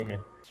ہیں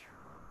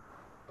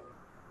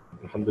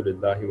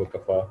الحمدللہ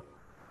وکفا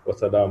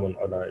وسلام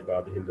علی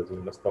عبادہ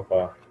الذین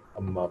اصطفیٰ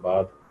اما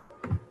بعد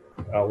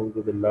اعوذ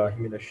باللہ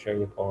من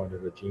الشیطان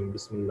الرجیم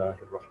بسم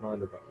اللہ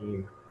الرحمن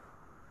الرحیم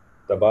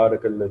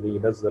تبارک الذی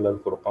نزل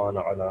الفرقان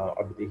علی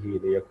عبدہ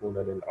لیکون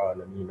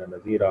للعالمین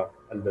نذیرا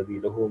الذی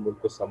لہ ملک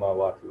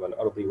السماوات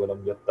والارض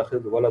ولم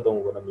یتخذ ولدا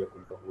ولم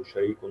یکن لہ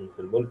شریک فی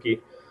الملک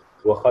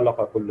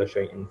وخلق كل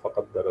شيء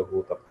فقدره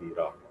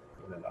تقديرا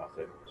الى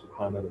الاخر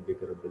سبحان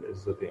ربك رب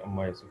العزة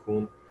عما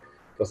يصفون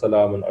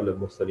وسلام على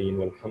المرسلين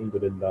والحمد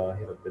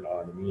لله رب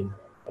العالمين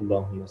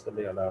اللهم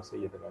صل على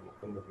سيدنا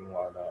محمد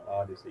وعلى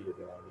آل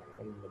سيدنا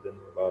محمد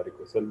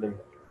وبارك وسلم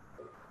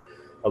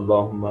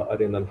اللهم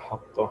أرنا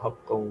الحق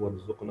حقا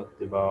وارزقنا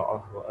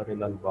اتباعه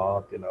وأرنا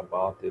الباطل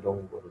باطلا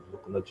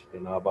وارزقنا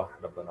اجتنابه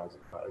ربنا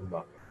زدنا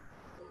علما۔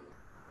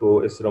 تو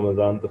اس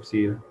رمضان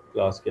تفسیر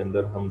کلاس کے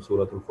اندر ہم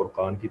سورۃ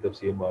الفرقان کی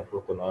تفسیر معرف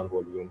القرآن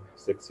والیوم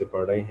 6 سے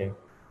پڑھ رہے ہیں۔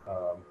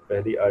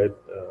 پہلی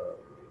آیت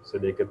سے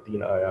لے کر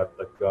 3 آیات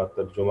تک کا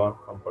ترجمہ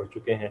ہم پڑھ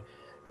چکے ہیں،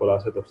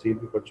 خلاصہ تفسیر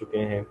بھی پڑھ چکے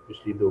ہیں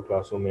پچھلی 2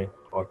 کلاسوں میں،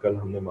 اور کل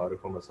ہم نے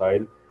معرف و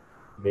مسائل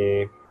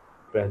میں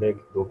پہلے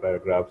 2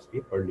 پیراگرافز بھی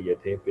پڑھ لیے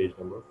تھے پیج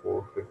نمبر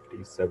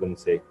 457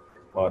 سے،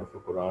 معرف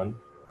القرآن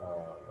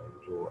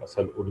جو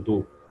اصل اردو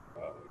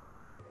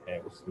ہے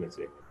اس میں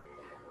سے۔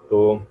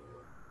 تو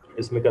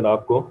اس میں کل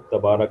آپ کو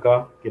تبارکہ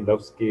کے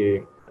لفظ کے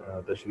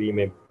تشریح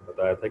میں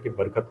بتایا تھا کہ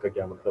برکت کا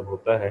کیا مطلب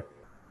ہوتا ہے،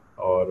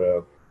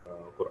 اور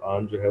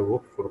قرآن جو ہے وہ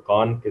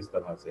فرقان کس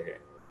طرح سے ہے،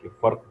 کہ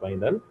فرق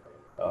بین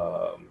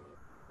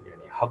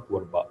یعنی حق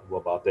و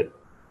باطل،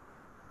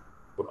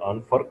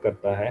 قرآن فرق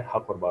کرتا ہے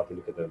حق اور باطل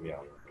کے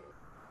درمیان۔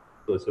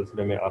 تو اس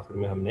سلسلے میں آخر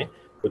میں ہم نے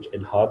کچھ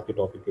الحاد کے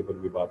ٹاپک کے اوپر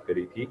بھی بات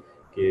کری تھی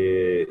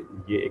کہ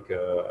یہ ایک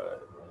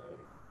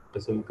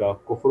قسم کا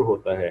کفر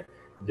ہوتا ہے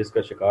جس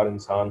کا شکار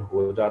انسان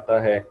ہو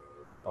جاتا ہے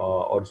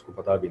اور اس کو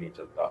پتہ بھی نہیں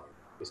چلتا،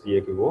 اس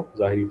لیے کہ وہ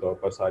ظاہری طور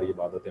پر ساری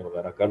عبادتیں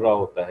وغیرہ کر رہا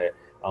ہوتا ہے،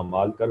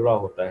 اعمال کر رہا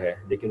ہوتا ہے،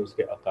 لیکن اس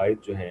کے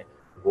عقائد جو ہیں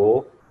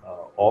وہ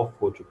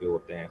آف ہو چکے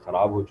ہوتے ہیں،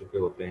 خراب ہو چکے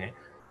ہوتے ہیں،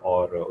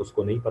 اور اس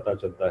کو نہیں پتہ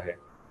چلتا ہے۔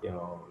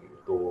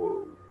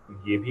 تو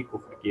یہ بھی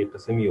کفر کی ایک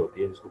قسم ہی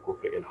ہوتی ہے جس کو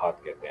کفر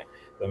الحاد کہتے ہیں۔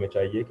 تو ہمیں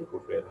چاہیے کہ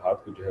کفر الحاد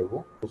کو جو ہے وہ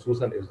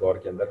خصوصاً اس دور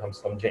کے اندر ہم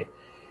سمجھیں۔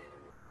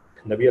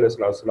 نبی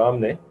علیہ السلام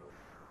نے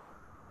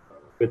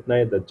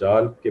فتنہ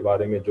دجال کے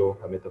بارے میں جو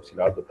ہمیں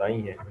تفصیلات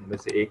بتائی ہیں، ان میں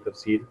سے ایک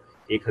تفصیل،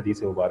 ایک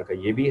حدیث مبارکہ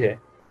یہ بھی ہے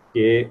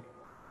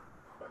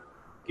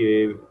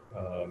کہ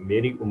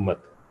میری امت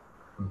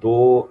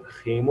 2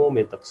 خیموں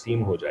میں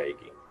تقسیم ہو جائے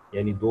گی،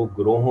 یعنی 2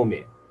 گروہوں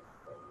میں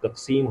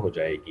تقسیم ہو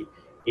جائے گی۔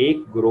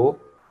 ایک گروہ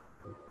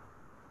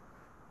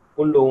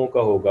ان لوگوں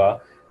کا ہوگا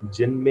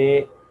جن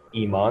میں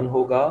ایمان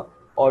ہوگا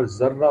اور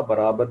ذرہ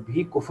برابر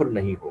بھی کفر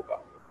نہیں ہوگا،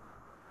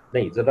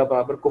 نہیں ذرہ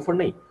برابر کفر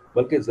نہیں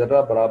بلکہ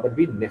ذرہ برابر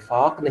بھی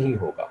نفاق نہیں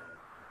ہوگا۔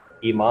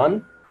 ایمان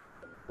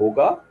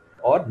ہوگا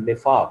اور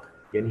نفاق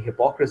یعنی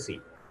ہپوکریسی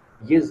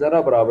یہ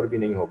ذرہ برابر بھی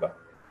نہیں ہوگا،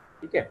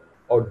 ٹھیک ہے۔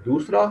 اور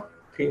دوسرا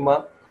خیمہ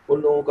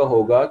ان لوگوں کا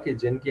ہوگا کہ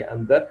جن کے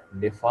اندر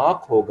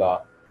نفاق ہوگا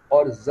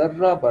اور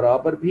ذرہ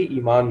برابر بھی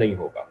ایمان نہیں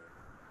ہوگا۔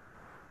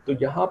 تو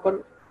یہاں پر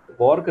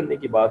غور کرنے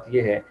کی بات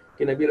یہ ہے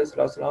کہ نبی علیہ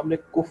السلام نے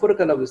کفر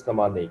کا لفظ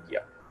استعمال نہیں کیا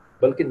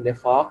بلکہ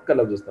نفاق کا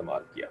لفظ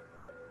استعمال کیا،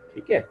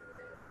 ٹھیک ہے،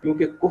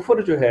 کیونکہ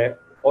کفر جو ہے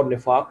اور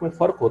نفاق میں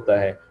فرق ہوتا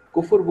ہے۔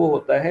 کفر وہ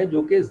ہوتا ہے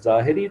جو کہ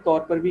ظاہری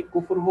طور پر بھی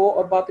کفر ہو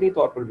اور باطنی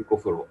طور پر بھی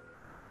کفر ہو،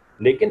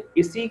 لیکن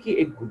اسی کی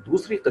ایک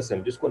دوسری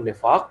قسم جس کو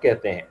نفاق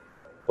کہتے ہیں،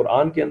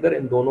 قرآن کے اندر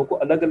ان دونوں کو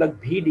الگ الگ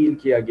بھی ڈیل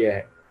کیا گیا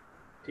ہے،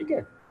 ٹھیک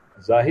ہے۔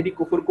 ظاہری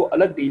کفر کو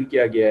الگ ڈیل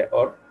کیا گیا ہے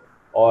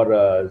اور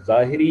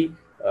ظاہری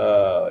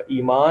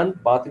ایمان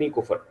باطنی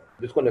کفر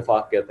جس کو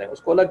نفاق کہتے ہیں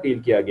اس کو الگ ڈیل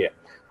کیا گیا ہے۔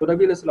 تو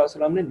نبی علیہ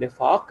السلام نے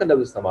نفاق کا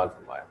لفظ استعمال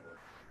فرمایا۔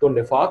 تو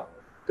نفاق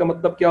کا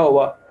مطلب کیا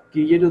ہوا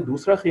کہ یہ جو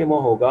دوسرا خیمہ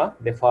ہوگا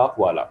نفاق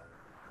والا،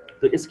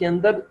 تو اس کے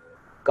اندر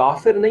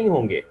کافر نہیں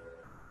ہوں گے،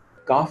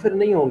 کافر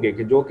نہیں ہوں گے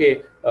کہ جو کہ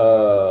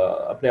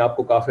اپنے آپ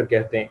کو کافر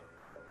کہتے ہیں،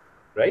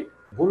 رائٹ،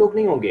 وہ لوگ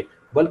نہیں ہوں گے،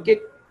 بلکہ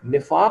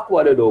نفاق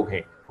والے لوگ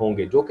ہوں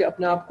گے جو کہ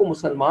اپنے آپ کو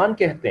مسلمان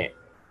کہتے ہیں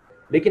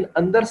لیکن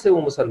اندر سے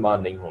وہ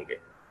مسلمان نہیں ہوں گے،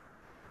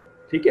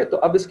 ٹھیک ہے۔ تو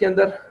اب اس کے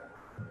اندر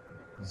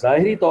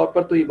ظاہری طور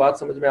پر تو یہ بات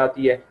سمجھ میں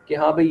آتی ہے کہ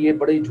ہاں بھئی یہ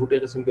بڑے جھوٹے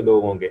قسم کے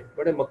لوگ ہوں گے،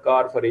 بڑے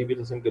مکار فریبی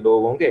قسم کے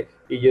لوگ ہوں گے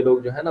کہ یہ لوگ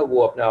جو ہے نا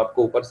وہ اپنے آپ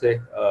کو اوپر سے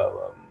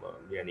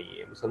یعنی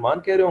مسلمان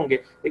کہہ رہے ہوں گے،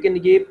 لیکن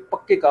یہ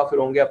پکے کافر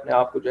ہوں گے، اپنے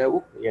آپ کو جو ہے وہ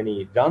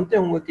یعنی جانتے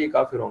ہوں گے کہ یہ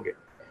کافر ہوں گے۔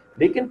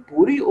 لیکن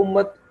پوری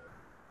امت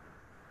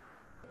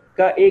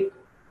کا ایک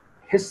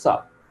حصہ،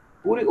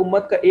 پوری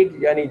امت کا ایک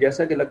یعنی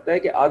جیسا کہ لگتا ہے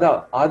کہ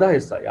آدھا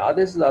حصہ یا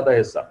آدھے سے زیادہ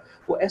حصہ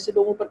وہ ایسے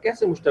لوگوں پر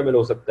کیسے مشتمل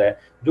ہو سکتا ہے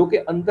جو کہ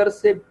اندر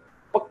سے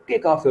پکے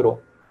کافر ہو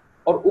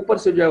اور اوپر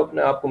سے جو ہے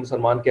اپنے آپ کو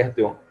مسلمان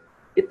کہتے ہوں۔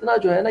 اتنا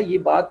جو ہے نا یہ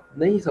بات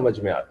نہیں سمجھ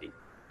میں آتی،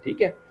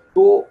 ٹھیک ہے۔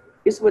 تو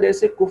اس وجہ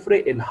سے کفر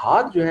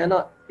الحاد جو ہے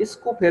نا اس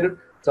کو پھر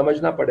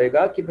سمجھنا پڑے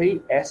گا کہ بھئی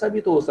ایسا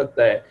بھی تو ہو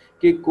سکتا ہے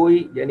کہ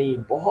کوئی یعنی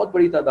بہت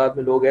بڑی تعداد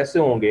میں لوگ ایسے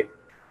ہوں گے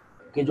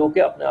کہ جو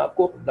کہ اپنے آپ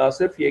کو نہ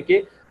صرف یہ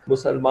کہ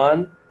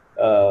مسلمان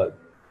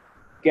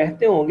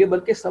کہتے ہوں گے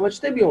بلکہ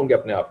سمجھتے بھی ہوں گے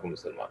اپنے آپ کو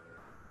مسلمان،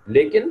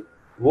 لیکن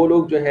وہ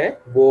لوگ جو ہیں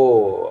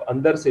وہ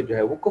اندر سے جو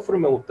ہے وہ کفر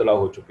میں مبتلا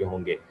ہو چکے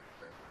ہوں گے.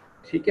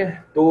 ٹھیک ہے.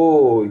 تو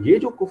یہ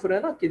جو کفر ہے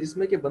نا کہ جس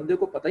میں کہ بندے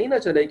کو پتہ ہی نہ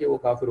چلے کہ وہ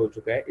کافر ہو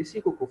چکا ہے, اسی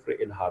کو کفر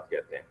الحاد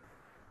کہتے ہیں.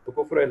 تو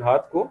کفر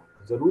الحاد کو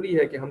ضروری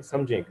ہے کہ ہم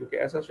سمجھیں, کیونکہ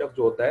ایسا شخص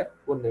جو ہوتا ہے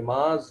وہ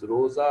نماز,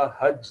 روزہ,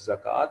 حج,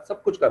 زکوٰۃ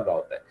سب کچھ کر رہا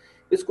ہوتا ہے.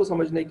 اس کو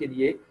سمجھنے کے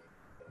لیے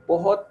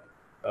بہت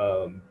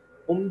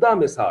عمدہ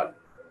مثال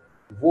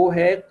وہ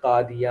ہے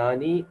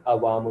قادیانی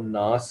عوام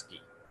الناس کی.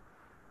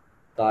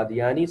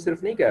 قادیانی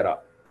صرف نہیں کہہ رہا,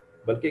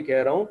 بلکہ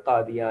کہہ رہا ہوں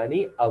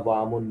قادیانی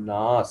عوام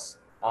الناس.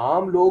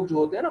 عام لوگ جو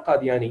ہوتے ہیں نا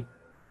قادیانی,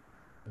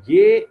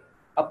 یہ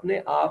اپنے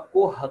آپ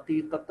کو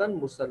حقیقتاً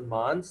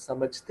مسلمان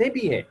سمجھتے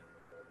بھی ہیں.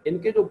 ان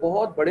کے جو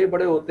بہت بڑے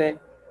بڑے ہوتے ہیں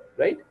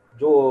رائٹ,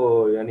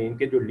 جو یعنی ان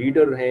کے جو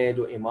لیڈر ہیں,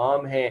 جو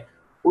امام ہیں,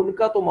 ان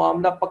کا تو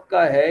معاملہ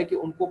پکا ہے کہ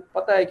ان کو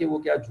پتہ ہے کہ وہ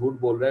کیا جھوٹ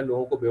بول رہے ہیں,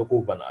 لوگوں کو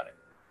بیوقوف بنا رہے ہیں.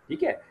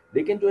 ٹھیک ہے.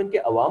 لیکن جو ان کے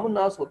عوام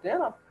الناس ہوتے ہیں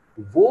نا,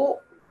 وہ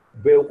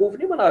بیوقوف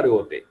نہیں بنا رہے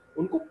ہوتے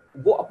ان کو,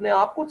 وہ اپنے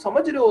آپ کو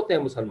سمجھ رہے ہوتے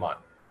ہیں مسلمان.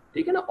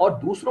 ٹھیک ہے نا. اور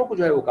دوسروں کو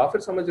جو ہے وہ کافر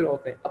سمجھ رہے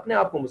ہوتے ہیں, اپنے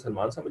آپ کو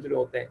مسلمان سمجھ رہے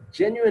ہوتے ہیں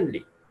جینوئنلی.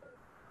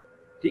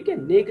 ٹھیک ہے.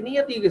 نیک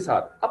نیتی کے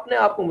ساتھ اپنے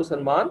آپ کو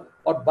مسلمان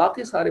اور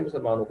باقی سارے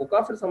مسلمانوں کو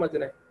کافر سمجھ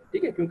رہے ہیں.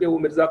 ٹھیک ہے. کیونکہ وہ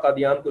مرزا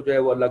قادیان کو جو ہے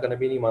وہ اللہ کا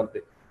نبی نہیں مانتے.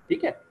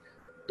 ٹھیک ہے.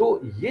 تو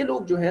یہ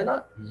لوگ جو ہے نا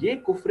یہ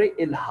کفر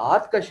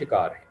الحاد کا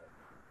شکار ہیں.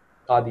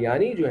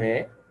 قادیانی جو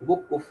ہیں وہ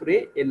کفر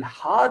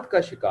الحاد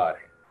کا شکار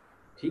ہیں.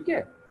 ٹھیک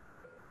ہے.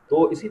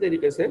 تو اسی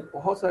طریقے سے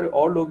بہت سارے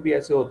اور لوگ بھی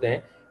ایسے ہوتے ہیں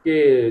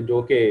کہ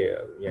جو کہ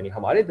یعنی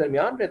ہمارے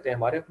درمیان رہتے ہیں,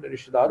 ہمارے اپنے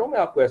رشتہ داروں میں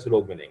آپ کو ایسے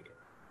لوگ ملیں گے,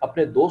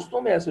 اپنے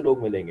دوستوں میں ایسے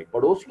لوگ ملیں گے,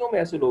 پڑوسیوں میں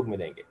ایسے لوگ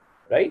ملیں گے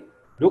رائٹ,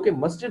 جو کہ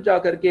مسجد جا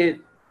کر کے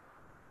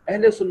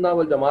اہل سنہ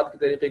والجماعت کے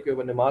طریقے کے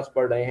وہ نماز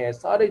پڑھ رہے ہیں,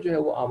 سارے جو ہے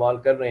وہ اعمال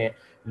کر رہے ہیں,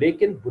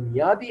 لیکن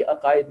بنیادی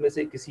عقائد میں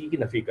سے کسی کی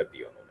نفی کر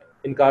دی انہوں نے,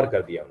 انکار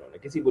کر دیا انہوں نے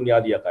کسی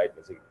بنیادی عقائد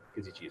میں سے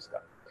کسی چیز کا.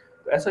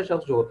 تو ایسا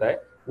شخص جو ہوتا ہے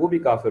وہ بھی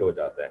کافر ہو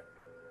جاتا ہے.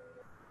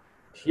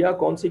 شیعہ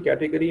کون سی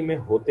کیٹیگری میں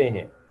ہوتے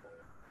ہیں؟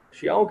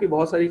 شیعوں کی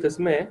بہت ساری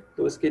قسمیں ہیں,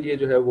 تو اس کے لیے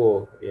جو ہے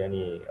وہ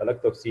یعنی الگ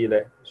تفصیل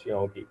ہے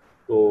شیعوں کی.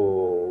 تو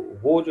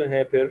وہ جو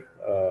ہیں پھر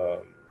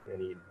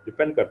یعنی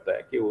ڈپینڈ کرتا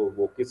ہے کہ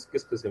وہ کس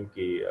قسم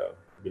کی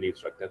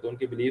بلیفس رکھتے ہیں. تو ان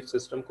کی بلیف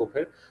سسٹم کو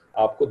پھر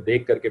آپ کو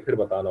دیکھ کر کے پھر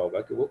بتانا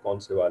ہوگا کہ وہ کون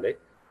سے والے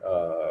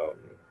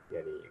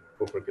یعنی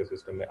کفر کے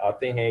سسٹم میں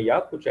آتے ہیں, یا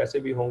کچھ ایسے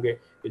بھی ہوں گے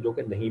کہ جو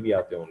کہ نہیں بھی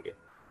آتے ہوں گے.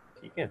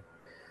 ٹھیک ہے.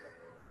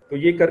 تو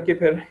یہ کر کے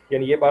پھر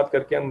یعنی یہ بات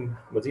کر کے ہم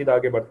مزید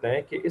آگے بڑھتے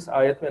ہیں کہ اس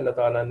آیت میں اللہ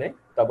تعالیٰ نے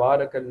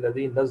تبارک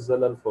الذی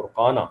نزل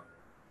الفرقان,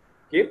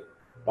 کہ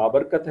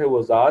بابرکت ہے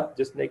وہ ذات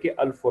جس نے کہ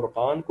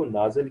الفرقان کو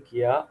نازل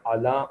کیا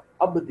علی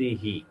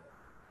عبدہ.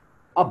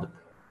 عبد,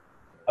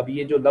 اب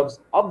یہ جو لفظ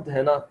عبد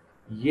ہے نا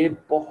یہ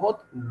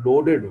بہت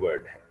لوڈڈ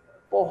ورڈ ہے,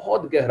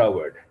 بہت گہرا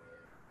ورڈ ہے.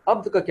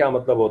 عبد کا کیا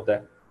مطلب ہوتا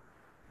ہے؟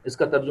 اس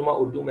کا ترجمہ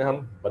اردو میں ہم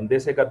بندے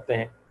سے کرتے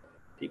ہیں.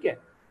 ٹھیک ہے.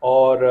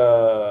 اور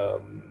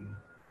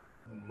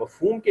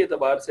مفہوم کے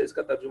اعتبار سے اس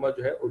کا ترجمہ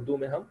جو ہے اردو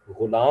میں ہم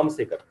غلام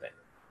سے کرتے ہیں.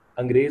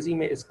 انگریزی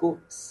میں اس کو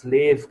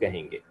سلیو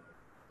کہیں گے.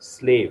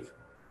 سلیو,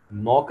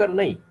 نوکر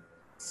نہیں,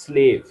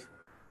 سلیو.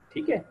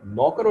 ٹھیک ہے.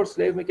 نوکر اور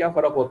سلیو میں کیا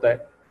فرق ہوتا ہے؟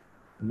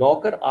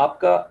 نوکر آپ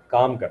کا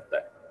کام کرتا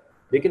ہے,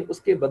 لیکن اس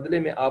کے بدلے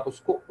میں آپ اس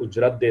کو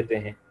اجرت دیتے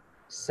ہیں,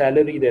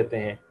 سیلری دیتے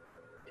ہیں.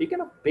 ٹھیک ہے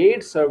نا.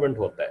 پیڈ سرونٹ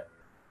ہوتا ہے.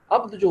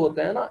 عبد جو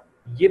ہوتا ہے نا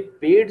یہ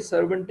پیڈ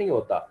سرونٹ نہیں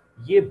ہوتا,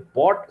 یہ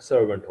باٹ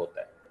سرونٹ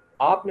ہوتا ہے.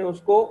 آپ نے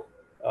اس کو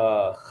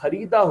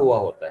خریدا ہوا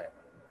ہوتا ہے.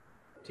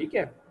 ٹھیک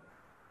ہے.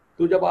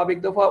 تو جب آپ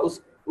ایک دفعہ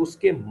اس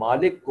کے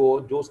مالک کو,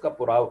 جو اس کا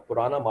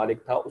پرانا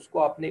مالک تھا, اس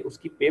کو آپ نے اس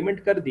کی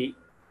پیمنٹ کر دی,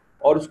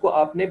 اور اس کو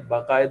آپ نے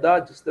باقاعدہ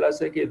جس طرح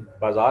سے کہ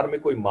بازار میں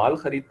کوئی مال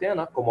خریدتے ہیں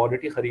نا,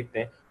 کموڈٹی خریدتے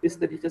ہیں, اس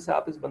طریقے سے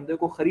آپ اس بندے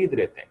کو خرید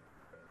لیتے ہیں.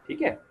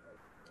 ٹھیک ہے.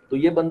 تو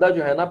یہ بندہ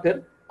جو ہے نا پھر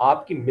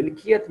آپ کی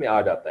ملکیت میں آ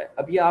جاتا ہے.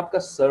 اب یہ آپ کا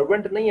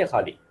سرونٹ نہیں ہے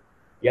خالی,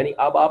 یعنی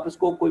اب آپ اس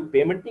کو کوئی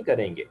پیمنٹ نہیں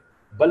کریں گے,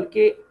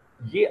 بلکہ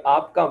یہ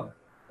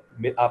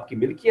آپ کی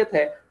ملکیت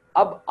ہے.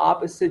 اب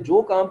آپ اس سے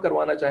جو کام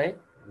کروانا چاہیں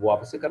وہ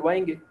آپ اس سے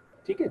کروائیں گے.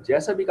 ٹھیک ہے.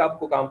 جیسا بھی آپ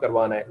کو کام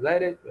کروانا ہے,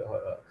 ظاہر ہے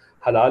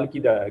حلال کی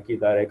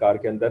دائرہ کار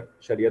کے اندر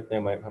شریعت نے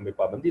ہمیں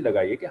پابندی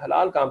لگائی ہے کہ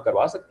حلال کام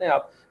کروا سکتے ہیں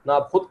آپ, نہ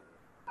آپ خود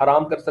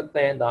حرام کر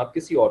سکتے ہیں, نہ آپ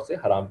کسی اور سے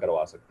حرام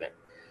کروا سکتے ہیں.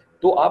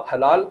 تو آپ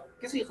حلال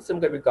کسی قسم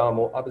کا بھی کام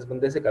ہو آپ اس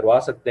بندے سے کروا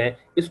سکتے ہیں,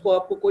 اس کو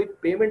آپ کو کوئی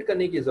پیمنٹ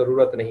کرنے کی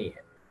ضرورت نہیں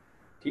ہے.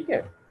 ٹھیک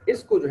ہے.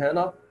 اس کو جو ہے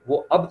نا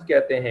وہ عبد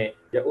کہتے ہیں,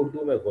 یا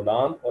اردو میں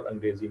غلام اور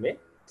انگریزی میں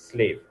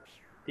سلیو.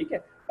 ٹھیک ہے.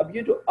 اب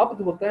یہ جو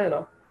عبد ہوتا ہے نا,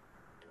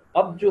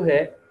 عبد جو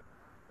ہے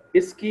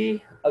اس کی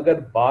اگر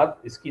بات,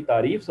 اس کی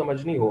تعریف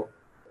سمجھنی ہو,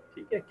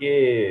 ٹھیک ہے,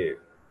 کہ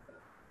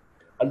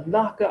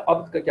اللہ کا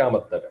عبد کا کیا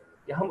مطلب ہے,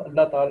 کہ ہم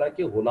اللہ تعالیٰ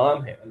کے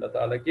غلام ہیں, اللہ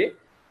تعالیٰ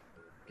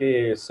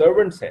کے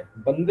سرونٹس ہیں,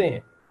 بندے ہیں.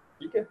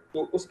 ٹھیک ہے.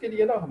 تو اس کے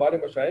لیے نا ہمارے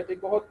مشائخ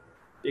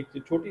ایک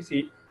چھوٹی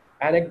سی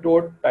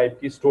اینیکڈوٹ ٹائپ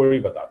کی سٹوری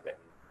بتاتے ہیں.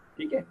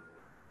 ٹھیک ہے.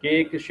 کہ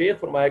ایک شیخ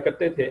فرمایا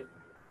کرتے تھے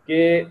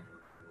کہ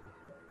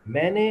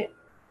میں نے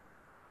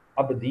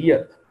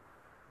عبدیت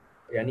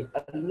یعنی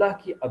اللہ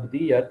کی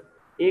عبدیت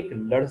ایک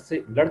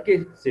لڑکے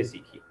سے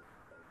سیکھی.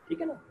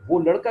 ٹھیک ہے نا. وہ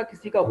لڑکا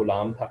کسی کا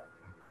غلام تھا,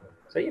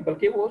 صحیح ہے,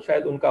 بلکہ وہ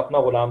شاید ان کا اپنا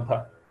غلام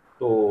تھا.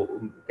 تو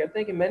کہتے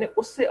ہیں کہ میں نے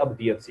اس سے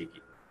ابدیت سیکھی.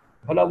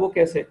 بھلا وہ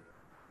کیسے؟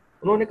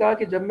 انہوں نے کہا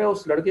کہ جب میں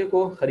اس لڑکے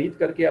کو خرید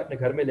کر کے اپنے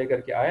گھر میں لے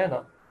کر کے آیا نا،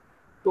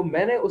 تو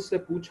میں نے اس سے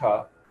پوچھا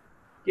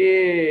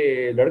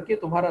کہ لڑکے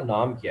تمہارا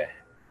نام کیا ہے؟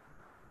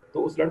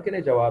 تو اس لڑکے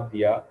نے جواب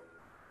دیا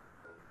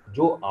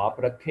جو آپ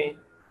رکھیں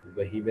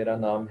وہی میرا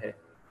نام ہے،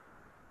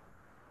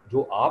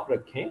 جو آپ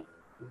رکھیں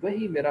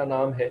وہی میرا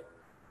نام ہے.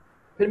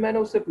 پھر میں نے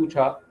اس سے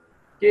پوچھا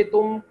کہ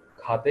تم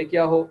کھاتے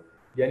کیا ہو،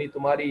 یعنی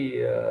تمہاری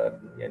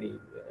یعنی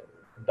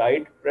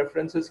ڈائٹ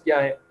پریفرنسز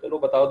کیا ہیں، چلو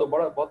بتاؤ. تو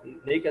بہت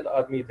نیک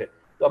آدمی تھے،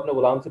 تو اپنے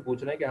غلام سے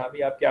پوچھ رہے ہیں کہ ہاں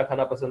بھائی آپ کیا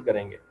کھانا پسند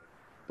کریں گے.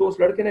 تو اس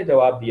لڑکے نے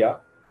جواب دیا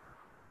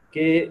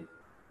کہ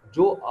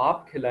جو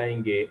آپ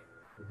کھلائیں گے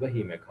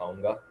وہی میں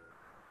کھاؤں گا.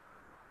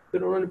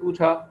 پھر انہوں نے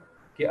پوچھا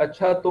کہ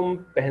اچھا تم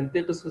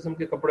پہنتے کس قسم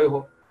کے کپڑے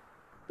ہو؟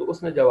 تو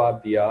اس نے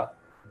جواب دیا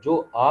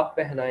جو آپ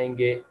پہنائیں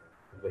گے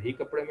وہی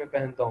کپڑے میں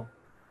پہنتا ہوں.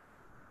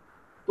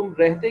 تم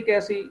رہتے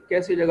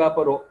کیسی جگہ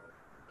پر ہو،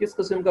 کس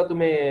قسم کا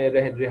تمہیں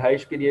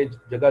رہائش کے لیے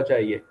جگہ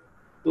چاہیے؟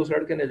 تو اس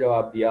لڑکے نے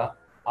جواب دیا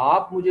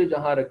آپ مجھے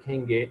جہاں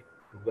رکھیں گے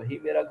وہی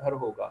میرا گھر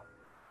ہوگا.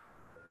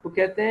 تو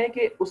کہتے ہیں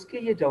کہ اس کے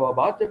یہ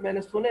جوابات جب میں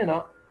نے سنے نا،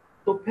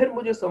 تو پھر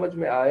مجھے سمجھ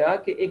میں آیا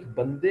کہ ایک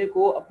بندے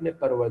کو اپنے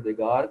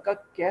پروردگار کا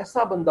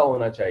کیسا بندہ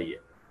ہونا چاہیے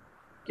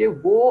کہ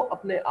وہ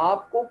اپنے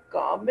آپ کو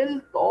کامل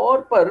طور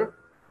پر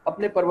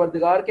اپنے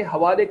پروردگار کے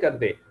حوالے کر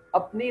دے،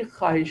 اپنی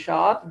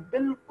خواہشات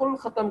بالکل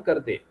ختم کر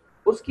دے،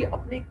 اس کی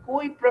اپنی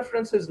کوئی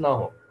پریفرنسز نہ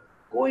ہو،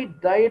 کوئی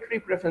ڈائٹری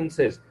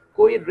پریفرنسز،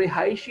 کوئی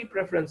رہائشی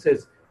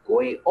پریفرنسز،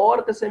 کوئی اور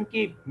قسم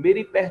کی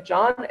میری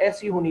پہچان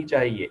ایسی ہونی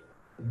چاہیے،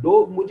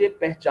 لوگ مجھے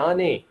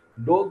پہچانیں،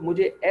 لوگ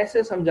مجھے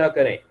ایسے سمجھا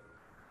کریں.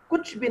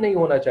 کچھ بھی نہیں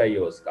ہونا چاہیے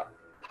اس کا،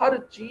 ہر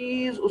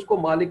چیز اس کو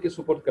مالک کے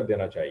سپرد کر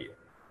دینا چاہیے.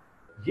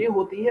 یہ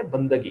ہوتی ہے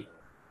بندگی،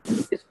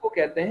 اس کو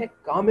کہتے ہیں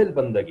کامل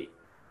بندگی.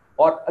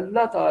 اور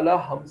اللہ تعالی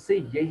ہم سے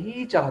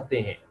یہی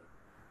چاہتے ہیں،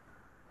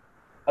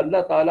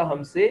 اللہ تعالی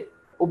ہم سے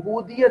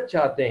عبودیت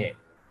چاہتے ہیں،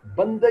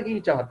 بندگی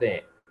چاہتے ہیں.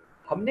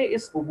 ہم نے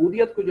اس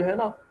عبودیت کو جو ہے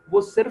نا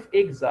وہ صرف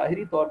ایک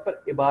ظاہری طور پر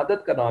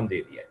عبادت کا نام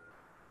دے دیا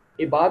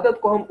ہے. عبادت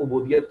کو ہم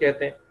عبودیت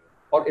کہتے ہیں،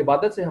 اور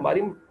عبادت سے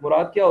ہماری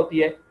مراد کیا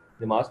ہوتی ہے؟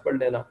 نماز پڑھ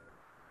لینا،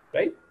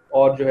 رائٹ،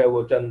 اور جو ہے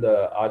وہ چند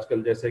آج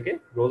کل جیسے کہ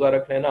روزہ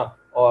رکھ لینا،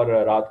 اور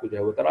رات کو جو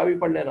ہے وہ تراویح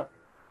پڑھ لینا،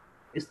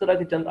 اس طرح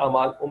کے چند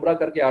اعمال، عمرہ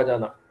کر کے آ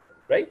جانا،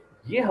 رائٹ.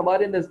 یہ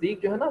ہمارے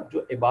نزدیک جو ہے نا جو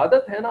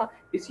عبادت ہے نا،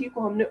 اسی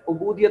کو ہم نے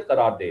عبودیت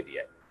قرار دے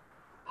دیا ہے.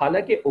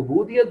 حالانکہ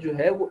عبودیت جو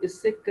ہے وہ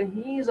اس سے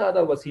کہیں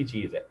زیادہ وسیع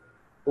چیز ہے.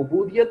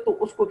 عبودیت تو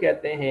اس کو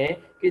کہتے ہیں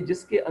کہ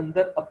جس کے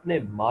اندر اپنے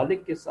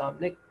مالک کے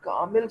سامنے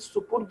کامل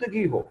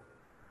سپردگی ہو،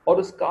 اور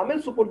اس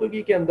کامل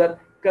سپردگی کے اندر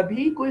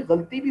کبھی کوئی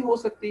غلطی بھی ہو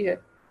سکتی ہے،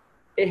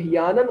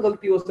 احیاناً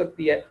غلطی ہو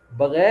سکتی ہے،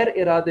 بغیر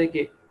ارادے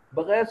کے،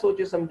 بغیر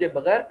سوچے سمجھے،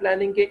 بغیر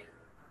پلاننگ کے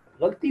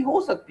غلطی ہو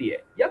سکتی ہے،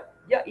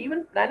 یا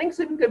ایون پلاننگ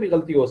سے بھی کبھی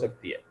غلطی ہو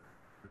سکتی ہے.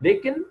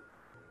 لیکن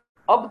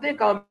عبد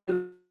کامل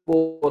وہ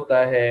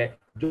ہوتا ہے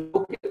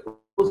جو کہ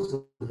اس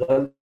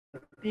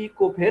غلطی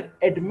کو پھر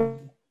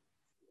ایڈمٹ،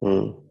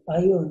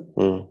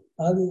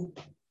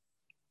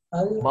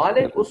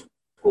 مالک اس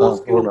کو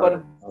اس کے اوپر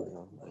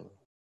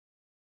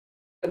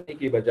کرنے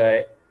کی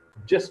بجائے،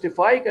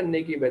 جسٹیفائی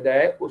کرنے کی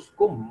بجائے اس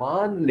کو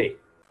مان لے،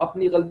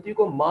 اپنی غلطی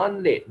کو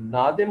مان لے،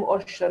 نادم اور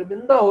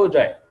شرمندہ ہو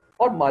جائے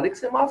اور مالک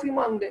سے معافی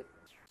مانگ لے.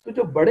 تو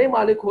جو بڑے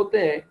مالک ہوتے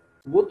ہیں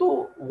وہ تو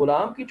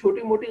غلام کی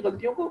چھوٹی موٹی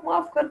غلطیوں کو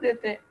معاف کر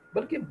دیتے ہیں،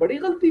 بلکہ بڑی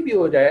غلطی بھی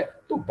ہو جائے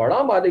تو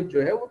بڑا مالک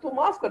جو ہے وہ تو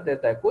معاف کر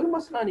دیتا ہے، کوئی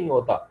مسئلہ نہیں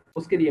ہوتا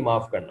اس کے لیے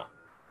معاف کرنا.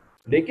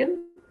 لیکن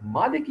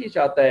مالک یہ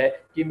چاہتا ہے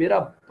کہ میرا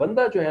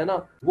بندہ جو ہے نا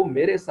وہ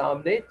میرے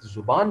سامنے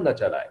زبان نہ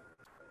چلائے،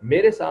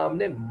 میرے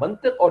سامنے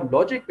منطق اور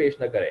لاجک پیش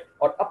نہ کرے،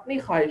 اور اپنی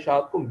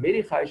خواہشات کو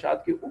میری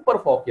خواہشات کے اوپر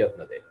فوقیت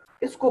نہ دے.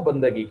 اس کو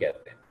بندگی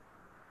کہتے ہیں.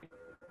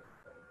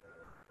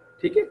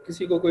 ٹھیک ہے،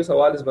 کسی کو کوئی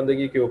سوال اس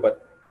بندگی کے اوپر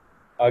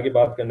آگے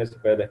بات کرنے سے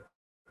پہلے؟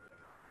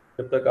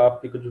 جب تک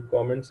آپ کی کچھ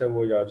کامنٹس ہیں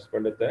وہ یاد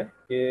پڑھ لیتے ہیں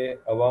کہ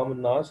عوام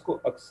الناس کو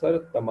اکثر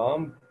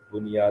تمام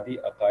بنیادی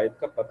عقائد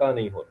کا پتہ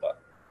نہیں ہوتا،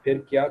 پھر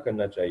کیا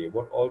کرنا چاہیے؟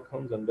 What all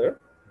comes under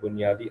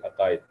بنیادی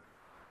عقائد؟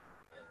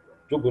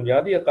 جو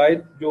بنیادی عقائد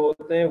جو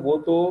ہوتے ہیں وہ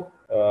تو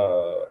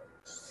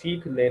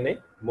سیکھ لینے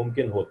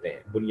ممکن ہوتے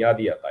ہیں.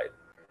 بنیادی عقائد،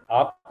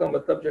 آپ کا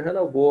مطلب جو ہے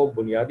نا وہ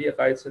بنیادی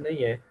عقائد سے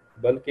نہیں ہے،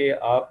 بلکہ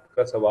آپ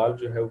کا سوال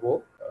جو ہے وہ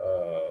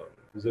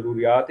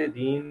ضروریات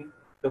دین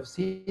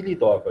تفصیلی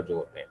طور پر جو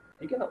ہوتے ہیں،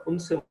 ٹھیک ہے نا، ان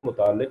سے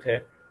متعلق ہے.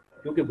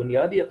 کیونکہ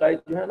بنیادی عقائد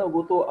جو ہے نا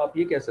وہ تو آپ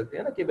یہ کہہ سکتے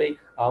ہیں نا کہ بھائی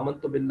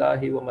آمنت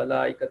باللہ و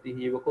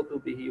ملائکتہ و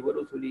کتبہ و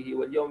رسلہ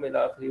والیوم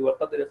الاخر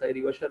والقدر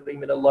خیر و شر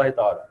من اللہ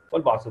تعالی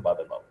والبعث بعد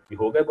الموت. یہ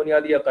ہو گئے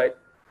بنیادی عقائد.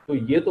 تو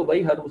یہ تو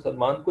بھائی ہر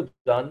مسلمان کو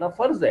جاننا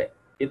فرض ہے.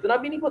 اتنا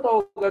بھی نہیں پتا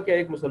ہوگا کہ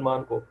ایک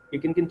مسلمان کو کہ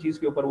کن کن چیز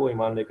کے اوپر وہ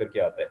ایمان لے کر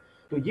کے آتا ہے.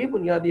 تو یہ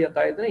بنیادی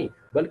عقائد نہیں،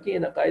 بلکہ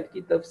ان عقائد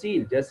کی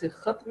تفصیل، جیسے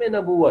ختم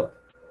نبوت.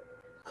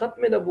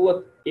 ختم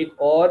نبوت ایک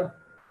اور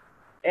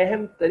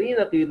اہم ترین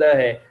عقیدہ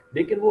ہے،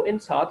 لیکن وہ ان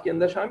 7 کے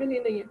اندر شامل ہی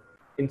نہیں ہے.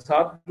 ان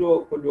 7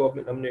 جو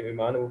ہم نے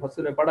ایمان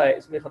مفصل میں پڑھا ہے،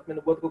 اس میں ختم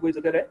نبوت کو کوئی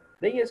ذکر ہے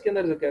نہیں ہے اس کے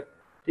اندر ذکر.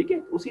 ٹھیک ہے،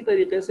 اسی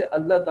طریقے سے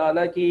اللہ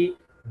تعالیٰ کی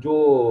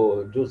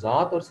جو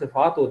ذات اور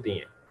صفات ہوتی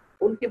ہیں،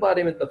 ان کے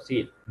بارے میں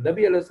تفصیل،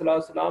 نبی علیہ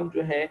السلام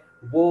جو ہیں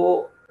وہ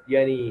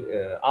یعنی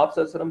آپ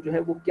صلی اللہ علیہ وسلم جو ہے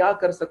وہ کیا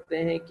کر سکتے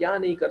ہیں کیا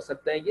نہیں کر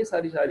سکتے ہیں، یہ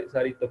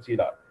ساری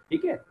تفصیلات،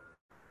 ٹھیک ہے.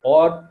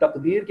 اور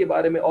تقدیر کے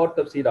بارے میں اور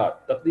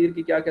تفصیلات، تقدیر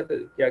کی کیا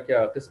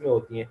کیا قسمیں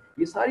ہوتی ہیں،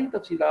 یہ ساری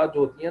تفصیلات جو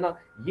ہوتی ہیں نا،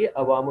 یہ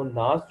عوام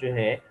الناس جو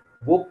ہیں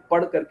وہ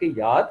پڑھ کر کے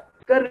یاد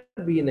کر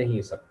بھی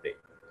نہیں سکتے.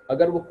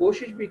 اگر وہ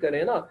کوشش بھی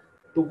کریں نا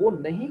تو وہ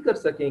نہیں کر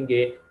سکیں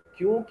گے،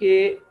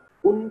 کیونکہ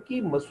ان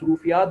کی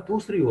مصروفیات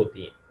دوسری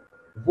ہوتی ہیں.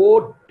 وہ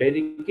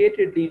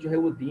ڈیڈیکیٹڈلی جو ہے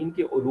وہ دین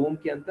کے علوم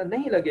کے اندر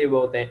نہیں لگے ہوئے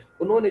ہوتے ہیں.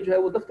 انہوں نے جو ہے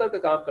وہ دفتر کا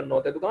کام کرنا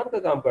ہوتا ہے، دکان کا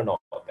کام کرنا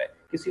ہوتا ہے،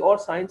 کسی اور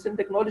سائنس اینڈ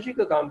ٹیکنالوجی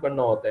کا کام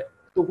کرنا ہوتا ہے.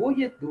 تو وہ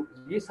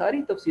یہ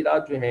ساری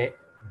تفصیلات جو ہیں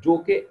جو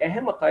کہ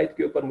اہم عقائد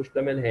کے اوپر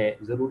مشتمل ہیں،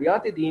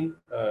 ضروریات دین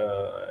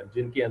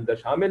جن کے اندر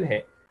شامل ہیں،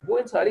 وہ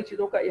ان ساری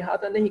چیزوں کا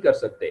احاطہ نہیں کر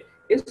سکتے.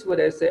 اس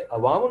وجہ سے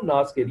عوام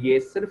الناس کے لیے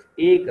صرف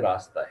ایک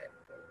راستہ ہے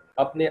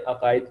اپنے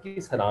عقائد کی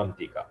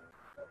سلامتی کا،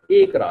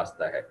 ایک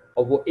راستہ ہے،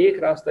 اور وہ ایک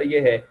راستہ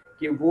یہ ہے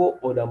کہ وہ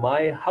علماء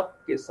حق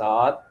کے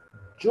ساتھ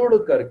جڑ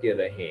کر کے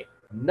رہیں،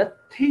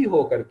 نتھی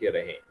ہو کر کے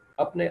رہیں،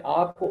 اپنے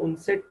آپ کو ان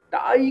سے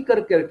ٹائی کر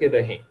کے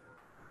رہیں،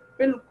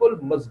 بالکل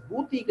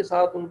مضبوطی کے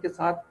ساتھ ان کے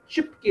ساتھ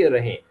چپکے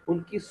رہیں، ان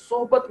کی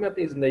صحبت میں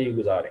اپنی زندگی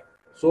گزاریں.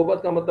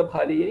 صحبت کا مطلب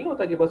خالی یہ نہیں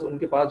ہوتا کہ بس ان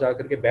کے پاس جا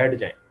کر کے بیٹھ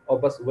جائیں اور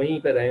بس وہیں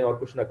پہ رہیں اور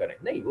کچھ نہ کریں.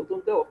 نہیں، وہ تو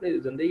ان کو اپنی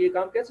زندگی کے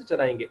کام کیسے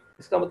چلائیں گے،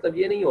 اس کا مطلب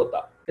یہ نہیں ہوتا.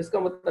 اس کا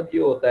مطلب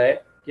یہ ہوتا ہے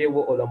کہ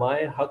وہ علماء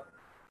حق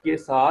کے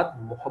ساتھ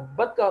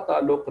محبت کا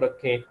تعلق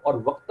رکھیں اور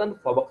وقتاً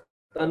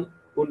فوقتاً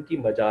ان کی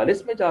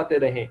مجالس میں جاتے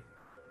رہیں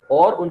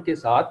اور ان کے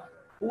ساتھ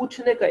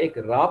پوچھنے کا ایک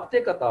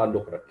رابطے کا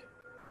تعلق رکھیں.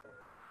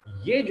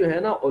 یہ جو ہے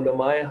نا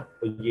علماء،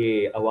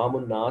 یہ عوام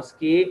الناس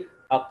کے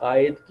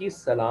عقائد کی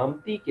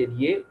سلامتی کے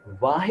لیے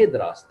واحد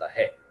راستہ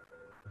ہے.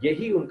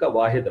 یہی ان کا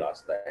واحد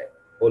راستہ ہے،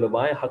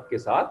 علماء حق کے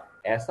ساتھ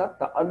ایسا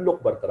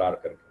تعلق برقرار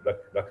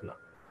رکھنا.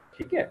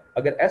 ٹھیک ہے،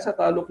 اگر ایسا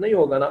تعلق نہیں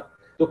ہوگا نا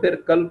تو پھر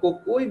کل کو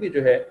کوئی بھی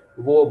جو ہے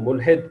وہ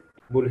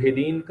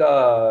ملحدین کا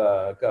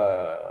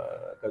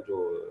جو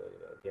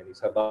یعنی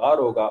سردار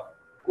ہوگا،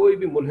 کوئی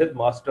بھی ملحد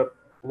ماسٹر،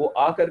 وہ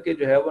آ کر کے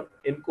جو ہے وہ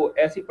ان کو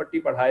ایسی پٹی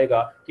پڑھائے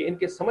گا کہ ان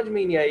کے سمجھ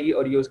میں ہی نہیں آئے گی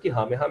اور یہ اس کی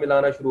ہاں میں ہاں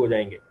ملانا شروع ہو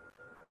جائیں گے.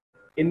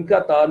 ان کا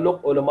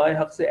تعلق علماء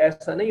حق سے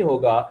ایسا نہیں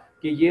ہوگا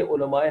کہ یہ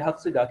علماء حق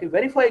سے جا کے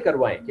ویریفائی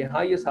کروائیں کہ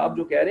ہاں یہ صاحب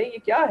جو کہہ رہے ہیں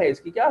یہ کیا ہے، اس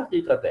کی کیا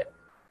حقیقت ہے،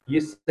 یہ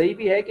صحیح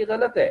بھی ہے کہ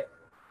غلط ہے.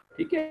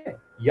 ٹھیک ہے،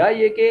 یا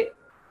یہ کہ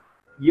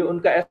یہ ان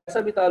کا ایسا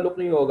بھی تعلق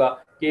نہیں ہوگا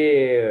کہ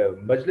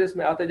مجلس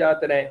میں آتے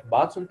جاتے رہیں،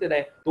 بات سنتے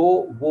رہیں، تو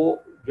وہ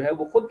جو ہے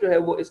وہ خود جو ہے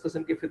وہ اس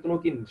قسم کے فتنوں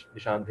کی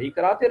نشاندہی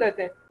کراتے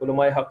رہتے ہیں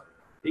علماء حق.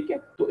 ٹھیک ہے،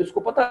 تو اس کو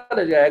پتہ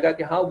لگ جائے گا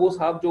کہ ہاں وہ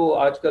صاحب جو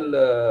آج کل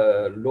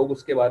لوگ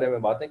اس کے بارے میں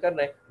باتیں کر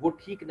رہے ہیں وہ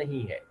ٹھیک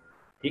نہیں ہے.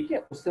 ٹھیک ہے،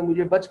 اس سے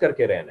مجھے بچ کر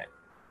کے رہنا ہے.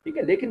 ٹھیک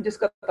ہے، لیکن جس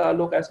کا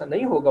تعلق ایسا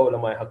نہیں ہوگا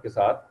علماء حق کے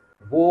ساتھ،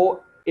 وہ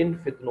ان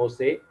فتنوں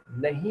سے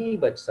نہیں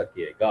بچ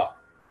سکے گا.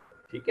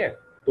 ٹھیک ہے،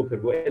 تو پھر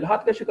وہ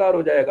الحاد کا شکار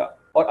ہو جائے گا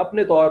اور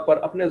اپنے طور پر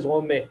اپنے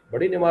زوم میں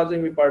بڑی نمازیں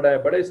بھی پڑھ رہا ہے،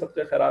 بڑے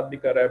صدقے خیرات بھی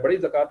کر رہا ہے، بڑی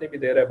زکاتیں بھی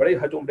دے رہا ہے، بڑی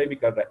حج عمرے بھی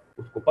کر رہا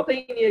ہے، اس کو پتہ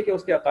ہی نہیں ہے کہ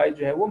اس کے عقائد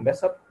جو ہیں وہ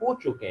میس اپ ہو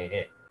چکے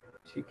ہیں.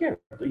 ٹھیک ہے،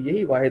 تو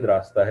یہی واحد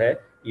راستہ ہے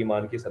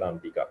ایمان کی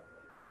سلامتی کا،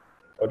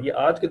 اور یہ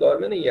آج کے دور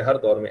میں نہیں، یہ ہر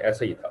دور میں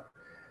ایسا ہی تھا.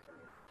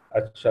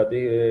 اچھا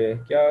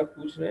کیا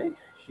پوچھ رہے ہیں،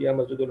 شیعہ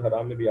مسجد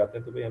الحرام میں بھی آتے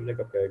ہیں؟ تو بھئی ہم نے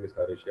کب کہا کہ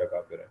سارے شیعہ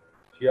کافر ہیں؟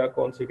 شیعہ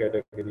کون سی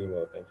کیٹیگری میں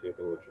ہوتے ہیں؟ یہ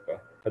تو ہو چکا.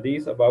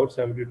 حدیث about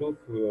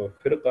 72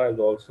 فرقہ is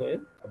also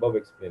in above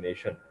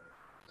explanation.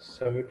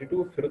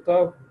 72 فرقہ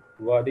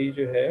والی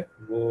جو ہے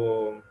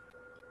وہ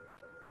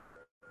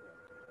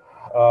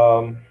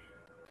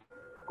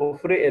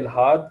کفر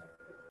الحاد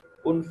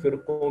ان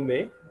فرقوں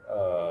میں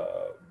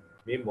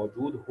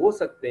موجود ہو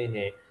سکتے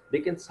ہیں،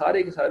 لیکن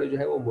سارے کے سارے جو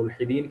ہیں وہ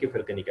ملحدین کے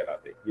فرقے نہیں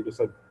کہلاتے. یہ جو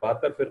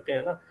 72 فرقے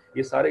ہیں نا،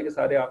 یہ سارے کے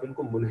سارے آپ ان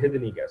کو ملحد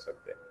نہیں کہہ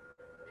سکتے.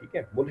 ٹھیک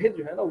ہے، ملحد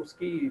جو ہے نا اس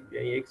کی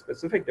ایک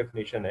اسپیسیفک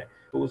ڈیفینیشن ہے،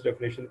 تو اس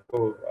ڈیفینیشن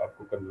کو آپ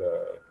کو کل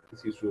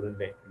کسی اسٹوڈنٹ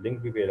نے لنک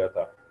بھی بھیجا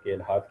تھا کہ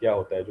الحاد کیا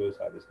ہوتا ہے، جو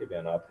اس کے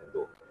بیانات ہیں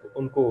دو، تو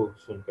ان کو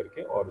سن کر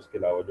کے اور اس کے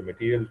علاوہ جو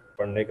میٹیریل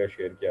پڑھنے کا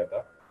شیئر کیا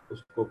تھا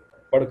اس کو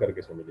پڑھ کر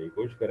کے سمجھنے کی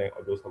کوشش کریں،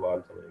 اور جو سوال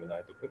سمجھ میں نہ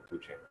آئے تو پھر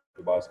پوچھیں،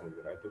 جو بات سمجھ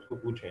میں نہ آئے تو اس کو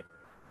پوچھیں.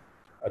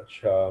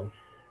 اچھا،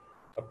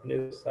 اپنے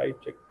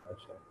سائٹ چیک.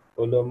 اچھا،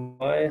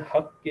 علماء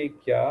حق کے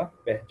کیا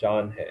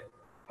پہچان ہے؟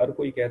 ہر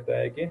کوئی کہتا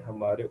ہے کہ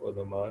ہمارے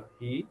علماء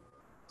ہی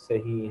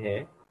صحیح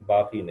ہیں،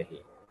 باقی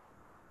نہیں.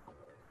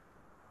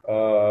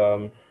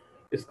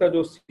 اس کا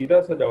جو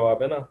سیدھا سا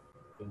جواب ہے نا،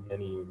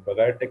 یعنی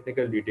بغیر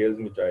ٹیکنیکل ڈیٹیلز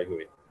میں جائے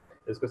ہوئے،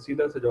 اس کا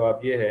سیدھا سا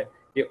جواب یہ ہے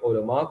کہ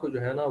علماء کو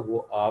جو ہے نا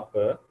وہ آپ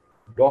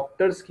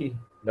ڈاکٹرز کی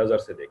نظر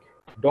سے دیکھیں،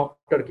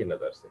 ڈاکٹر کی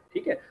نظر سے.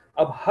 ٹھیک ہے،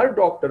 اب ہر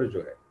ڈاکٹر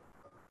جو ہے،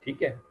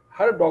 ٹھیک ہے،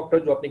 ہر ڈاکٹر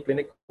جو اپنی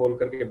کلینک کھول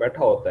کر کے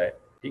بیٹھا ہوتا ہے،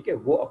 ٹھیک ہے،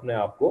 وہ اپنے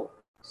آپ کو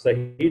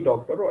صحیح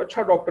ڈاکٹر اور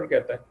اچھا ڈاکٹر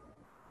کہتا ہے.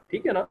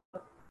 ٹھیک ہے نا،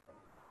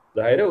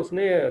 ظاہر ہے اس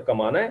نے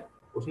کمانا ہے،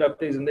 اس نے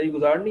اپنی زندگی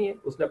گزارنی ہے،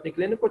 اس نے اپنی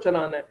کلینک کو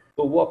چلانا ہے،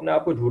 تو وہ اپنے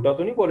آپ کو جھوٹا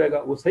تو نہیں بولے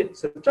گا، وہ صحیح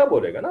سچا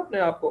بولے گا نا اپنے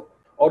آپ کو.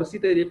 اور اسی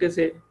طریقے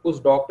سے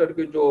اس ڈاکٹر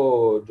کی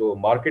جو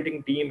مارکیٹنگ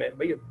ٹیم ہے،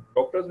 بھائی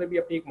ڈاکٹرز نے بھی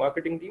اپنی ایک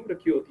مارکیٹنگ ٹیم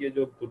رکھی ہوتی ہے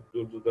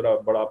جو ذرا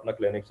بڑا اپنا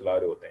کلینک چلا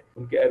رہے ہوتے ہیں،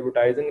 ان کے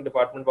ایڈورٹائزنگ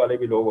ڈپارٹمنٹ والے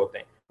بھی لوگ ہوتے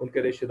ہیں، ان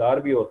کے رشتہ دار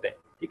بھی ہوتے ہیں،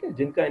 ٹھیک ہے،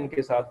 جن کا ان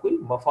کے ساتھ کوئی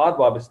مفاد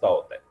وابستہ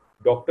ہوتا ہے،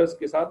 ڈاکٹرز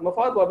کے ساتھ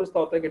مفاد وابستہ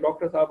ہوتا ہے کہ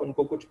ڈاکٹر صاحب ان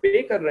کو کچھ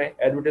پے کر رہے ہیں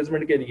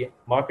ایڈورٹائزمنٹ کے لیے،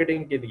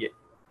 مارکیٹنگ کے لیے،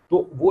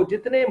 تو وہ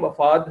جتنے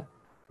مفاد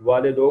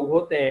والے لوگ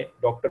ہوتے ہیں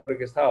ڈاکٹر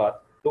کے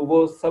ساتھ، تو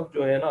وہ سب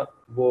جو ہے نا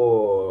وہ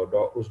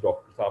اس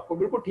ڈاکٹر صاحب کو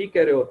بالکل ٹھیک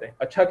کہہ رہے ہوتے ہیں،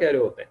 اچھا کہہ رہے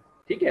ہوتے ہیں،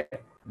 ٹھیک ہے،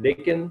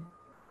 لیکن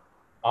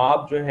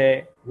آپ جو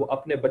ہیں وہ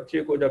اپنے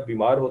بچے کو جب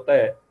بیمار ہوتا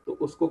ہے تو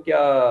اس کو کیا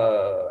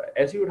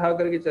ایسے ہی اٹھا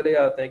کر کے چلے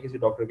جاتے ہیں کسی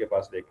ڈاکٹر کے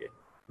پاس لے کے؟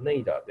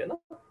 نہیں جاتے نا،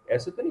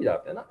 ایسے تو نہیں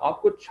جاتے نا،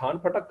 آپ کو چھان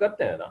پھٹک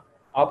کرتے ہیں نا،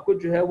 آپ کو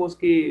جو ہے وہ اس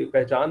کی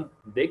پہچان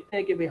دیکھتے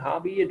ہیں کہ بھئی ہاں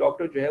بھی یہ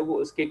ڈاکٹر جو ہے وہ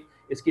اس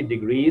کی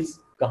ڈگریز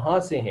کہاں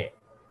سے ہیں،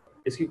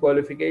 اس کی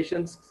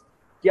کوالیفیکیشنز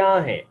کیا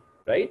ہیں،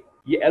 رائٹ؟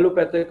 یہ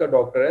ایلوپیتھک کا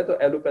ڈاکٹر ہے تو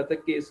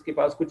ایلوپیتھک کی اس کے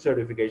پاس کچھ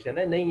سرٹیفکیشن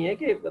ہے نہیں ہے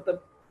کہ مطلب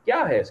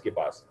کیا ہے اس کے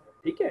پاس،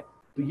 ٹھیک ہے؟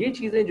 تو یہ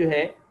چیزیں جو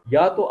ہیں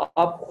یا تو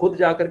آپ خود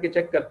جا کر کے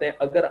چیک کرتے ہیں،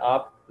 اگر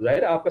آپ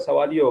ظاہر آپ کا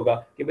سوال یہ ہوگا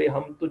کہ بھئی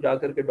ہم تو جا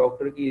کر کے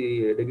ڈاکٹر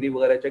کی ڈگری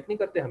وغیرہ چیک نہیں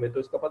کرتے، ہمیں تو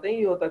اس کا پتہ ہی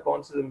نہیں ہوتا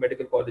کون سے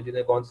میڈیکل کالجز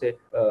ہیں، کون سے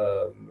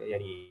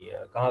یعنی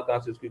کہاں کہاں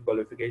سے اس کی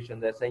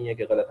کوالیفیکیشن ہے، صحیح ہے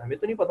کہ غلط، ہمیں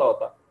تو نہیں پتا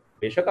ہوتا،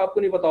 بے شک آپ کو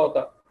نہیں پتا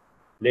ہوتا،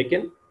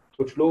 لیکن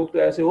کچھ لوگ تو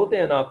ایسے ہوتے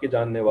ہیں نا آپ کے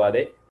جاننے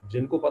والے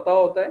جن کو پتا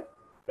ہوتا ہے،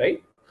 رائٹ؟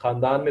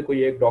 خاندان میں کوئی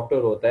ایک ڈاکٹر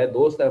ہوتا ہے،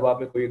 دوست احباب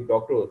میں کوئی ایک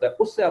ڈاکٹر ہوتا ہے،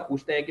 اس سے آپ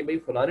پوچھتے ہیں کہ بھئی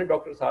فلانے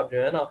ڈاکٹر صاحب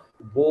جو ہے نا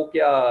وہ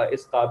کیا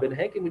اس قابل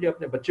ہیں کہ مجھے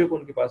اپنے بچے کو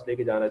ان کے پاس لے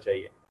کے جانا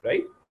چاہیے،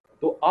 رائٹ؟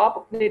 تو آپ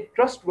اپنے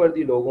ٹرسٹ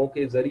وردی لوگوں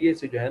کے ذریعے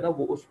سے جو ہے نا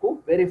وہ اس کو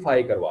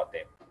ویریفائی کرواتے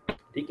ہیں،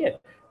 ٹھیک ہے؟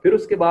 پھر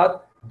اس کے بعد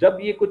جب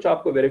یہ کچھ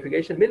آپ کو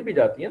ویریفیکیشن مل بھی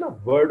جاتی ہے نا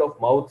ورڈ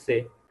آف ماؤتھ سے،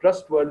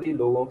 ٹرسٹ وردی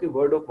لوگوں کے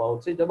ورڈ آف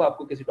ماؤتھ سے جب آپ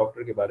کو کسی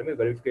ڈاکٹر کے بارے میں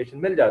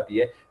ویریفیکیشن مل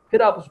جاتی ہے،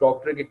 پھر آپ اس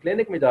ڈاکٹر کے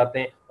کلینک میں جاتے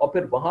ہیں اور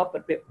پھر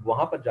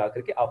وہاں پر جا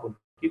کر کے آپ ان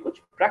کی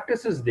کچھ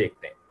پریکٹسز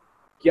دیکھتے ہیں،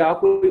 کیا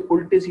کوئی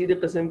الٹی سیدھے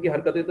قسم کی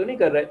حرکتیں تو نہیں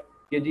کر رہے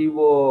کہ جی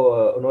وہ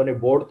انہوں نے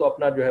بورڈ تو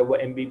اپنا جو ہے وہ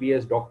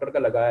MBBS ڈاکٹر کا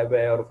لگایا ہوا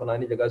ہے اور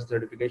فلانی جگہ سے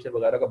سرٹیفکیشن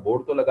وغیرہ کا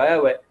بورڈ تو لگایا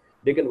ہوا ہے،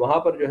 لیکن وہاں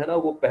پر جو ہے نا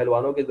وہ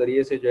پہلوانوں کے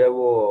ذریعے سے جو ہے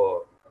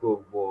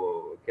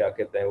وہ کیا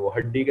کہتے ہیں وہ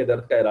ہڈی کے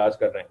درد کا علاج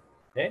کر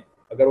رہے ہیں،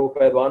 اگر وہ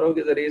پہلوانوں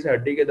کے ذریعے سے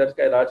ہڈی کے درد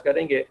کا علاج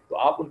کریں گے تو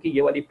آپ ان کی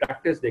یہ والی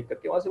پریکٹس دیکھ کر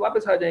کے وہاں سے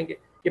واپس آ جائیں گے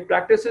کہ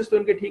پریکٹسز تو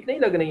ان کے ٹھیک نہیں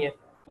لگ رہی ہیں،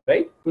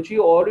 رائٹ؟ کچھ ہی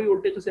اور ہی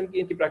الٹے قسم کی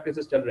ان کی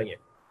پریکٹسز چل رہی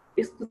ہیں۔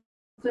 اس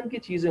قسم کی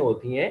چیزیں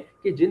ہوتی ہیں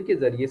کہ جن کے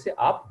ذریعے سے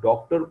آپ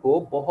ڈاکٹر کو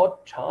بہت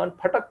چھان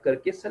پھٹک کر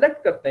کے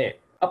سلیکٹ کرتے ہیں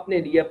اپنے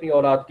لیے، اپنی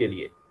اولاد کے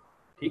لیے،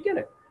 ٹھیک ہے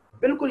نا؟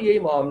 بالکل یہی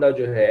معاملہ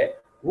جو ہے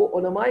وہ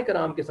علماء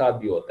کرام کے ساتھ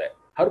بھی ہوتا ہے،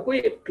 ہر کوئی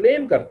ایک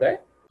کلیم کرتا ہے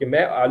کہ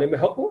میں عالم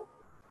حق ہوں،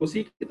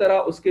 اسی کی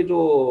طرح اس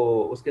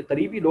کے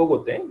قریبی لوگ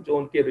ہوتے ہیں جو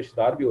ان کے رشتہ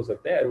دار بھی ہو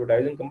سکتے ہیں،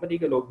 ایڈورٹائزنگ کمپنی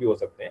کے لوگ بھی ہو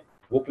سکتے ہیں،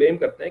 وہ کلیم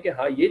کرتے ہیں کہ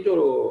ہاں یہ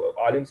جو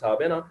عالم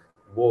صاحب ہے نا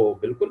وہ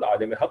بالکل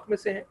عالم حق میں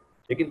سے ہیں،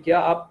 لیکن کیا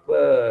آپ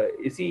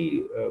اسی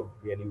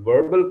یعنی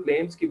وربل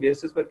کلیمز کی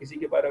بیسس پر کسی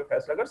کے بارے میں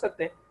فیصلہ کر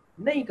سکتے ہیں؟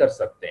 نہیں کر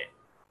سکتے ہیں،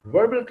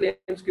 وربل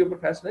کلیمز کے اوپر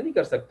فیصلہ نہیں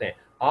کر سکتے ہیں،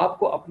 آپ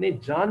کو اپنے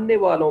جاننے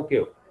والوں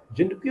کے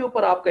جن کے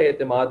اوپر آپ کا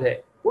اعتماد ہے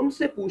ان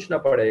سے پوچھنا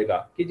پڑے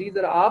گا کہ جی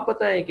ذرا آپ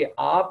بتائیں کہ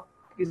آپ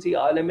کسی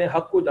عالم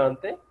حق کو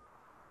جانتے ہیں،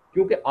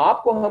 کیونکہ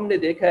آپ کو ہم نے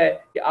دیکھا ہے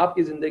کہ آپ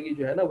کی زندگی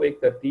جو ہے نا وہ ایک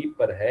ترتیب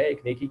پر ہے، ایک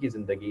نیکی کی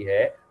زندگی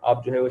ہے،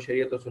 آپ جو ہے وہ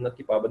شریعت و سنت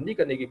کی پابندی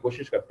کرنے کی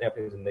کوشش کرتے ہیں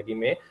اپنی زندگی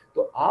میں،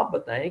 تو آپ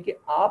بتائیں کہ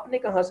آپ نے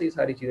کہاں سے یہ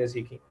ساری چیزیں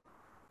سیکھی،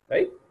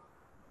 رائٹ؟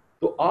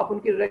 تو آپ ان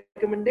کی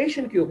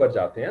ریکمنڈیشن کے اوپر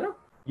جاتے ہیں نا،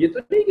 یہ تو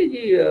نہیں کہ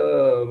جی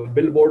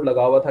بل بورڈ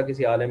لگا ہوا تھا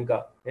کسی عالم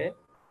کا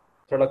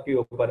سڑک کے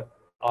اوپر،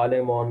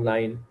 عالم آن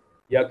لائن،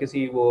 یا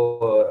کسی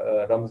وہ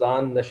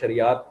رمضان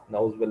نشریات،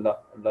 نعوذ باللہ،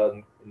 اللہ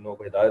ان لوگوں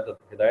کو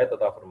ہدایت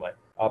عطا فرمائے،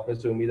 آپ میں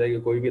سے امید ہے کہ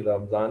کوئی بھی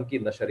رمضان کی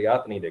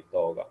نشریات نہیں دیکھتا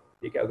ہوگا،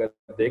 ٹھیک ہے؟ اگر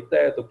دیکھتا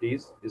ہے تو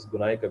پلیز اس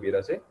گناہ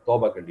کبیرہ سے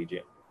توبہ کر لیجئے۔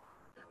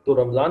 تو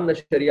رمضان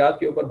نشریات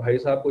کے اوپر بھائی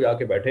صاحب کو جا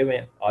کے بیٹھے ہوئے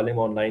ہیں عالم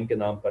آن لائن کے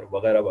نام پر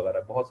وغیرہ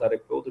وغیرہ، بہت سارے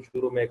تو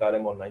شروع میں ایک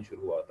عالم آن لائن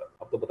شروع ہوا تھا،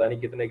 اب تو پتہ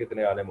نہیں کتنے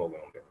کتنے عالم ہو گئے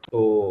ہوں گے،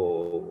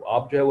 تو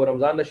آپ جو ہے وہ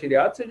رمضان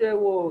نشریات سے جو ہے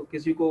وہ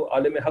کسی کو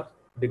عالم حق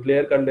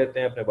ڈکلیئر کر لیتے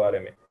ہیں اپنے بارے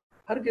میں؟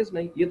 ہرگز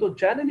نہیں، یہ تو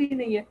چینل ہی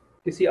نہیں ہے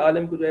کسی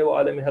عالم کو جو ہے وہ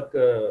عالم حق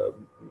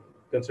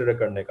کنسیڈر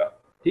کرنے کا،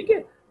 ٹھیک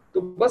ہے؟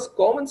 تو بس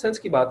کامن سینس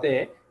کی باتیں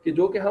ہیں کہ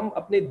جو کہ ہم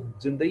اپنے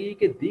زندگی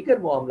کے دیگر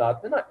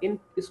معاملات میں نا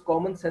اس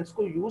کامن سینس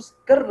کو یوز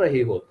کر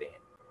رہے ہوتے ہیں،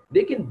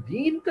 لیکن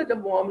دین کا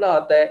جب معاملہ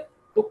آتا ہے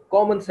تو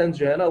کامن سینس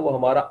جو ہے نا وہ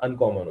ہمارا ان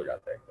کامن ہو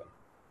جاتا ہے ایک دم،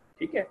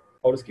 ٹھیک ہے؟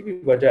 اور اس کی بھی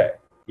وجہ ہے،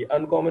 یہ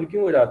ان کامن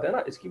کیوں ہو جاتا ہے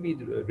نا، اس کی بھی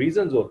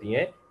ریزنز ہوتی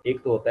ہیں،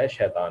 ایک تو ہوتا ہے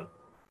شیطان،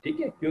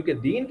 ٹھیک ہے؟ کیونکہ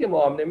دین کے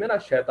معاملے میں نا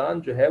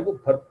شیطان جو ہے وہ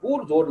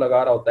بھرپور زور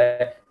لگا رہا ہوتا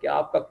ہے کہ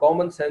آپ کا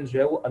کامن سینس جو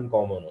ہے وہ ان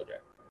کامن ہو جائے،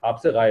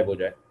 آپ سے غائب ہو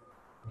جائے۔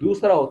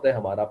 دوسرا ہوتا ہے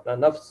ہمارا اپنا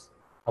نفس،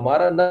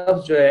 ہمارا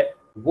نفس جو ہے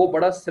وہ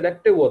بڑا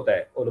سلیکٹو ہوتا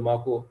ہے،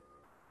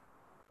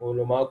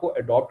 علماء کو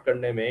اڈاپٹ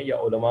کرنے میں یا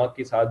علماء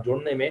کے ساتھ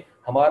جڑنے میں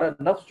ہمارا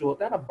نفس جو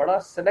ہوتا ہے نا بڑا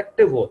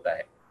سلیکٹو ہوتا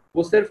ہے،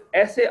 وہ صرف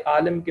ایسے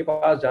عالم کے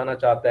پاس جانا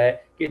چاہتا ہے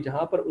کہ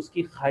جہاں پر اس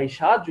کی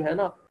خواہشات جو ہے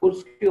نا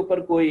اس کے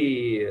اوپر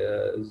کوئی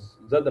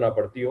زد نہ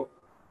پڑتی ہو،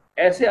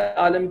 ایسے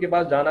عالم کے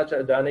پاس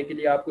جانے کے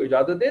لیے آپ کو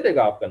اجازت دے دے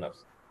گا آپ کا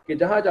نفس کہ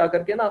جہاں جا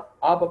کر کے نا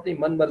آپ اپنی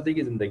من مرضی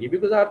کی زندگی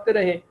بھی گزارتے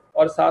رہیں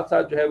اور ساتھ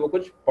ساتھ جو ہے وہ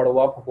کچھ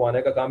پڑوا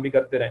پھکوانے کا کام بھی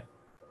کرتے رہیں،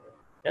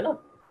 ہے نا؟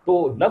 تو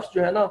نفس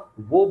جو ہے نا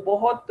وہ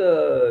بہت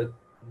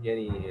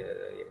یعنی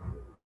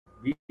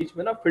بیچ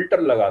میں نا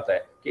فلٹر لگاتا ہے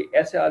کہ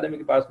ایسے عالم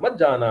کے پاس مت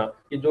جانا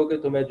کہ جو کہ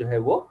تمہیں جو ہے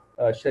وہ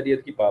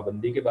شریعت کی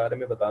پابندی کے بارے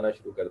میں بتانا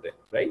شروع کر دے،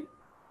 رائٹ؟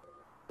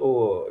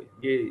 تو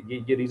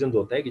یہ ریزنز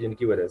ہوتے ہیں کہ جن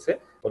کی وجہ سے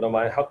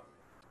علماء حق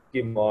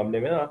کے معاملے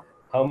میں نا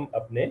ہم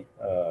اپنے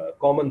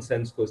کامن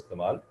سینس کو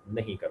استعمال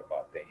نہیں کر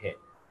پاتے ہیں۔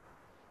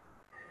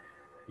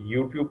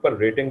 یوٹیوب پر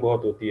ریٹنگ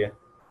بہت ہوتی ہے،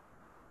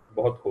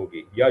 بہت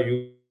ہوگی، یا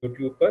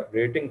یوٹیوب پر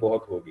ریٹنگ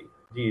بہت ہوگی۔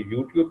 جی،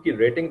 یوٹیوب کی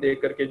ریٹنگ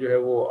دیکھ کر کے جو ہے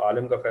وہ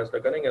عالم کا فیصلہ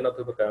کریں گے نا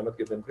تو قیامت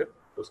کے دن پھر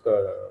اس کا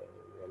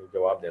یعنی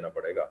جواب دینا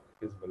پڑے گا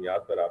کس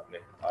بنیاد پر آپ نے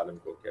عالم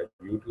کو کیا۔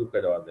 یوٹیوب کا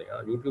جواب دیں گے،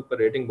 ہاں یوٹیوب پر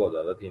ریٹنگ بہت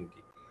زیادہ تھی ان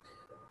کی،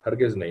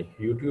 ہرگز نہیں،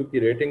 یوٹیوب کی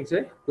ریٹنگ سے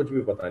کچھ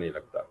بھی پتہ نہیں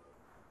لگتا۔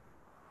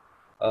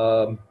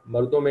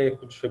 مردوں میں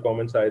کچھ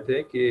کامنٹس آئے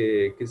تھے کہ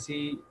کسی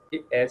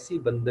ایسی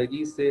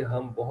بندگی سے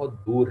ہم بہت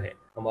دور ہیں،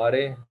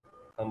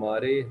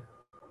 ہمارے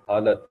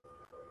حالت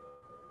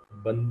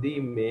بندی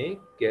میں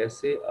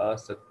کیسے آ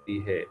سکتی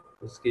ہے،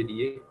 اس کے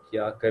لیے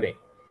کیا کریں؟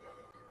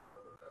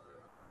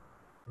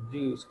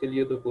 جی، اس کے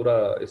لیے تو پورا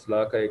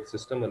اصلاح کا ایک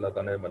سسٹم اللہ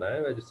تعالیٰ نے بنایا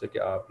ہوا ہے جس سے کہ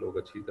آپ لوگ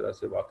اچھی طرح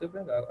سے واقف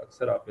ہیں،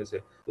 اکثر آپ میں سے،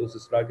 تو اس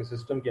اصلاح کے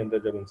سسٹم کے اندر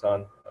جب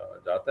انسان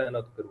جاتا ہے نا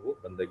تو پھر وہ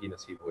بندگی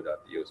نصیب ہو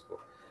جاتی ہے اس کو۔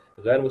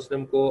 غیر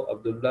مسلم کو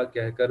عبداللہ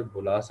کہہ کر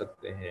بلا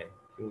سکتے ہیں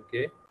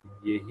کیونکہ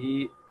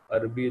یہی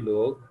عربی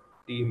لوگ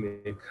ٹی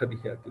میں کر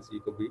یا کسی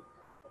کو بھی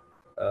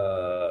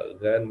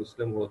غیر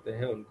مسلم ہوتے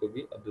ہیں ان کو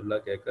بھی عبداللہ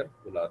کہہ کر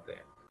بلاتے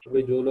ہیں۔ تو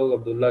بھئی جو لوگ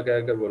عبداللہ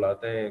کہہ کر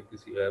بلاتے ہیں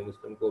کسی غیر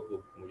مسلم کو، تو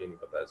مجھے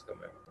نہیں پتا اس کا،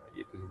 میں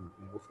یہ کسی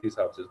مفتی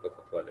صاحب سے اس کا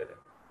فتویٰ لے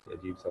لیں۔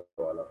 عجیب سا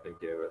سوال آپ نے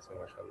کیا ہے ویسے،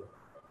 ماشاءاللہ۔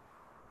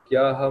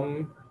 کیا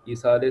ہم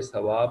ایصال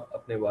ثواب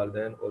اپنے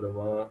والدین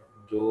علماء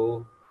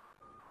جو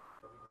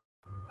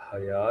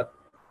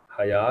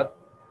حیات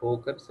ہو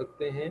کر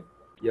سکتے ہیں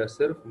یا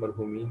صرف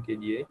مرحومین کے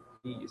لیے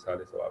ہی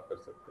ایصال ثواب کر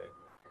سکتے ہیں؟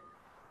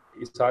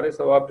 ایصال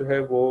ثواب جو ہے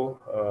وہ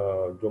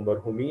جو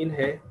مرحومین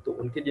ہیں تو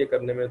ان کے لیے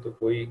کرنے میں تو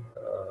کوئی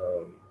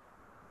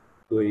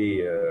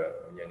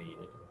یعنی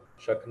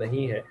شک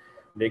نہیں ہے،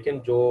 لیکن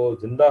جو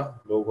زندہ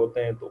لوگ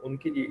ہوتے ہیں تو ان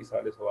کے لیے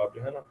ایصال ثواب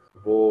جو ہے نا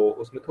وہ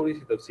اس میں تھوڑی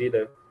سی تفصیل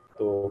ہے،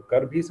 تو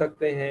کر بھی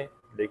سکتے ہیں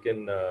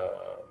لیکن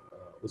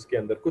اس کے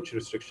اندر کچھ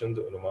ریسٹرکشنز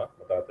علماء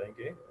بتاتے ہیں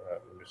کہ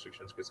ان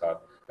ریسٹرکشنز کے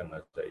ساتھ کرنا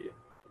چاہیے۔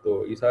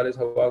 تو ایصال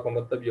ثواب کا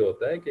مطلب یہ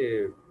ہوتا ہے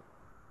کہ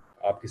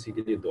آپ کسی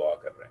کے لیے دعا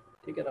کر رہے ہیں،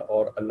 ٹھیک ہے نا،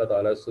 اور اللہ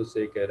تعالیٰ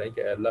سے کہہ رہے ہیں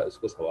کہ اے اللہ اس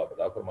کو ثواب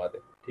عطا فرما دے،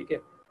 ٹھیک ہے،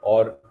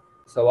 اور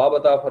ثواب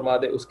عطا فرما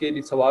دے، اس کے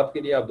لیے ثواب کے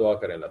لیے آپ دعا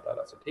کریں اللہ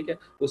تعالیٰ سے، ٹھیک ہے۔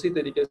 اسی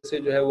طریقے سے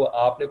جو ہے وہ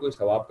آپ نے کوئی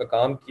ثواب کا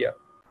کام کیا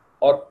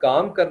اور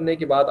کام کرنے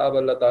کے بعد آپ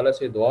اللہ تعالیٰ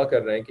سے دعا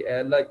کر رہے ہیں کہ اے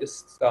اللہ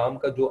اس کام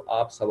کا جو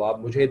آپ ثواب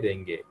مجھے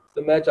دیں گے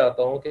تو میں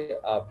چاہتا ہوں کہ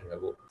آپ جو ہے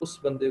وہ اس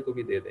بندے کو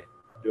بھی دے دیں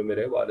جو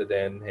میرے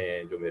والدین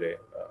ہیں، جو میرے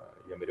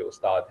یا میرے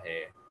استاد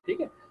ہیں،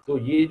 ٹھیک ہے۔ تو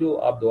یہ جو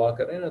آپ دعا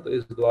کر رہے ہیں نا، تو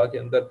اس دعا کے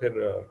اندر پھر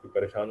کوئی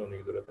پریشان ہونے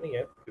کی ضرورت نہیں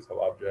ہے کہ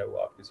ثواب جو ہے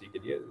وہ آپ کسی کے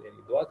لیے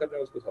یعنی دعا کر رہے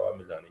ہیں اس کو ثواب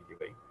مل جانے کی،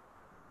 بھائی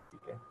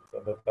ٹھیک ہے۔ تو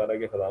اللہ تعالیٰ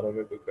کے خزانوں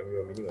میں کوئی کمی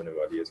ومی نہیں ہونے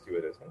والی ہے اس کی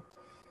وجہ سے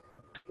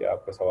کہ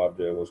آپ کا ثواب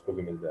جو ہے وہ اس کو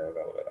بھی مل جائے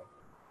گا وغیرہ۔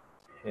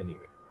 اینی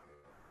وے،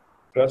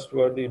 ٹرسٹ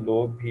وردی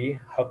لوگ بھی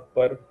حق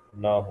پر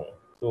نہ ہوں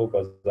تو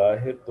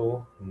بظاہر تو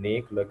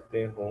نیک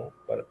لگتے ہوں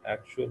پر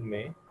ایکچوئل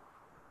میں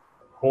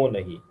ہوں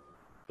نہیں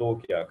تو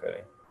کیا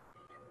کریں؟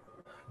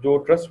 جو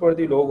ٹرسٹ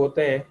وردی لوگ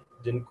ہوتے ہیں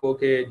جن کو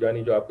کہ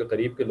یعنی جو آپ کے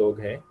قریب کے لوگ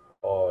ہیں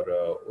اور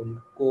ان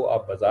کو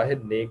آپ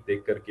بظاہر نیک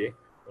دیکھ کر کے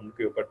ان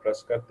کے اوپر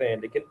ٹرسٹ کرتے ہیں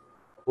لیکن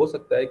ہو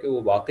سکتا ہے کہ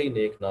وہ واقعی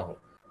نیک نہ ہوں،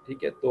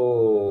 ٹھیک ہے،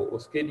 تو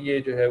اس کے لیے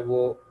جو ہے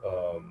وہ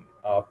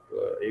آپ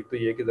ایک تو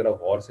یہ کہ ذرا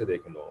غور سے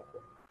دیکھیں لوگوں کو،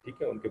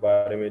 ٹھیک ہے، ان کے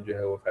بارے میں جو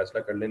ہے وہ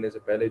فیصلہ کر لینے سے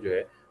پہلے جو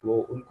ہے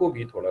وہ ان کو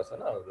بھی تھوڑا سا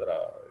نا ذرا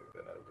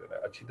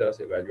اچھی طرح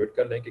سے ایویلیویٹ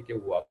کر لیں کہ وہ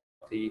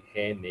واقعی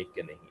ہیں نیک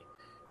کہ نہیں،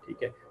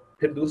 ٹھیک ہے۔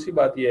 پھر دوسری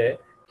بات یہ ہے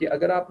کہ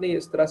اگر آپ نے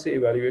اس طرح سے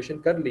ایویلیویشن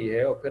کر لی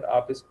ہے اور پھر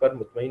آپ اس پر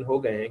مطمئن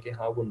ہو گئے ہیں کہ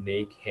ہاں وہ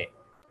نیک ہیں،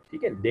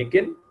 ٹھیک ہے،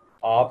 لیکن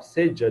آپ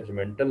سے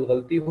ججمنٹل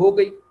غلطی ہو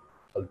گئی،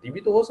 غلطی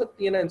بھی تو ہو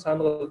سکتی ہے نا، انسان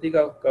غلطی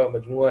کا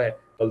مجموعہ ہے،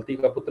 غلطی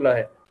کا پتلا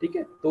ہے، ٹھیک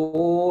ہے،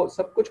 تو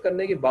سب کچھ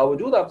کرنے کے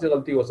باوجود آپ سے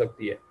غلطی ہو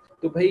سکتی ہے،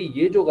 تو بھائی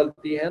یہ جو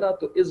غلطی ہے نا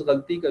تو اس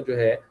غلطی کا جو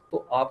ہے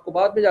تو آپ کو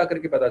بعد میں جا کر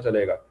کے پتہ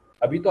چلے گا،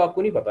 ابھی تو آپ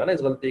کو نہیں پتا نا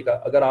اس غلطی کا۔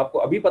 اگر آپ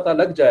کو ابھی پتہ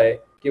لگ جائے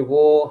کہ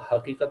وہ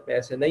حقیقت میں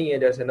ایسے نہیں ہیں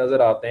جیسے نظر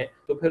آتے ہیں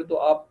تو پھر تو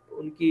آپ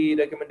ان کی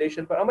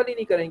ریکمنڈیشن پر عمل ہی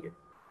نہیں کریں گے،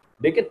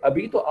 لیکن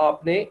ابھی تو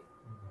آپ نے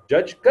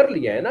جج کر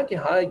لیا ہے نا کہ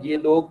ہاں یہ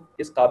لوگ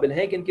اس قابل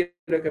ہیں کہ ان کی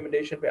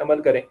ریکمنڈیشن پہ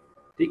عمل کریں،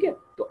 ٹھیک ہے،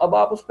 تو اب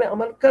آپ اس پہ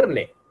عمل کر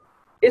لیں۔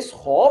 اس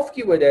خوف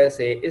کی وجہ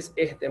سے، اس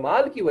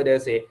احتمال کی وجہ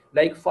سے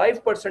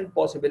 5%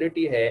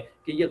 پاسبلٹی ہے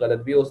کہ یہ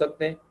غلط بھی ہو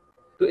سکتے ہیں،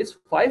 تو اس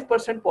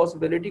 5%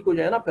 پاسبلٹی کو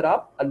جو ہے نا پھر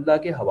آپ اللہ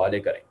کے حوالے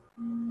کریں،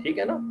 ٹھیک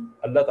ہے نا،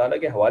 اللہ تعالیٰ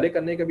کے حوالے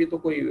کرنے کا بھی تو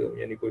کوئی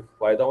یعنی کوئی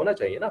فائدہ ہونا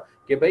چاہیے نا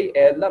کہ بھائی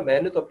اے اللہ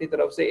میں نے تو اپنی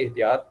طرف سے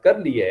احتیاط کر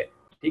لی ہے،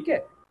 ٹھیک ہے،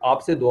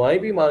 آپ سے دعائیں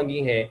بھی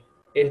مانگی ہیں،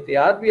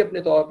 احتیاط بھی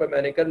اپنے طور پر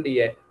میں نے کر لی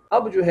ہے،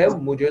 اب جو ہے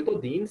مجھے تو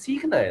دین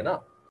سیکھنا ہے نا,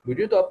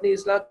 مجھے تو اپنی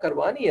اصلاح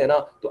کروانی ہے نا.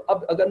 تو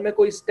اب اگر میں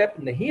کوئی سٹیپ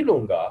نہیں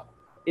لوں گا,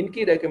 ان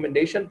کی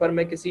ریکمنڈیشن پر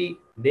میں کسی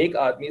نیک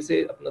آدمی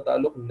سے اپنا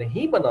تعلق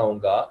نہیں بناؤں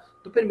گا,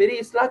 تو پھر میری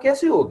اصلاح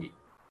کیسے ہوگی,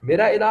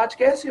 میرا علاج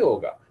کیسے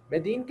ہوگا, میں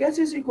دین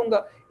کیسے سیکھوں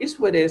گا؟ اس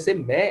وجہ سے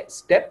میں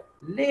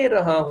سٹیپ لے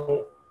رہا ہوں.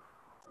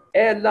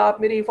 اے اللہ آپ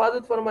میری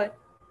حفاظت فرمائے.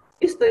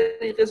 اس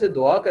طریقے سے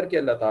دعا کر کے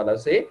اللہ تعالیٰ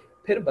سے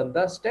پھر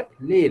بندہ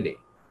سٹیپ لے لے.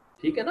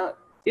 ٹھیک ہے نا,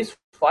 اس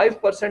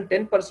 5%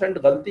 10%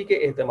 غلطی کے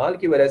احتمال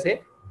کی وجہ سے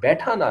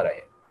بیٹھا نہ رہے.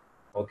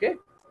 اوکے,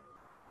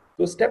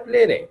 تو سٹیپ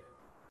لے لیں.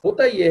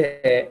 ہوتا یہ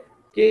ہے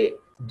کہ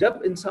جب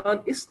انسان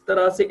اس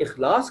طرح سے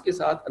اخلاص کے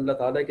ساتھ اللہ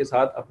تعالیٰ کے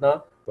ساتھ اپنا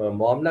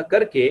معاملہ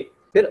کر کے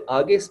پھر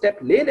آگے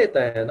سٹیپ لے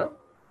لیتا ہے نا,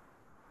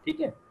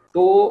 ٹھیک ہے,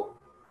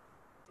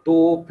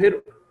 تو پھر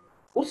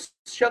اس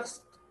شخص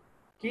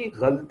کی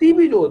غلطی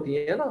بھی جو ہوتی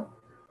ہے نا,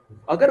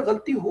 اگر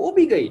غلطی ہو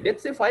بھی گئی,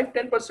 لیٹس سے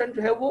 5-10%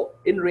 جو ہے وہ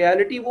ان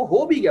ریالٹی وہ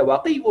ہو بھی گیا,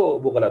 واقعی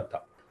وہ غلط تھا,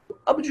 تو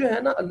اب جو ہے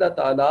نا اللہ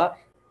تعالیٰ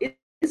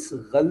اس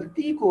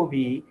غلطی کو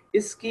بھی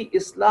اس کی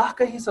اصلاح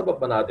کا ہی سبب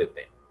بنا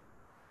دیتے ہیں.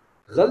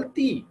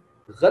 غلطی,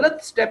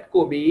 غلط سٹیپ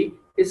کو بھی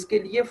اس کے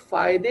لیے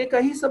فائدے کا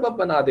ہی سبب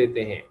بنا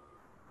دیتے ہیں.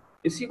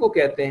 اسی کو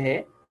کہتے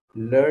ہیں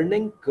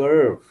لرننگ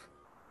کرو.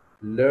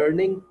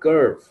 لرننگ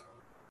کرو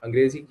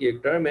انگریزی کی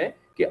ایک ٹرم ہے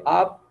کہ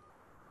آپ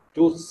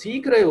جو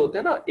سیکھ رہے ہوتے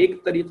ہیں نا,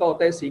 ایک طریقہ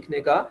ہوتا ہے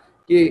سیکھنے کا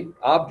کہ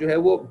آپ جو ہے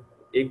وہ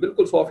ایک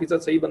بالکل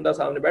 100% صحیح بندہ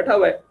سامنے بیٹھا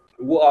ہوا ہے,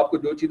 وہ آپ کو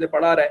جو چیزیں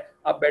پڑھا رہا ہے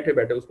آپ بیٹھے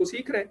بیٹھے اس کو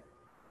سیکھ رہے ہیں,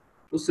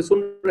 اس سے سن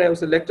رہے ہیں, اس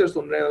سے لیکچر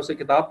سن رہے ہیں, اس سے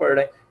کتاب پڑھ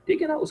رہے ہیں,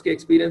 ٹھیک ہے نا, اس کے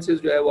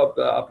ایکسپیرینسز جو ہے وہ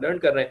آپ لرن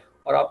کر رہے ہیں,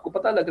 اور آپ کو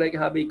پتہ لگ رہا ہے کہ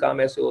ہاں بھائی کام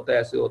ایسے ہوتا ہے,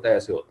 ایسے ہوتا ہے,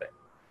 ایسے ہوتا ہے.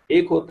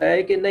 ایک ہوتا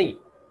ہے کہ نہیں,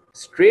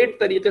 اسٹریٹ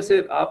طریقے سے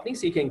آپ نہیں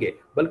سیکھیں گے,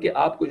 بلکہ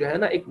آپ کو جو ہے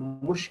نا ایک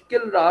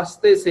مشکل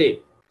راستے سے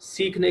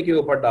سیکھنے کے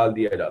اوپر ڈال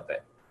دیا جاتا ہے.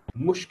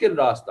 مشکل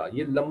راستہ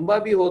یہ لمبا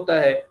بھی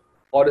ہوتا ہے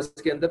اور اس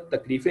کے اندر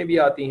تکلیفیں بھی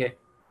آتی ہیں,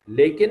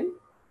 لیکن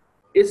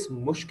اس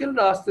مشکل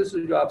راستے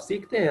سے جو آپ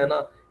سیکھتے ہیں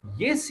نا,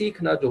 یہ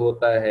سیکھنا جو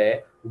ہوتا ہے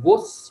وہ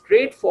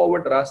اسٹریٹ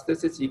فارورڈ راستے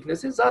سے سیکھنے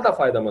سے زیادہ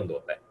فائدہ مند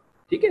ہوتا ہے.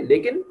 ٹھیک ہے,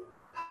 لیکن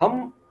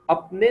ہم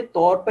اپنے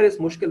طور پر اس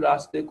مشکل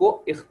راستے کو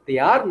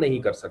اختیار نہیں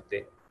کر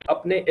سکتے,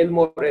 اپنے علم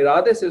اور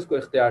ارادے سے اس کو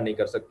اختیار نہیں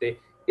کر سکتے,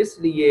 اس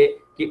لیے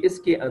کہ اس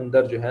کے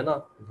اندر جو ہے نا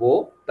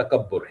وہ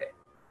تکبر ہے,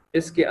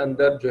 اس کے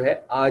اندر جو ہے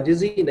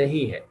عاجزی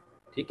نہیں ہے.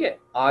 ٹھیک ہے,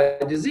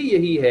 عاجزی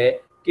یہی ہے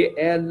کہ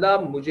اے اللہ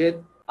مجھے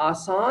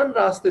آسان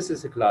راستے سے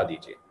سکھلا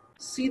دیجئے,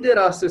 سیدھے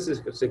راستے سے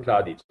سکھلا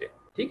دیجئے.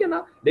 ٹھیک ہے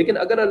نا, لیکن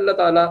اگر اللہ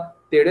تعالیٰ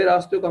ٹیڑھے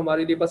راستوں کو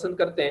ہمارے لیے پسند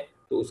کرتے ہیں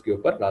تو اس کے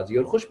اوپر راضی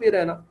اور خوش بھی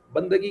رہنا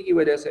بندگی کی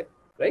وجہ سے,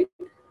 رائٹ.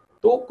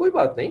 تو کوئی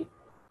بات نہیں,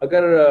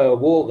 اگر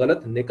وہ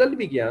غلط نکل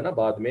بھی گیا نا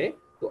بعد میں,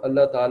 تو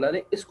اللہ تعالیٰ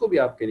نے اس کو بھی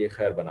آپ کے لیے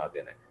خیر بنا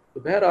دینا ہے. تو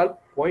بہرحال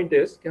پوائنٹ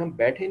اس کہ ہم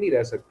بیٹھے نہیں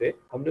رہ سکتے,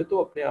 ہم نے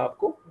تو اپنے آپ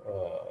کو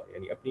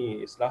یعنی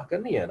اپنی اصلاح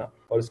کرنی ہے نا,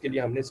 اور اس کے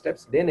لیے ہم نے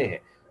سٹیپس لینے ہیں.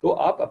 تو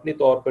آپ اپنے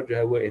طور پر جو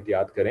ہے وہ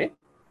احتیاط کریں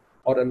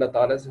اور اللہ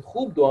تعالیٰ سے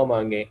خوب دعا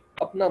مانگیں,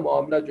 اپنا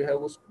معاملہ جو ہے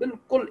وہ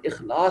بالکل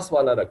اخلاص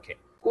والا رکھیں,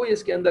 کوئی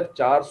اس کے اندر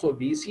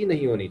 420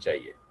 نہیں ہونی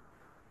چاہیے.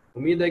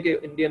 امید ہے کہ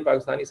انڈین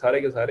پاکستانی سارے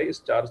کے سارے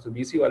اس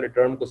 420 والے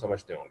ٹرم کو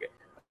سمجھتے ہوں گے.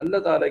 اللہ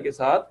تعالیٰ کے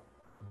ساتھ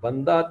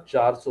بندہ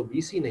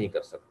 420 نہیں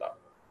کر سکتا,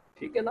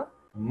 ٹھیک ہے نا,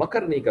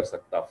 مکر نہیں کر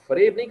سکتا,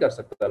 فریب نہیں کر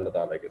سکتا اللہ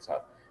تعالیٰ کے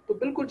ساتھ. تو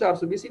بالکل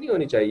 420 نہیں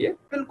ہونی چاہیے,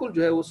 بالکل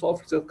جو ہے وہ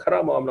 100%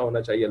 کھرا معاملہ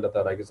ہونا چاہیے اللہ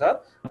تعالیٰ کے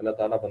ساتھ. اللہ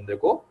تعالیٰ بندے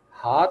کو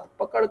ہاتھ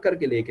پکڑ کر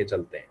کے لے کے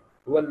چلتے ہیں.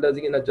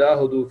 والذین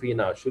جاہدوا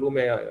فینا, شروع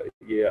میں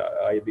یہ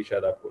آیت بھی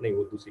شاید آپ کو نہیں,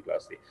 وہ دوسری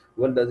کلاس تھی.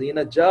 والذین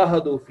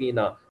جاہدوا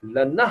فینا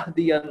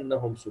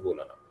لنہدینہم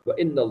سبلنا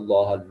وان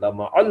اللہ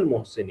لمع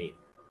المحسنین.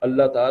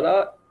 اللہ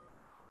تعالیٰ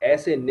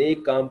ایسے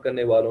نیک کام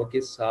کرنے والوں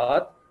کے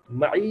ساتھ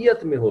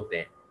معیت میں ہوتے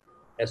ہیں,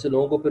 ایسے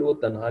لوگوں کو پھر وہ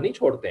تنہا نہیں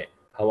چھوڑتے ہیں,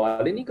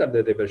 حوالے نہیں کر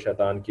دیتے پھر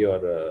شیطان کی اور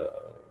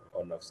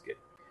نفس کے.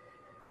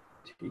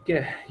 ٹھیک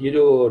ہے, یہ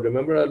جو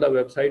ریممبر اللہ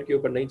ویب سائٹ کے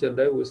اوپر نہیں چل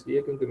رہا ہے وہ اس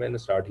لیے کیونکہ میں نے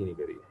سٹارٹ ہی نہیں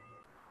کری,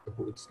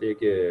 اس لیے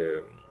کہ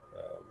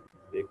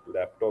ایک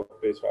لیپ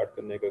ٹاپ پہ سٹارٹ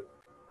کرنے کا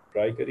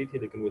ٹرائی کری تھی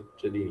لیکن وہ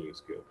چلی نہیں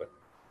اس کے اوپر.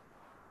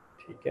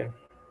 ٹھیک ہے,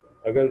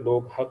 اگر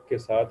لوگ حق کے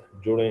ساتھ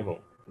جڑے ہوں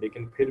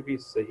لیکن پھر بھی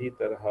صحیح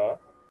طرح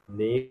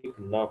نیک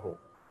نہ ہو,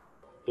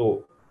 تو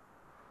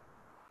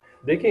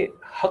دیکھیں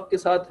حق کے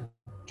ساتھ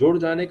جڑ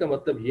جانے کا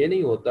مطلب یہ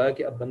نہیں ہوتا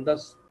کہ اب بندہ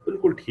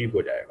بالکل ٹھیک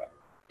ہو جائے گا,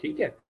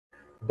 ٹھیک ہے,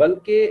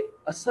 بلکہ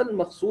اصل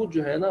مقصود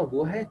جو ہے نا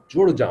وہ ہے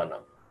جڑ جانا.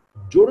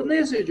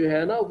 جڑنے سے جو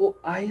ہے نا وہ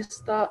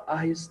آہستہ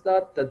آہستہ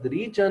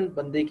تدریجاً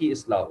بندے کی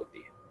اصلاح ہوتی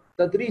ہے,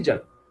 تدریجاً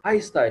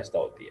آہستہ آہستہ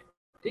ہوتی ہے.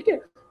 ٹھیک ہے,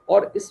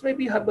 اور اس میں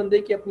بھی ہر بندے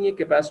کی اپنی ایک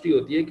کیپیسٹی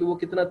ہوتی ہے کہ وہ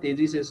کتنا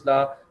تیزی سے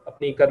اصلاح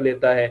اپنی کر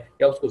لیتا ہے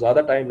یا اس کو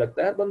زیادہ ٹائم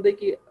لگتا ہے. ہر بندے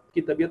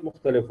کی طبیعت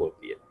مختلف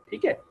ہوتی ہے.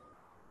 ٹھیک ہے,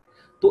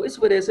 تو اس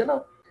وجہ سے نا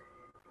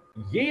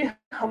یہ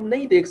ہم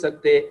نہیں دیکھ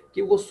سکتے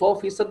کہ وہ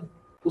 100%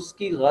 اس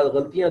کی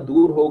غلطیاں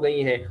دور ہو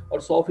گئی ہیں اور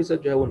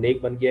 100% جو ہے وہ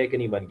نیک بن گیا ہے کہ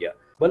نہیں بن گیا,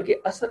 بلکہ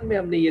اصل میں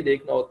ہم نے یہ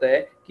دیکھنا ہوتا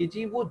ہے کہ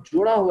جی وہ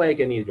جڑا ہوا ہے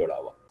کہ نہیں جڑا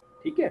ہوا.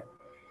 ٹھیک ہے,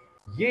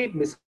 یہ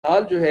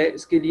مثال جو ہے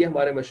اس کے لیے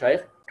ہمارے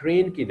مشائخ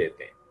ٹرین کی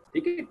دیتے ہیں.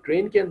 ٹھیک ہے,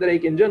 ٹرین کے اندر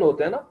ایک انجن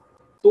ہوتا ہے نا,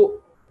 تو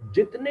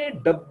جتنے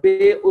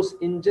ڈبے اس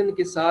انجن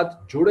کے ساتھ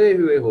جڑے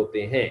ہوئے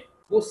ہوتے ہیں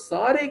وہ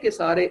سارے کے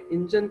سارے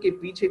انجن کے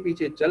پیچھے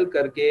پیچھے چل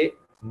کر کے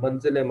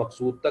منزل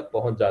مقصود تک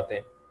پہنچ جاتے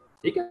ہیں.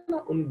 ٹھیک ہے نا.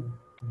 ان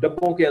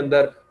ڈبوں کے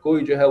اندر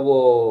کوئی جو ہے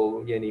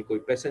وہ یعنی کوئی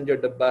پیسنجر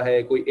ڈبہ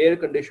ہے, کوئی ایئر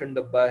کنڈیشن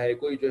ڈبہ ہے,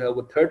 کوئی جو ہے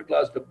وہ تھرڈ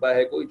کلاس ڈبہ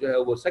ہے, کوئی جو ہے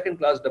وہ سیکنڈ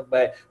کلاس ڈبہ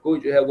ہے, کوئی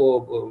جو ہے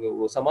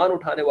وہ سامان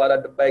اٹھانے والا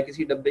ڈبہ ہے,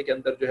 کسی ڈبے کے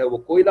اندر جو ہے وہ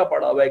کوئلہ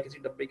پڑا ہوا ہے, کسی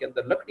ڈبے کے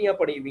اندر لکڑیاں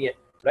پڑی ہوئی ہیں,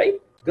 رائٹ,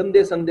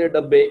 گندے سندے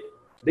ڈبے,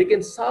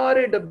 لیکن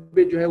سارے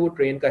ڈبے جو ہے وہ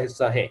ٹرین کا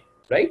حصہ ہیں,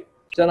 رائٹ.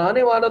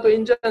 چلانے والا تو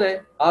انجن ہے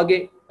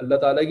آگے, اللہ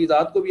تعالیٰ کی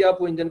ذات کو بھی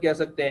آپ وہ انجن کہہ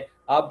سکتے ہیں,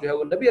 آپ جو ہے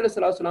وہ نبی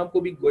علیہ السلام کو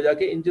بھی گویا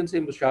کہ انجن سے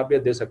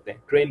مشابہت دے سکتے ہیں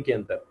ٹرین کے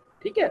اندر.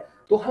 ٹھیک ہے,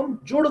 تو ہم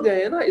جڑ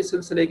گئے ہیں نا اس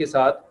سلسلے کے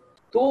ساتھ,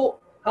 تو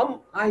ہم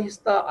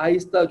آہستہ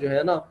آہستہ جو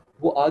ہے نا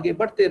وہ آگے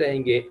بڑھتے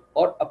رہیں گے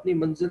اور اپنی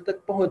منزل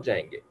تک پہنچ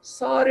جائیں گے,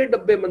 سارے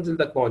ڈبے منزل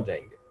تک پہنچ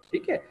جائیں گے.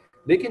 ٹھیک ہے,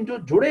 لیکن جو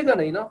جڑے گا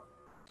نہیں نا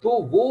تو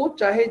وہ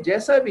چاہے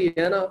جیسا بھی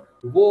ہے نا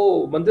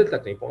وہ منزل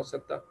تک نہیں پہنچ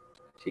سکتا.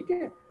 ٹھیک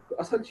ہے, تو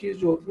اصل چیز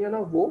جو ہوتی ہے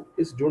نا وہ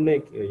اس جڑنے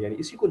یعنی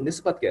اسی کو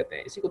نسبت کہتے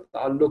ہیں, اسی کو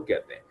تعلق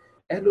کہتے ہیں.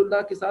 اہل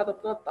اللہ کے ساتھ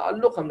اپنا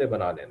تعلق ہم نے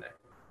بنا لینا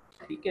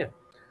ہے. ٹھیک ہے,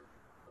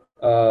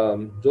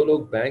 جو لوگ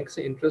بینک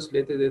سے انٹرسٹ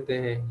دیتے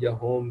ہیں یا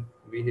ہوم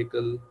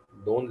ویہیکل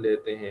لون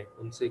لیتے ہیں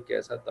ان سے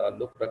کیسا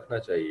تعلق رکھنا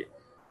چاہیے؟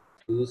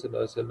 حضور صلی اللہ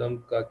علیہ وسلم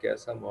کا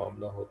کیسا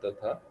معاملہ ہوتا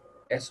تھا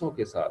ایسوں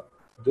کے ساتھ؟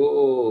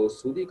 جو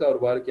سودی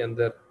کاروبار کے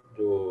اندر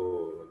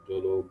جو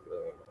لوگ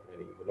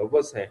یعنی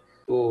ملوث ہیں,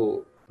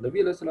 تو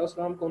نبی علیہ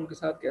السلام کا ان کے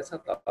ساتھ کیسا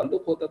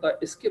تعلق ہوتا تھا,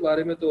 اس کے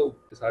بارے میں تو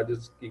اس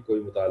عاجز کی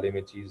کوئی مطالعے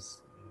میں چیز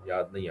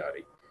یاد نہیں آ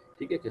رہی.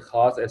 ٹھیک ہے, کہ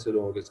خاص ایسے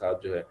لوگوں کے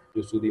ساتھ جو ہے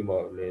جو سودی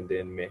لین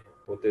دین میں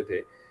ہوتے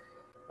تھے,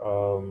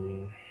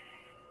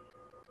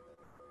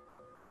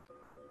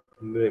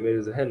 میرے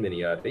ذہن میں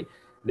نہیں آ رہی.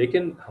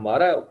 لیکن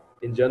ہمارا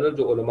ان جنرل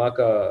جو علماء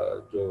کا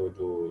جو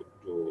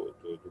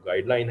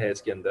گائیڈ لائن ہے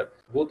اس کے اندر,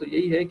 وہ تو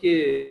یہی ہے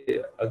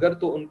کہ اگر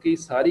تو ان کی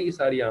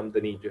ساری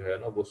آمدنی جو ہے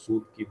نا وہ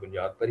سود کی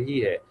بنیاد پر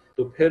ہی ہے,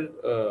 تو پھر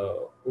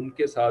ان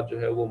کے ساتھ جو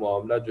ہے وہ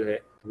معاملہ جو ہے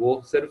وہ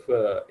صرف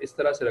اس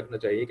طرح سے رکھنا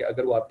چاہیے کہ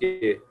اگر وہ آپ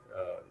کے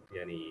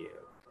یعنی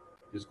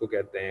جس کو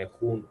کہتے ہیں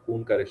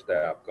خون کا رشتہ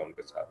ہے آپ کا ان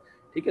کے ساتھ,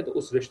 ٹھیک ہے, تو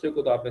اس رشتے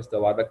کو تو آپ نے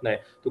استوار رکھنا ہے.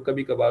 تو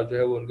کبھی کبھار جو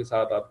ہے وہ ان کے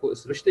ساتھ آپ کو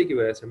اس رشتے کی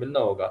وجہ سے ملنا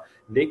ہوگا,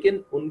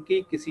 لیکن ان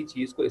کی کسی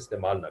چیز کو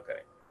استعمال نہ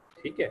کریں.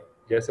 ٹھیک ہے,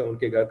 جیسے ان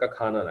کے گھر کا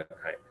کھانا نہ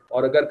کھائیں,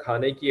 اور اگر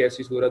کھانے کی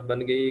ایسی صورت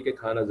بن گئی کہ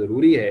کھانا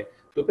ضروری ہے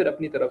تو پھر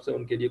اپنی طرف سے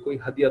ان کے لیے کوئی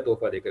ہدیہ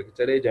تحفہ لے کر کے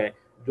چلے جائیں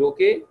جو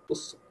کہ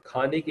اس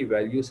کھانے کی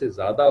ویلیو سے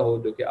زیادہ ہو,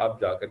 جو کہ آپ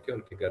جا کر کے ان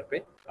کے گھر پہ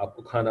آپ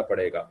کو کھانا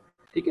پڑے گا.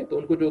 ٹھیک ہے, تو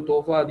ان کو جو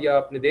تحفہ دیا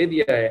آپ نے دے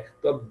دیا ہے,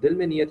 تو اب دل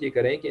میں نیت یہ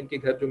کریں کہ ان کے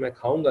گھر جو میں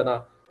کھاؤں گا نا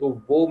تو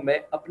وہ میں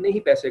اپنے ہی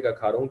پیسے کا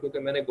کھا رہا ہوں, کیونکہ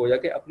میں نے گویا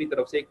کہ اپنی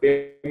طرف سے ایک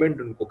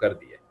پیمنٹ ان کو کر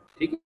دی ہے.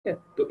 ٹھیک ہے,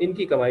 تو ان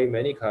کی کمائی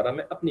میں نہیں کھا رہا,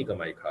 میں اپنی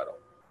کمائی کھا رہا ہوں.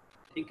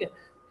 ٹھیک ہے,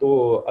 تو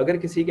اگر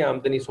کسی کی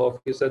آمدنی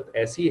 100%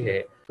 ایسی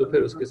ہے تو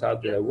پھر اس کے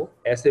ساتھ جو ہے وہ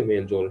ایسے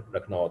میل جول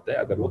رکھنا ہوتا ہے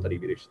اگر وہ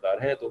قریبی رشتہ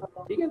دار ہیں تو.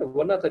 ٹھیک ہے نا,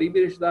 ورنہ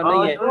قریبی رشتہ دار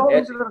نہیں ہے,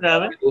 ایسے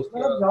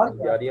دوستیاں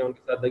یاریاں ان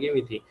کے ساتھ لگی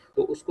ہوئی تھیں,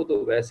 تو اس کو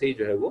تو ویسے ہی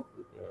جو ہے وہ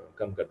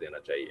کم کر دینا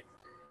چاہیے.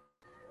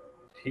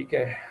 ٹھیک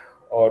ہے,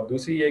 اور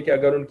دوسری یہ کہ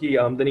اگر ان کی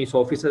آمدنی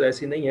 100%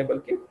 ایسی نہیں ہے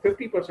بلکہ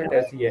 50%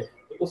 ایسی ہے,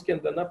 تو اس کے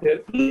اندر نا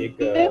پھر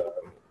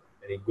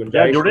ایک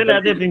گنجائش جڑے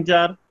لاتے تین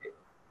چار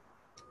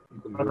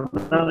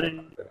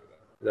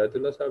ذات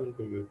اللہ صاحب ان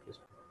کو میوٹ,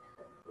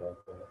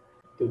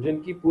 تو جن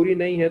کی پوری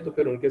نہیں ہے تو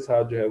پھر ان کے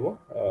ساتھ جو ہے وہ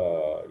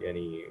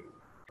یعنی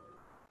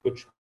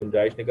کچھ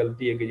گنجائش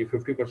نکلتی ہے کہ یہ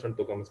 50%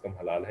 تو کم از کم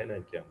حلال ہے نا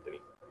ان کی آمدنی.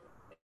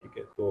 ٹھیک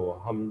ہے,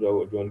 تو ہم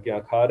جو ان کے یہاں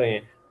کھا رہے ہیں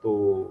تو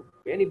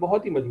یعنی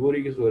بہت ہی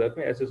مجبوری کی صورت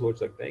میں ایسے سوچ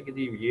سکتے ہیں کہ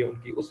جی یہ ان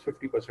کی اس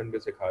 50% میں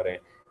سے کھا رہے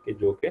ہیں کہ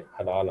جو کہ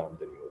حلال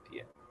آمدنی ہوتی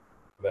ہے.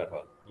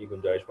 بہرحال یہ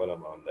گنجائش والا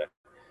معاملہ ہے.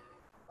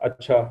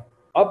 اچھا,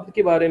 عبد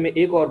کے بارے میں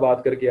ایک اور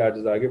بات کر کے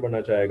آج آگے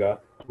بڑھنا چاہے گا,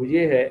 وہ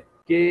یہ ہے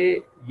کہ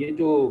یہ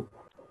جو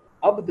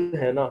عبد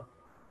ہے نا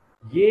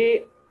یہ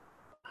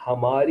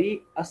ہماری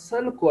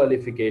اصل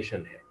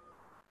کوالیفیکیشن ہے.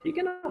 ٹھیک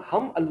ہے نا,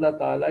 ہم اللہ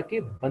تعالیٰ کے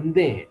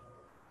بندے ہیں,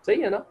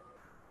 صحیح ہے نا,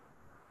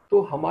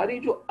 تو ہماری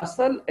جو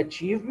اصل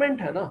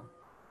اچیومنٹ ہے نا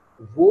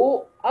وہ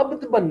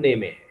عبد بننے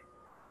میں ہے,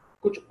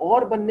 کچھ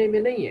اور بننے میں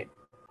نہیں ہے,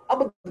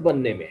 عبد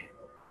بننے میں ہے.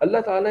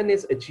 اللہ تعالیٰ نے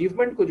اس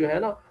اچیومنٹ کو جو ہے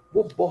نا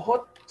وہ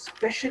بہت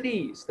اسپیشلی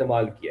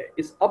استعمال کیا ہے,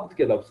 اس عبد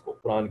کے لفظ کو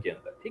قرآن کے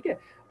اندر. ٹھیک ہے,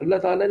 اللہ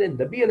تعالیٰ نے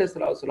نبی علیہ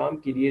السلام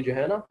کے لیے جو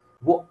ہے نا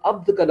وہ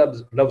عبد کا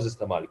لفظ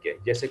استعمال کیا ہے,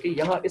 جیسے کہ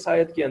یہاں اس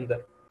آیت کے اندر.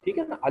 ٹھیک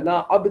ہے نا, علی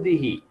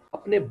عبدہ,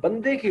 اپنے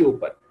بندے کے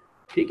اوپر.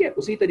 ٹھیک ہے,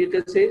 اسی طریقے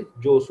سے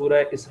جو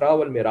سورہ اسراء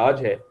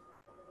والمعراج ہے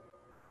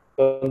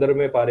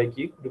 15ویں پارے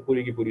کی جو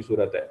پوری کی پوری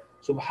صورت ہے,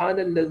 سبحان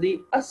الذی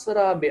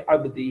اسری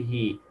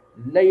بعبدہ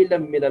لیلا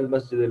من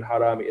المسجد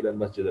الحرام الى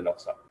المسجد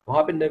الاقصی,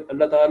 وہاں پہ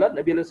اللہ تعالیٰ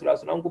نبی علیہ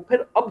السلام کو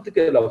پھر عبد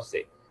کے لفظ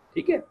سے,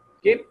 ٹھیک ہے,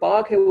 کہ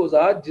پاک ہے وہ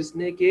ذات جس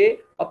نے کہ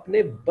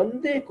اپنے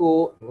بندے کو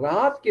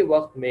رات کے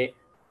وقت میں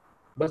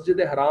مسجد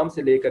حرام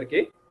سے لے کر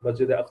کے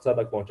مسجد اقصی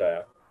تک پہنچایا.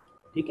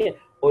 ٹھیک ہے,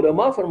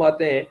 علماء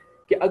فرماتے ہیں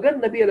کہ اگر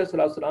نبی علیہ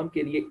السلام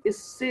کے لیے اس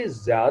سے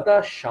زیادہ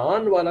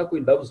شان والا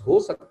کوئی لفظ ہو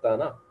سکتا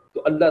نا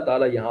تو اللہ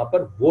تعالیٰ یہاں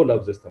پر وہ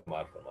لفظ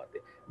استعمال فرماتے,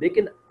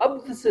 لیکن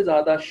عبد سے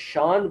زیادہ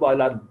شان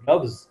والا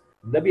لفظ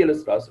نبی علیہ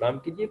السلام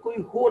کے لیے کوئی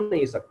ہو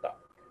نہیں سکتا۔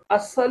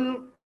 اصل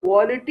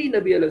کوالٹی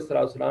نبی علیہ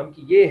السلام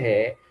کی یہ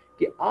ہے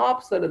کہ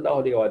آپ صلی اللہ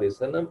علیہ وآلہ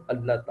وسلم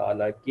اللہ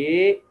تعالیٰ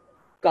کے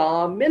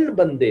کامل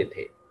بندے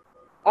تھے،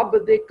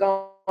 عبد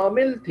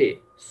کامل تھے،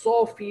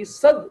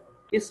 100%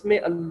 اس میں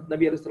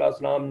نبی علیہ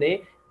السلام نے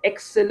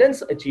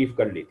ایکسلنس اچیو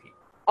کر لی تھی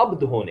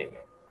عبد ہونے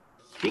میں،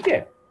 ٹھیک ہے۔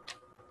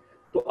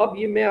 تو اب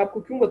یہ میں آپ کو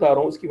کیوں بتا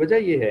رہا ہوں، اس کی وجہ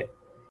یہ ہے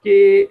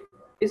کہ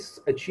اس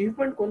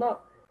اچیومنٹ کو نا،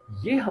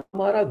 یہ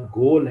ہمارا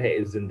گول ہے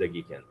اس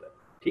زندگی کے اندر،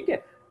 ٹھیک ہے۔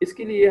 اس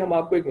کے لیے ہم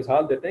آپ کو ایک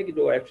مثال دیتے ہیں کہ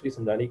جو ایکچولی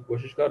سمجھانے کی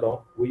کوشش کر رہا ہوں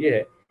وہ یہ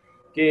ہے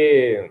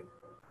کہ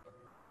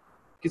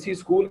کسی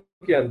اسکول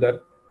کے اندر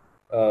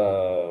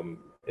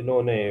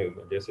انہوں نے،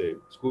 جیسے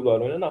اسکول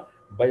والوں نے نا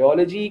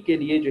بایولوجی کے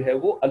لیے جو ہے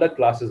وہ الگ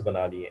کلاسز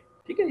بنا لی ہیں،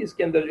 ٹھیک ہے۔ اس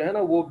کے اندر جو ہے نا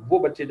وہ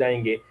بچے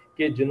جائیں گے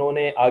کہ جنہوں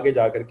نے آگے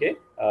جا کر کے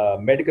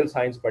میڈیکل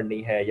سائنس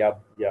پڑھنی ہے یا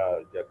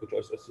کچھ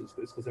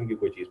اس قسم کی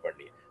کوئی چیز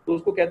پڑھنی ہے، تو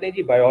اس کو کہتے ہیں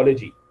جی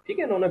بایولوجی، ٹھیک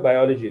ہے۔ انہوں نے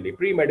بایولوجی لی،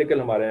 پری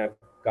میڈیکل ہمارے یہاں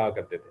کہا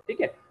کرتے تھے،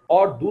 ٹھیک ہے۔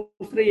 اور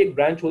دوسرے ایک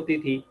برانچ ہوتی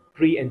تھی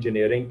پری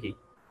انجینئرنگ کی،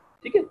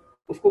 ٹھیک ہے۔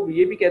 اس کو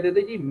یہ بھی کہتے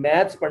تھے جی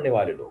میتھس پڑھنے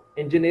والے لوگ،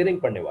 انجینئرنگ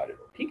پڑھنے والے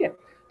لوگ، ٹھیک ہے۔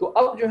 تو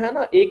اب جو ہے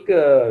نا ایک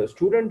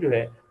اسٹوڈنٹ جو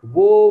ہے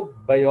وہ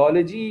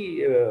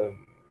بایولوجی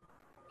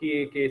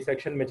کے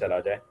سیکشن میں چلا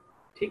جائے،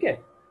 ٹھیک ہے،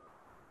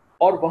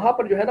 اور وہاں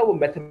پر جو ہے نا وہ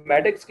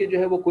میتھمیٹکس کے جو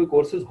ہے وہ کوئی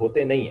کورسز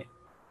ہوتے نہیں ہیں،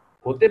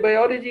 ہوتے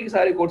بایولوجی کے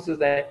سارے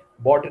کورسز ہیں،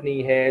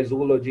 باٹنی ہے،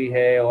 زولوجی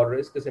ہے اور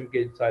اس قسم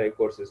کے سارے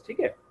کورسز، ٹھیک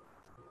ہے۔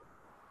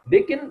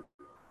 لیکن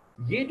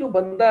یہ جو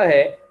بندہ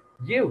ہے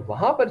یہ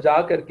وہاں پر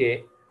جا کر کے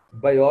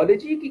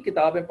بایولوجی کی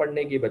کتابیں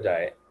پڑھنے کی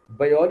بجائے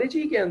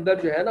بایولوجی کے اندر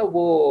جو ہے نا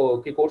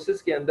وہ کہ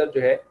کورسز کے اندر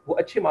جو ہے وہ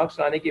اچھے مارکس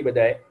لانے کی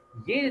بجائے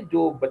یہ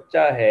جو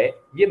بچہ ہے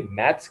یہ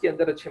میتھس کے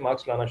اندر اچھے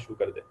مارکس لانا شروع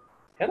کر دے،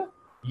 ہے نا،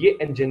 یہ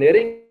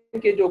انجینئرنگ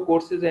کے جو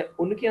کورسز ہیں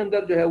ان کے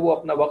اندر جو ہے وہ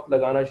اپنا وقت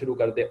لگانا شروع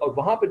کر دے اور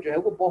وہاں پہ جو ہے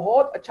وہ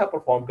بہت اچھا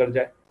پرفارم کر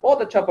جائے،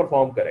 بہت اچھا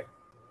پرفارم کرے،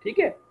 ٹھیک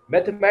ہے۔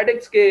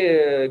 میتھمیٹکس کے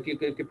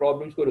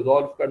پرابلمس کو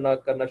ریزالو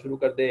کرنا شروع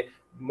کر دے،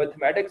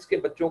 میتھمیٹکس کے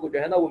بچوں کو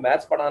جو ہے نا وہ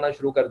میتھس پڑھانا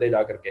شروع کر دے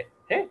جا کر کے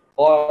ہیں،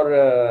 اور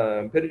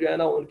پھر جو ہے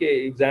نا ان کے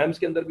ایگزامس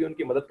کے اندر بھی ان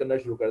کی مدد کرنا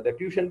شروع کر دے،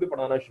 ٹیوشن بھی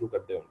پڑھانا شروع کر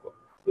دے ان کو،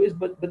 تو اس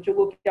بچوں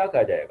کو کیا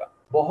کہا جائے گا؟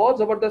 بہت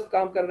زبردست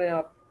کام کر رہے ہیں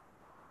آپ،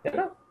 ہے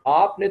نا۔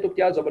 آپ نے تو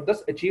کیا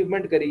زبردست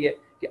اچیومنٹ کری ہے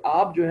کہ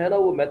آپ جو ہے نا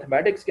وہ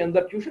میتھمیٹکس کے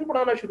اندر ٹیوشن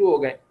پڑھانا شروع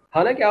ہو گئے،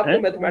 حالانکہ آپ تو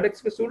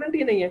میتھمیٹکس کے اسٹوڈنٹ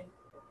ہی نہیں ہیں،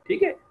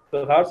 ٹھیک ہے۔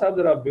 تو خار صاحب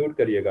ذرا میوٹ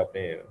کریے گا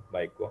اپنے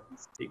مائک کو،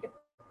 ٹھیک ہے۔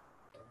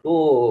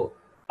 تو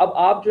اب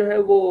آپ جو ہے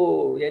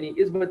وہ یعنی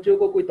اس بچے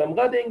کو کوئی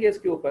تمغہ دیں گے اس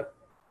کے اوپر؟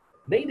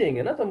 نہیں دیں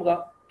گے نا تمغہ،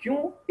 کیوں؟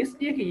 اس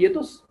لیے کہ یہ تو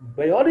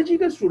بایولوجی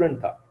کا اسٹوڈنٹ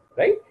تھا،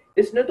 رائٹ،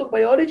 اس نے تو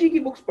بایولوجی کی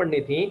بکس پڑھنی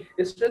تھیں،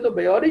 اس نے تو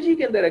بایولوجی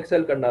کے اندر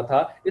ایکسل کرنا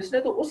تھا، اس نے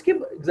تو اس کے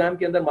ایگزام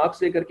کے اندر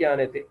مارکس لے کر کے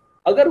آنے تھے،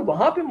 اگر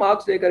وہاں پہ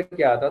مارکس لے کر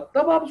کے آتا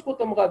تب آپ اس کو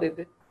تمغہ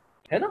دیتے،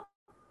 ہے نا۔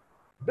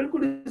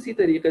 بالکل اسی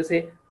طریقے سے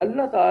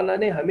اللہ تعالیٰ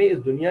نے ہمیں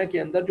اس دنیا کے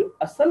اندر جو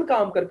اصل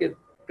کام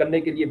کرنے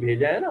کے لیے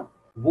بھیجا ہے نا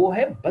وہ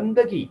ہے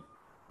بندگی،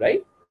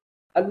 رائٹ۔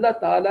 اللہ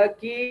تعالیٰ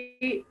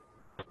کی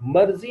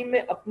مرضی میں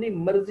اپنی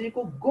مرضی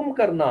کو گم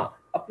کرنا،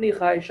 اپنی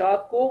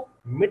خواہشات کو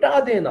مٹا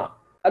دینا،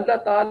 اللہ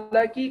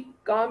تعالیٰ کی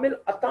کامل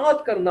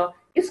اطاعت کرنا،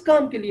 اس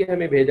کام کے لیے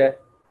ہمیں بھیجا ہے۔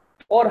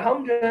 اور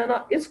ہم جو ہے نا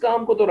اس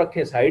کام کو تو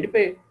رکھیں سائیڈ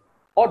پہ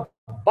اور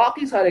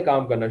باقی سارے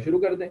کام کرنا شروع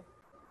کر دیں،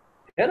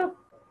 ہے نا،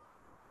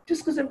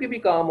 جس قسم کے بھی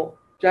کام ہو،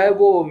 چاہے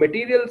وہ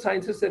میٹیریل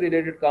سائنسز سے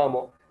ریلیٹڈ کام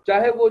ہو،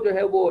 چاہے وہ جو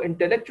ہے وہ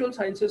انٹلیکچوئل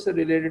سائنسز سے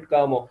ریلیٹڈ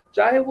کام ہو،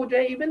 چاہے وہ جو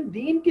ہے ایون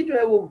دین کی جو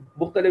ہے وہ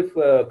مختلف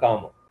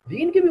کام ہو،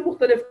 دین کے بھی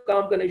مختلف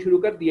کام کرنے شروع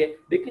کر دیے،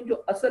 لیکن جو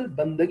اصل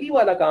بندگی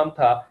والا کام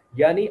تھا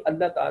یعنی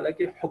اللہ تعالیٰ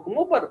کے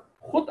حکموں پر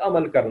خود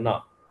عمل کرنا،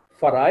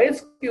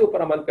 فرائض کے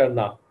اوپر عمل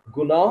کرنا،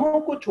 گناہوں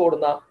کو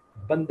چھوڑنا،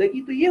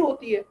 بندگی تو یہ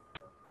ہوتی ہے۔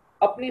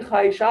 اپنی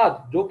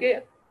خواہشات جو کہ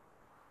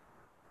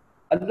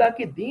اللہ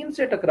کے دین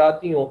سے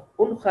ٹکراتی ہوں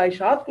ان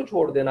خواہشات کو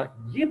چھوڑ دینا،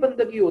 یہ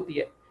بندگی ہوتی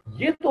ہے۔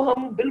 یہ تو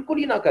ہم بالکل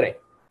ہی نہ کریں،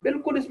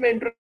 بالکل اس میں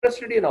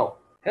انٹرسٹڈ ہی نہ ہو،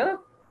 ہے نا۔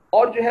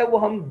 اور جو ہے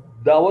وہ ہم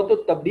دعوت و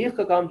تبلیغ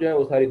کا کام جو ہے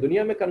وہ ساری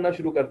دنیا میں کرنا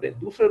شروع کر دیں،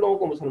 دوسرے لوگوں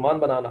کو مسلمان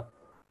بنانا،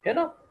 ہے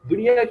نا،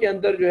 دنیا کے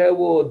اندر جو ہے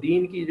وہ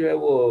دین کی جو ہے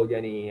وہ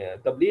یعنی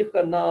تبلیغ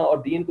کرنا اور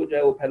دین کو جو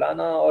ہے وہ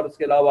پھیلانا، اور اس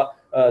کے علاوہ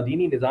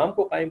دینی نظام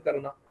کو قائم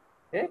کرنا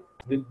ہے،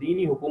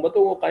 دینی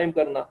حکومتوں کو قائم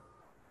کرنا،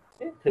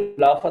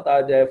 خلافت آ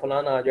جائے،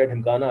 فلانا آ جائے،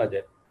 ڈھمکانا آ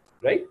جائے،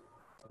 رائٹ۔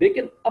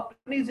 لیکن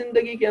اپنی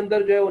زندگی کے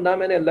اندر جو ہے وہ نہ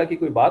میں نے اللہ کی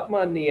کوئی بات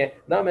ماننی ہے،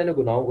 نہ میں نے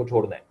گناہوں کو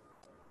چھوڑنا ہے،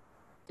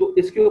 تو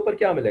اس کے اوپر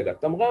کیا ملے گا؟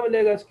 تمغہ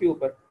ملے گا اس کے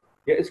اوپر،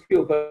 یا اس کے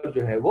اوپر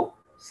جو ہے وہ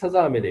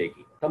سزا ملے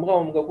گی، تمغہ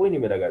ومغہ کوئی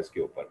نہیں ملے گا اس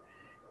کے اوپر،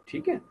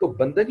 ٹھیک ہے۔ تو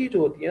بندگی جو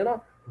ہوتی ہے نا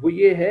وہ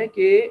یہ ہے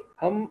کہ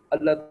ہم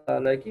اللہ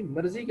تعالیٰ کی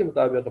مرضی کے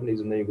مطابق اپنی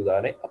زندگی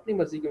گزاریں، اپنی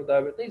مرضی کے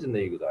مطابق نہیں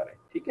زندگی گزاریں،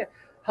 ٹھیک ہے۔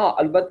 ہاں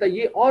البتہ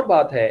یہ اور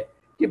بات ہے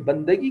کہ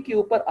بندگی کے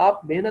اوپر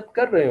آپ محنت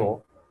کر رہے ہوں،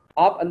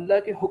 آپ اللہ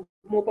کے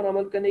حکموں پر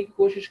عمل کرنے کی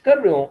کوشش کر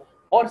رہے ہوں،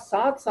 اور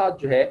ساتھ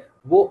ساتھ جو ہے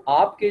وہ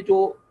آپ کے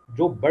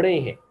جو بڑے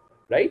ہیں،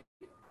 رائٹ،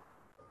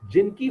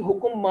 جن کی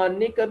حکم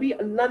ماننے کا بھی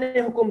اللہ نے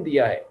حکم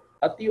دیا ہے،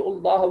 اطیعوا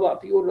اللہ و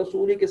اطیعوا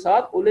الرسول کے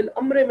ساتھ اولی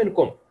الامر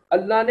منکم،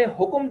 अल्लाह ने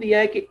हुक्म दिया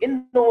है कि इन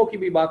लोगों की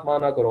भी बात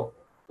माना करो।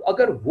 तो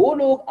अगर वो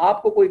लोग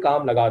आपको कोई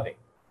काम लगा दें,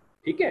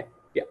 ठीक है,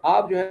 कि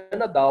आप जो है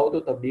ना दावत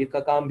और तबलीग का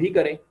काम भी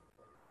करें,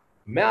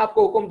 मैं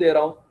आपको हुक्म दे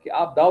रहा हूं कि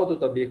आप दावत और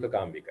तबलीग का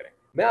काम भी करें,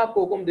 मैं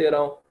आपको हुक्म दे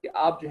रहा हूं कि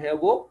आप जो है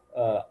वो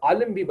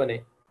आलिम भी बने,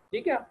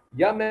 ठीक है,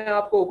 या मैं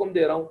आपको हुक्म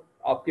दे रहा हूं,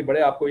 आपके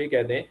बड़े आपको ये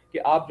कह दें कि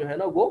आप जो है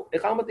ना वो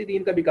इकामती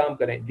दीन का भी काम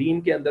करें,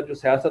 दीन के अंदर जो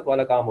सियासत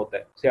वाला काम होता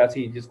है,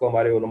 सियासी जिसको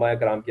हमारे उलमाए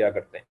कराम किया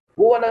करते हैं,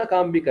 वो वाला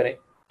काम भी करें।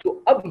 तो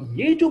अब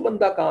ये जो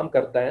बंदा काम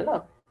करता है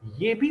ना,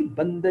 ये भी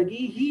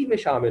बंदगी ही में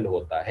शामिल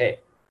होता है,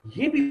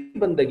 ये भी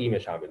बंदगी में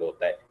शामिल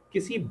होता है।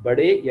 किसी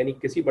बड़े, यानी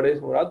किसी बड़े से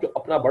मुराद जो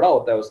अपना बड़ा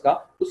होता है उसका,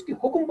 उसके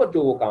हुक्म पर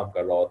जो वो काम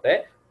कर रहा होता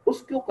है,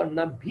 उसको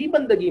करना भी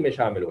बंदगी में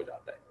शामिल हो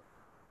जाता है,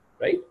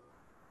 राइट।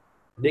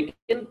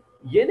 लेकिन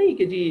ये नहीं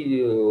कि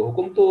जी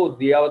हुक्म तो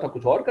दिया हुआ था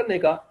कुछ और करने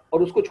का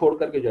और उसको छोड़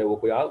करके जो है वो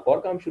कोई और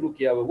काम शुरू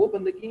किया हुआ, वो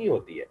बंदगी नहीं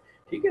होती है,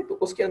 ठीक है। तो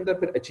उसके अंदर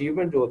फिर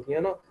अचीवमेंट जो होती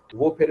है ना,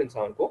 वो फिर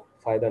इंसान को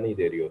फायदा नहीं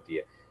दे रही होती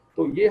है।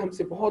 तो ये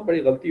हमसे बहुत बड़ी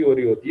गलती हो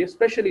रही होती है,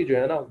 स्पेशली जो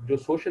है ना, जो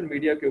सोशल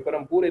मीडिया के ऊपर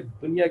हम पूरे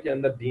दुनिया के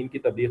अंदर दीन की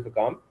तबलीग का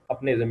काम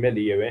अपने जिम्मे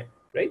लिए हुए हैं,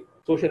 राइट।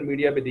 सोशल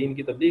मीडिया पे दीन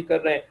की तबलीग कर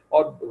रहे हैं,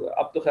 और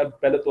अब तो खैर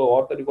पहले तो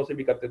और तरीकों से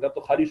भी करते थे, अब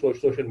तो खाली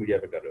सोशल मीडिया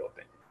पे कर रहे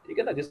होते हैं, ठीक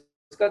है ना,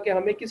 जिसका कि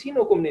हमें किसी ने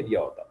हुक्म नहीं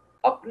दिया होता,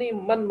 अपनी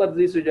मन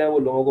मर्जी से जो है वो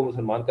लोगों को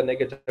मुसलमान करने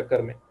के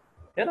चक्कर में,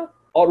 है ना।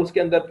 और उसके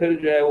अंदर फिर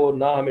जो है वो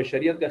ना हमें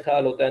शरीयत का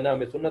ख्याल होता है, ना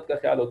हमें सुन्नत का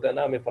ख्याल होता है,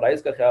 ना हमें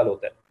फ़राइज़ का ख्याल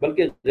होता है,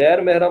 बल्कि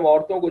गैर महरम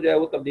औरतों को जो है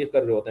वो तबलीग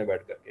कर रहे होते हैं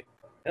बैठ करके,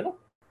 है ना।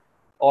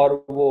 और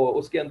वो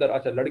उसके अंदर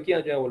अच्छा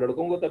लड़कियां जो है वो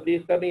लड़कों को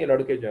तबलीग कर रही हैं,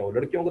 लड़के जो है वो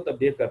लड़कियों को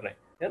तबलीग कर रहे हैं,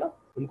 है ना,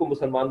 उनको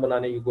मुसलमान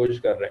बनाने की कोशिश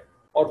कर रहे हैं,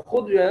 और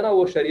खुद जो है ना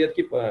वो शरीयत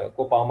की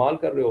को पामाल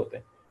कर रहे होते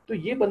हैं। तो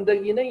ये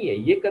बंदगी नहीं है,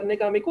 ये करने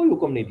का हमें कोई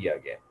हुक्म नहीं दिया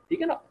गया है,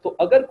 ठीक है ना। तो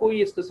अगर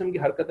कोई इस किस्म की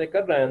हरकतें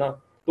कर रहा है ना,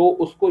 तो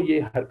उसको ये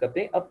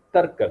हरकतें अब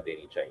तर्क कर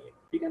देनी चाहिए,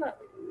 ठीक है ना।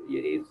 ये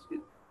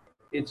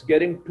it's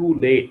getting too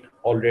late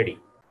already.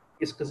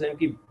 इस किस्म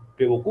की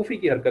बेवकूफ़ी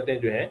की हरकतें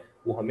जो हैं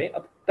वो हमें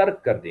अब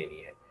तर्क कर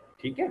देनी है,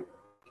 ठीक है।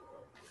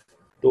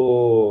 तो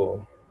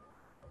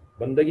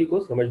बंदगी को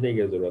समझने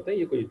की ज़रूरत है,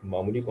 ये कोई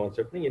मामूली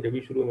कॉन्सेप्ट नहीं है। जब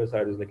भी शुरू में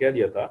शायद उसने कह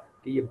दिया था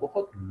कि ये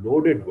बहुत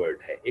लोडेड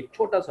वर्ड है, एक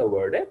छोटा सा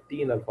वर्ड है,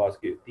 3 अल्फाज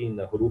के 3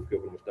 हरूफ के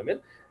ऊपर मुश्तमिल,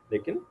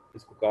 लेकिन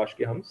इसको काश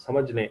के हम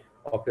समझ लें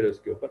और फिर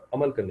उसके ऊपर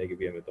अमल करने की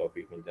भी हमें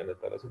तौफीक मिल जाए।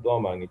 अल्लाह ताला से दुआ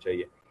मांगनी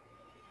चाहिए।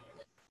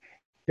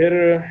 फिर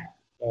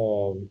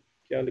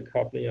क्या लिखा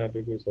आपने यहाँ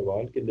पे, कोई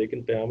सवाल कि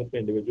लेकिन क़यामत में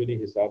इंडिविजुअली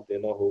हिसाब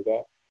देना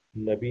होगा।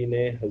 नबी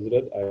ने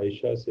हज़रत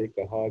आयशा से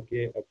कहा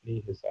कि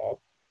अपनी हिसाब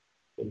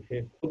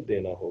तुम्हें खुद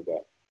देना होगा,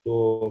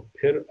 तो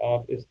फिर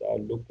आप इस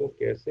ताल्लुक़ को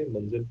कैसे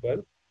मंजिल पर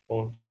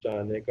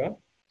पहुंचाने का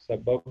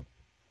सबब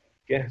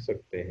कह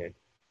सकते हैं।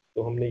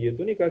 तो हमने ये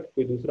तो नहीं कहा कि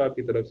कोई दूसरा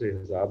आपकी तरफ से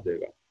हिसाब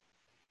देगा,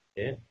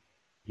 है,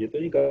 ये तो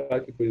नहीं कहा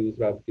कि कोई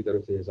दूसरा आपकी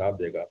तरफ से हिसाब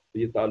देगा। तो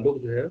ये ताल्लुक़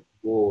जो है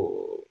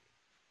वो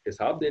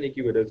हिसाब देने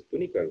की वजह से तो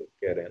नहीं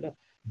कह रहे हैं ना।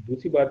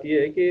 दूसरी बात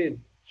ये है कि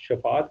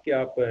शफात के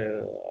आप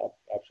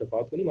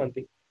शफात को नहीं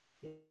मानती।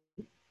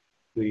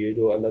 तो ये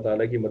जो अल्लाह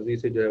ताला की मर्जी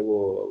से जो है वो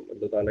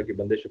अल्लाह ताला के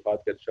बंदे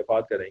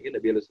शफात करेंगे,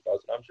 नबी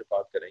अलैहिस्सलाम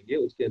शफात करेंगे,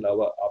 उसके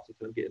अलावा आप सल्लल्लाहु अलैहि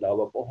वसल्लम के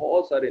अलावा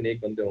बहुत सारे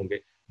नेक बंदे होंगे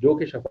जो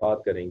कि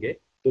शफात करेंगे।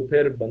 तो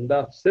फिर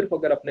बंदा सिर्फ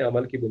अगर अपने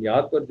अमल की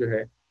बुनियाद पर जो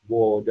है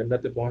वो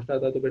जन्नत में पहुंचना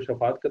था, तो फिर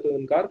शफात का तो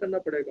इनकार करना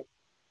पड़ेगा,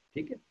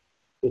 ठीक है।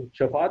 तो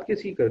शफात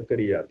किसी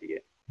करी जाती है,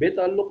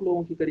 बेताल्लुक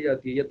लोगों की करी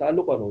जाती है या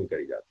ताल्लुक वालों की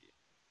करी जाती है,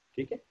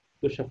 ठीक है।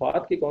 तो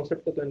शफात के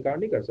कॉन्सेप्ट का तो इनकार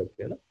नहीं कर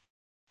सकते ना।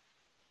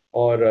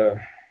 और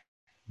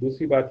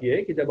दूसरी बात यह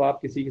है कि जब आप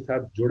किसी के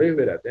साथ जुड़े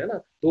हुए रहते हैं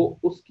ना, तो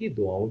उसकी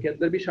दुआओं के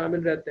अंदर भी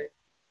शामिल रहते हैं,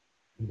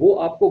 वो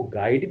आपको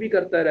गाइड भी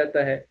करता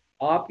रहता है,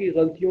 आपकी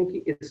गलतियों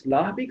की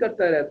इस्लाह भी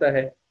करता रहता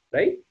है,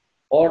 राइट।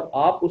 और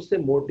आप उससे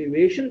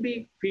मोटिवेशन भी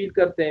फील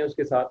करते हैं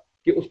उसके साथ,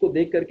 कि उसको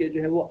देख करके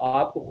जो है वो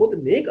आपको खुद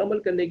नेक अमल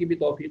करने की भी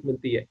तौफीक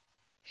मिलती है,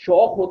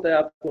 शौक होता है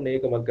आपको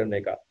नेक अमल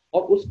करने का,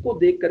 और उसको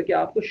देख करके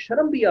आपको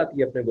शर्म भी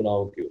आती है अपने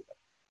गुनाहों के ऊपर,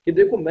 कि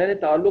देखो मैंने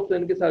ताल्लुक तो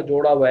इनके साथ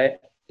जोड़ा हुआ है,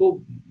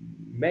 तो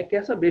मैं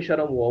कैसा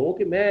बेशरम हुआ हूँ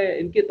कि मैं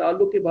इनके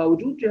ताल्लुक के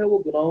बावजूद जो है वो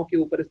गुनाहों के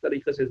ऊपर इस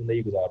तरीके से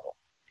जिंदगी गुजार रहा हूँ,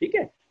 ठीक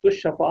है। तो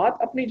शफात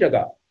अपनी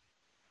जगह,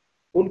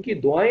 उनकी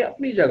दुआएं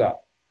अपनी जगह,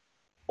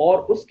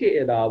 और उसके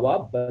अलावा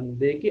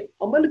बंदे के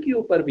अमल के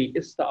ऊपर भी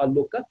इस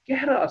ताल्लुक का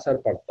गहरा असर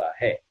पड़ता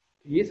है।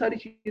 ये सारी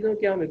चीजों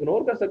के हम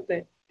इग्नोर कर सकते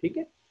हैं, ठीक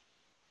है।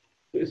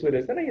 तो इस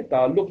वजह से ना ये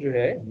ताल्लुक जो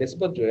है,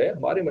 निस्बत जो है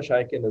हमारे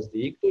मशाइख के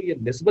नज़दीक, तो ये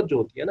निस्बत जो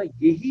होती है ना,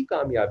 यही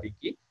कामयाबी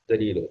की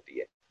दलील होती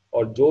है।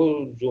 और जो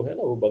जो है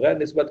ना वो बगैर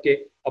निस्बत के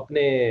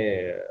अपने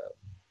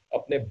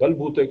अपने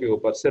बलबूते के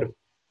ऊपर सिर्फ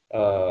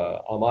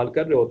अमाल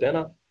कर रहे होते हैं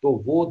ना, तो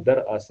वो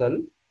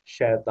दरअसल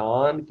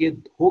शैतान के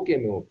धोखे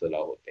में मुब्तला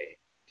होते हैं,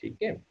 ठीक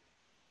है।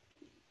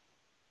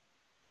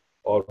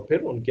 और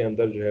फिर उनके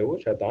अंदर जो है वो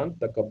शैतान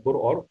तकब्बुर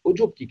और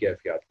उजुब की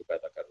कैफियत को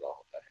पैदा कर रहा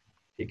होता है,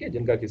 ठीक है,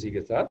 जिनका किसी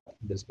के साथ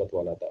निस्बत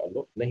वाला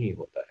ताल्लुक नहीं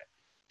होता है,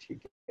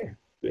 ठीक है।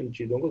 तो इन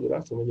चीज़ों को ज़रा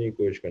समझने की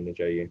कोशिश करनी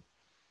चाहिए।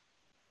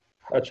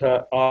 अच्छा,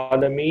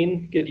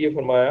 आलमीन के लिए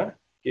फरमाया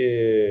कि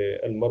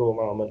अलमरउ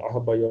मअ मन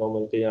अहब्ब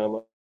यौमल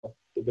क़ियामह।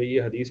 तो भाई ये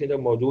हदीसें जब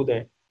मौजूद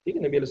हैं, ठीक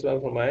है, नबी अलैहि सल्लल्लाहु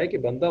अलैहि वसल्लम ने फरमाया कि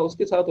बंदा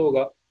उसके साथ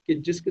होगा کہ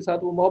جس کے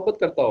ساتھ وہ محبت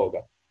کرتا ہوگا.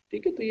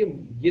 ٹھیک ہے, تو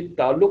یہ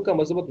تعلق کا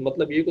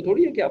مطلب یہ کو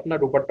تھوڑی ہے کہ اپنا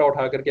دوپٹہ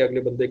اٹھا کر کے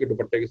اگلے بندے کے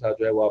دوپٹے کے ساتھ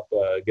جو ہے وہ آپ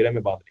گرے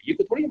میں باندھ رہے ہیں. یہ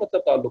کو تھوڑی ہے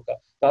مطلب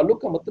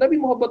تعلق کا مطلب ہی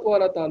محبت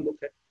والا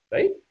تعلق ہے.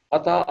 رائٹ,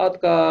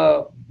 اطاعت کا,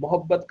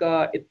 محبت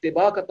کا,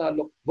 اتباع کا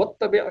تعلق.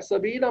 واتبع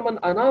سبیل من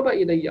اناب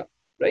الی.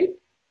 رائٹ,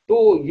 تو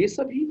یہ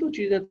سبھی تو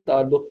چیزیں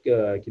تعلق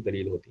کی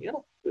دلیل ہوتی ہیں نا.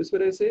 تو اس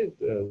وجہ سے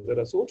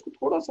ذرا سوچ کو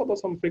تھوڑا سا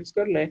بس ہم فکس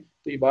کر لیں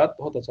تو یہ بات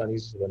بہت آسانی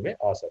سے سمجھ میں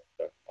آ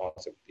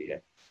سکتی ہے.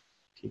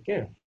 ٹھیک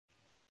ہے,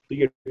 تو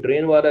یہ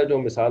ٹرین والا جو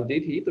مثال دی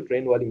تھی, تو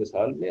ٹرین والی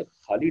مثال میں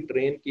خالی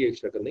ٹرین کی ایک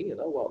شکل نہیں ہے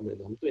نا, وہ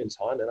ہم تو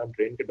انسان ہے نا, ہم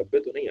ٹرین کے ڈبے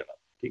تو نہیں ہے نا.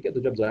 ٹھیک ہے, تو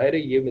جب ظاہر ہے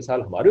یہ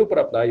مثال ہمارے اوپر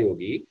اپلائی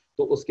ہوگی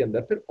تو اس کے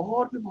اندر پھر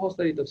اور بھی بہت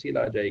ساری تفصیل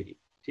آ جائے گی.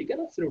 ٹھیک ہے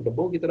نا, صرف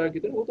ڈبوں کی طرح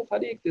وہ تو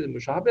خالی ایک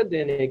مشابہت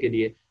دینے کے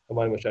لیے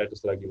ہمارے مشاہد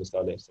اس طرح کی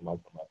مثالیں استعمال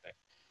فرماتے ہیں.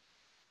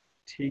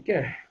 ٹھیک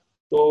ہے,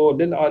 تو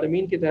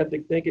للعالمین کے تحت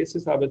لکھتے ہیں کہ اس سے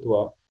ثابت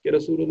ہوا کہ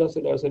رسول اللہ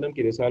صلی اللہ علیہ وسلم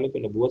کی رسالت و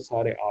نبوت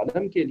سارے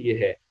عالم کے لیے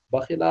ہے,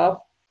 بخلاف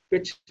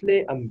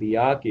پچھلے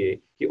انبیاء کے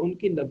کہ ان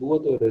کی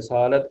نبوت و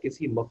رسالت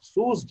کسی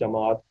مخصوص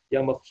جماعت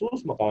یا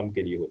مخصوص مقام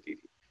کے لیے ہوتی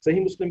تھی.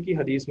 صحیح مسلم کی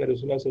حدیث میں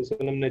رسول اللہ صلی اللہ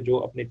علیہ وسلم نے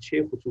جو اپنے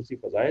 6 خصوصی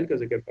فضائل کا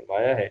ذکر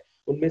فرمایا ہے,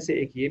 ان میں سے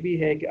ایک یہ بھی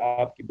ہے کہ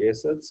آپ کی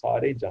بعثت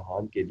سارے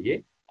جہان کے لیے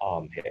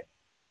عام ہے.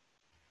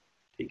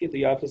 ٹھیک ہے, تو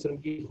یہ آپ صلی اللہ علیہ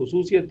وسلم کی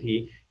خصوصیت تھی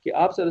کہ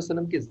آپ صلی اللہ علیہ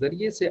وسلم کے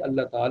ذریعے سے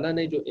اللہ تعالیٰ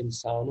نے جو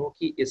انسانوں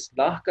کی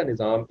اصلاح کا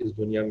نظام اس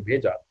دنیا میں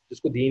بھیجا,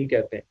 جس کو دین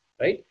کہتے ہیں,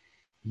 رائٹ,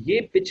 یہ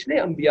پچھلے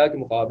انبیاء کے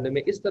مقابلے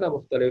میں اس طرح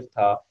مختلف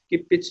تھا کہ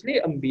پچھلے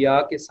انبیاء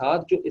کے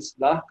ساتھ جو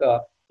اصلاح کا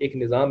ایک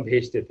نظام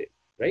بھیجتے تھے,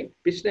 رائٹ,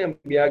 پچھلے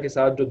انبیاء کے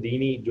ساتھ جو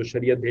دینی جو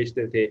شریعت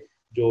بھیجتے تھے,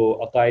 جو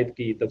عقائد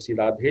کی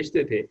تفصیلات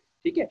بھیجتے تھے,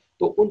 ٹھیک ہے,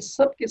 تو ان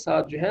سب کے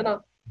ساتھ جو ہے نا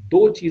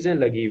 2 چیزیں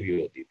لگی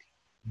ہوئی ہوتی تھی,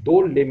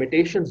 2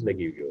 لمیٹیشنز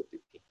لگی ہوئی ہوتی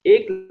تھی.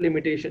 ایک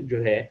لمیٹیشن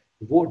جو ہے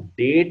وہ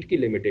ڈیٹ کی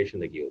لمیٹیشن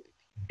لگی ہوتی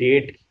تھی,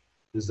 ڈیٹ کی,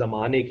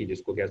 زمانے کی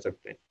جس کو کہہ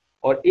سکتے ہیں,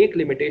 اور ایک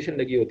لمیٹیشن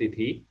لگی ہوتی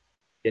تھی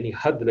یعنی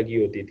حد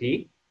لگی ہوتی تھی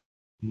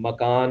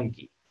مکان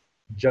کی,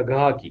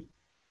 جگہ کی.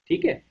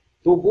 ٹھیک ہے,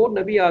 تو وہ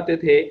نبی آتے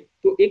تھے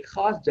تو ایک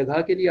خاص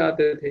جگہ کے لیے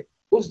آتے تھے,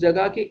 اس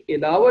جگہ کے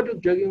علاوہ جو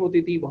جگہ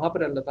ہوتی تھی وہاں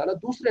پر اللہ تعالیٰ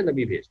دوسرے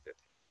نبی بھیجتے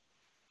تھے.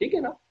 ٹھیک ہے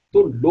نا,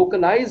 تو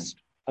لوکلائزڈ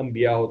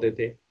انبیاء ہوتے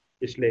تھے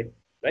پچھلے,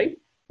 رائٹ.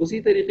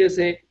 اسی طریقے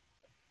سے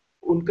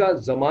ان کا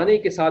زمانے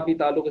کے ساتھ بھی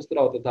تعلق اس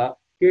طرح ہوتا تھا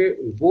کہ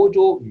وہ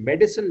جو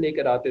میڈیسن لے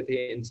کر آتے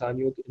تھے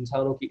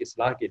انسانوں کی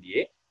اصلاح کے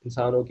لیے,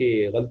 انسانوں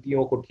کی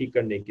غلطیوں کو ٹھیک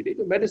کرنے کے لیے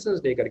جو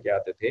میڈیسنز لے کر کے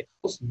آتے تھے,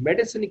 اس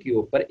میڈیسن کے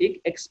اوپر ایک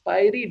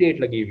ایکسپائری ڈیٹ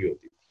لگی ہوئی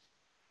ہوتی تھی.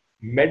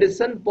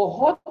 میڈیسن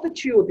بہت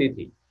اچھی ہوتی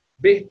تھی,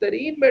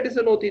 بہترین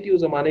میڈیسن ہوتی تھی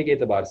اس زمانے کے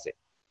اعتبار سے,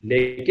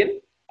 لیکن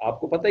آپ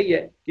کو پتہ ہی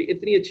ہے کہ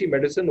اتنی اچھی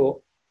میڈیسن ہو,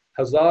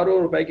 ہزاروں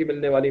روپے کی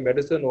ملنے والی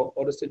میڈیسن ہو,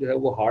 اور اس سے جو ہے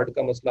وہ ہارٹ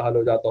کا مسئلہ حل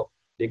ہو جاتا ہو,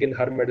 لیکن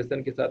ہر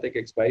میڈیسن کے ساتھ ایک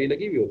ایکسپائری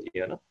لگی ہوئی ہوتی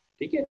ہے نا.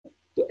 ٹھیک ہے,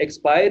 تو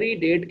ایکسپائری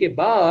ڈیٹ کے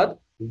بعد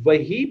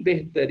وہی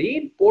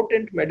بہترین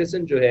پوٹنٹ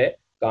میڈیسن جو ہے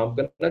کام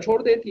کرنا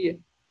چھوڑ دیتی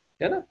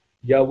ہے نا,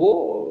 یا وہ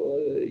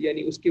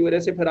یعنی اس کی وجہ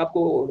سے پھر آپ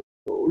کو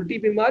الٹی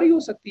بیماری ہو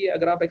سکتی ہے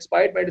اگر آپ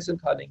ایکسپائرڈ میڈیسن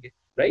کھا لیں گے,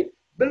 رائٹ.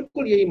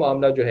 بالکل یہی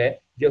معاملہ جو ہے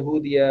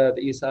یہودیت,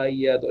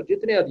 عیسائیت اور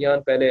جتنے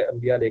ادیان پہلے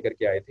انبیاء لے کر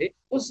کے آئے تھے,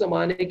 اس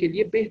زمانے کے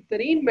لیے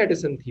بہترین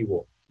میڈیسن تھی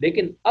وہ,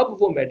 لیکن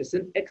اب وہ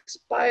میڈیسن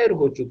ایکسپائر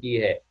ہو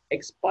چکی ہے.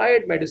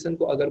 ایکسپائرڈ میڈیسن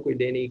کو اگر کوئی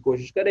لینے کی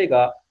کوشش کرے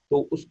گا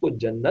تو اس کو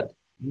جنت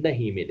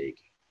نہیں ملے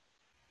گی.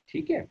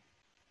 ٹھیک ہے,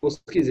 اس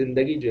کی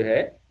زندگی جو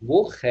ہے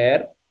وہ خیر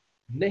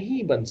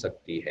نہیں بن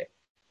سکتی ہے.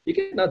 ٹھیک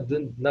ہے,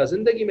 نہ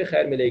زندگی میں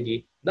خیر ملے گی,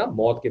 نہ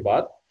موت کے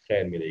بعد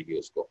خیر ملے گی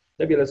اس کو.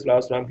 نبی علیہ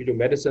السلام کی جو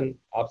میڈیسن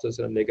آپ صلی اللہ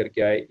علیہ وسلم لے کر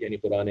کے آئے, یعنی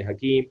قرآن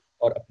حکیم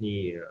اور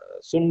اپنی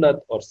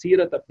سنت اور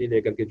سیرت اپنی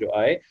لے کر کے جو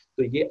آئے,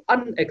 تو یہ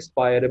ان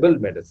ایکسپائربل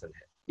میڈیسن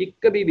ہے, یہ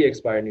کبھی بھی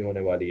ایکسپائر نہیں ہونے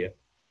والی ہے.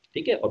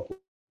 ٹھیک ہے, اور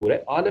پورے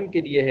عالم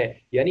کے لیے ہے,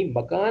 یعنی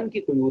مکان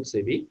کی قیود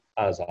سے بھی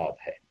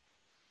آزاد ہے.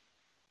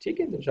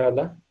 ٹھیک ہے,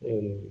 انشاءاللہ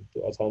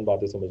تو آسان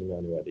باتیں سمجھ میں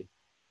آنے والی.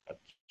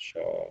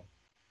 اچھا,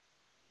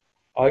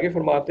 آگے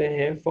فرماتے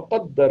ہیں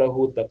فقدرہ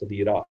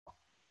تقدیرا.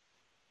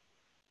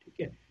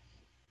 ٹھیک ہے,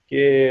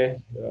 کہ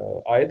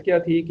آیت کیا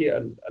تھی کہ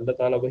اللہ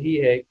تعالیٰ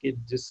وہی ہے کہ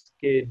جس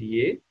کے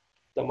لیے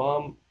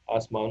تمام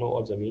آسمانوں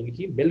اور زمین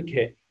کی ملک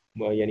ہے,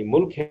 یعنی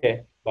ملک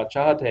ہے,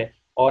 بادشاہت ہے,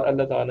 اور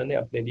اللہ تعالیٰ نے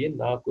اپنے لیے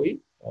نہ کوئی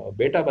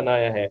بیٹا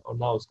بنایا ہے اور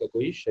نہ اس کا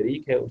کوئی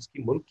شریک ہے اس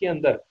کی ملک کے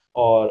اندر,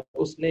 اور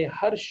اس نے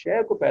ہر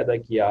شے کو پیدا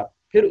کیا,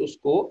 پھر اس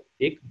کو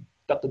ایک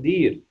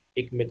تقدیر,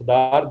 ایک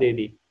مقدار دے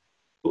دی.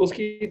 تو اس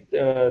کی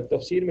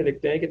تفسیر میں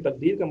لکھتے ہیں کہ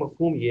تقدیر کا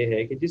مفہوم یہ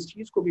ہے کہ جس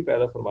چیز کو بھی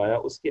پیدا فرمایا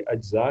اس کے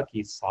اجزاء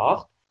کی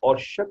ساخت اور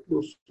شکل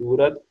و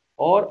صورت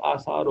اور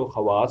آثار و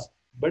خواص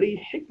بڑی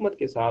حکمت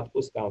کے ساتھ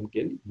اس کام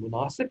کے لیے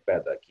مناسب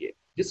پیدا کیے,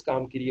 جس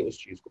کام کے لیے اس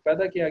چیز کو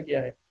پیدا کیا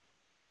گیا ہے.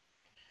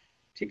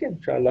 ٹھیک ہے,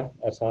 انشاءاللہ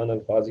آسان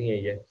الفاظ ہی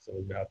ہیں, یہ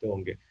سمجھ میں آتے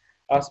ہوں گے.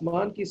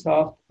 آسمان کی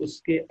ساخت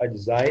اس کے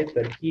اجزائے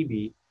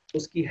ترکیبی,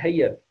 اس کی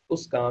حیت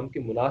اس کام کے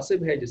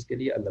مناسب ہے جس کے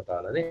لیے اللہ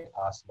تعالیٰ نے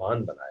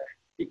آسمان بنایا ہے.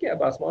 ٹھیک ہے,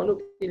 اب آسمانوں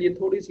کے لیے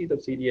تھوڑی سی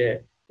تفصیل یہ ہے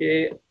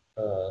کہ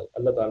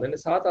اللہ تعالیٰ نے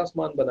 7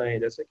 آسمان بنائے ہیں,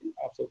 جیسے کہ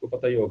آپ سب کو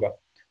پتہ ہی ہوگا.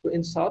 تو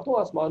ان 7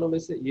 آسمانوں میں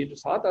سے یہ جو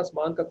 7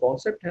 آسمان کا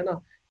کانسیپٹ ہے نا,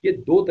 یہ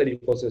 2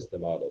 طریقوں سے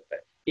استعمال ہوتا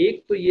ہے.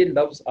 ایک تو یہ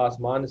لفظ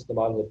آسمان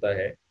استعمال ہوتا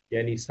ہے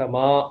یعنی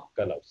سما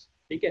کا لفظ،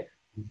 ٹھیک ہے،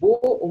 وہ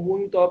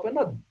عمومی طور پر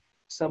نا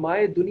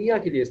سمائے دنیا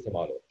کے لیے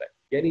استعمال ہوتا ہے،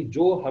 یعنی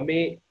جو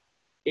ہمیں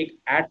ایک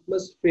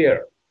ایٹماسفیئر،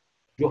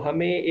 جو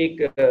ہمیں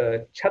ایک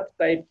چھت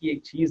ٹائپ کی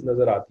ایک چیز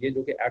نظر آتی ہے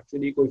جو کہ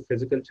ایکچولی کوئی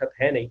فزیکل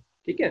چھت ہے نہیں،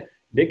 ٹھیک ہے،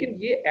 لیکن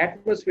یہ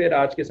ایٹماسفیئر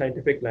آج کے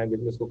سائنٹیفک لینگویج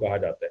میں اس کو کہا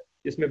جاتا ہے،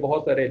 جس میں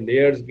بہت سارے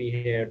لیئرز بھی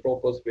ہیں،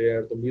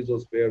 ٹروپوسفیئر تو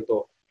میزوسفیئر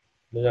تو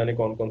نہ جانے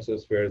کون کون سے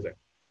اسفیئرز ہیں،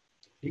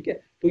 ٹھیک ہے،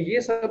 تو یہ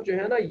سب جو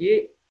ہے نا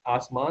یہ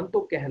آسمان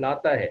تو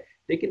کہلاتا ہے،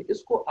 لیکن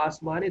اس کو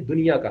آسمان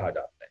دنیا کہا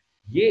جاتا ہے،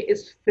 یہ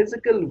اس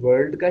فزیکل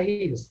ورلڈ کا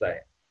ہی حصہ ہے،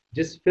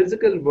 جس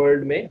فزیکل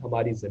ورلڈ میں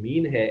ہماری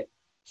زمین ہے،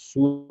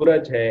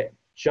 سورج ہے،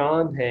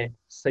 چاند ہیں،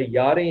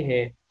 سیارے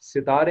ہیں،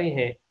 ستارے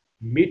ہیں،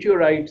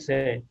 میٹیورائٹس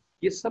ہیں،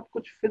 یہ سب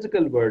کچھ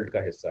فزیکل ورلڈ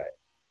کا حصہ ہے،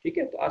 ٹھیک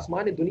ہے، تو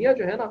آسمان دنیا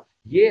جو ہے نا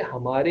یہ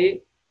ہمارے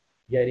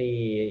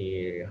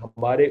یعنی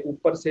ہمارے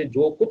اوپر سے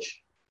جو کچھ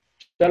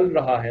چل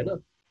رہا ہے نا،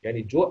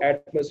 یعنی جو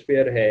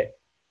ایٹماسفیئر ہے،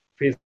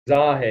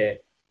 فضا ہے،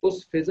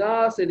 اس فضا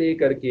سے لے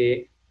کر کے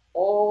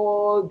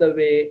all the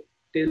way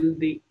till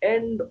the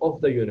end of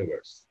the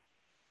universe،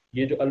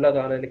 یہ جو اللہ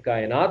تعالیٰ نے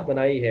کائنات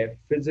بنائی ہے،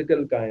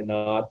 فزیکل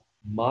کائنات،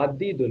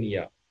 مادی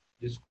دنیا،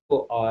 جس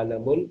کو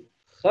عالم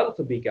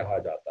الخلق بھی کہا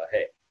جاتا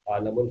ہے،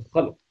 عالم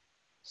الخلق،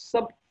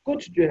 سب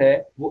کچھ جو ہے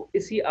وہ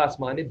اسی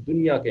آسمان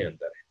دنیا کے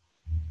اندر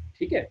ہے،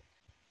 ٹھیک ہے،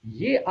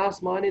 یہ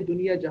آسمان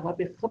دنیا جہاں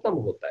پہ ختم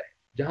ہوتا ہے،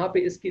 جہاں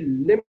پہ اس کی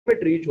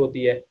لمٹ ریچ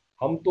ہوتی ہے،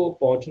 ہم تو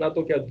پہنچنا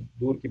تو کیا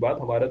دور کی بات،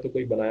 ہمارا تو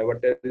کوئی بنایا ہوا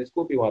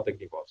ٹیلیسکوپ بھی وہاں تک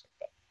نہیں پہنچ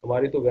سکتا،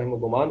 ہماری تو وہم و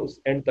گمان اس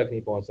اینڈ تک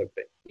نہیں پہنچ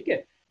سکتے، ٹھیک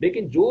ہے،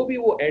 لیکن جو بھی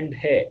وہ اینڈ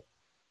ہے،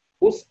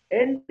 اس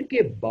اینڈ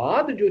کے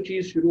بعد جو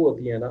چیز شروع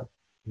ہوتی ہے نا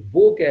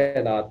وہ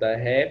کہلاتا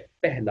ہے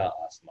پہلا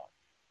آسمان،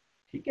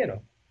 ٹھیک ہے نا،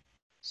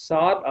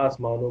 7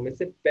 آسمانوں میں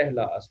سے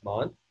پہلا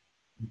آسمان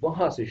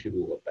وہاں سے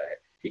شروع ہوتا ہے،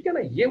 ٹھیک ہے نا،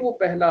 یہ وہ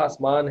پہلا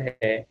آسمان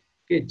ہے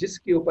کہ جس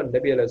کے اوپر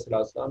نبی علیہ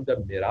السلام جب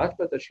معراج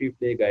پر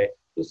تشریف لے گئے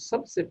تو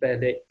سب سے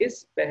پہلے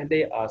اس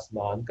پہلے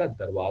آسمان کا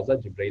دروازہ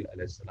جبرائیل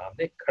علیہ السلام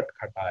نے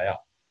کھٹکھٹایا،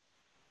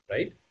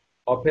 رائٹ،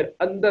 اور پھر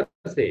اندر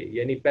سے،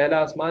 یعنی پہلا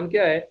آسمان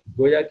کیا ہے،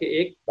 گویا کہ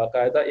ایک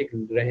باقاعدہ ایک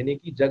رہنے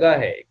کی جگہ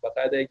ہے، ایک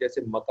باقاعدہ ایک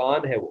جیسے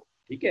مکان ہے وہ،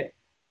 ٹھیک ہے،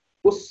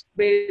 اس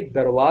میں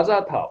دروازہ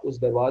تھا،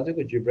 اس دروازے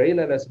کو جبرائیل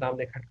علیہ السلام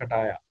نے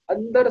کھٹکھٹایا،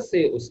 اندر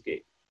سے اس کے،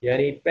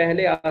 یعنی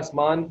پہلے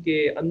آسمان کے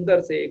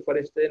اندر سے ایک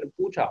فرشتے نے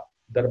پوچھا،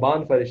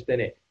 دربان فرشتے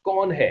نے،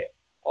 کون ہے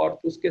اور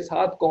اس کے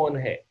ساتھ کون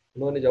ہے،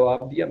 انہوں نے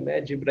جواب دیا میں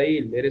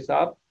جبرائیل،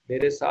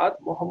 میرے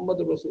ساتھ محمد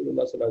رسول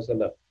اللہ صلی اللہ علیہ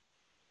وسلم،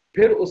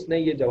 پھر اس نے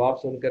یہ جواب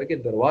سن کر کے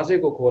دروازے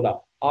کو کھولا،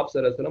 آپ صلی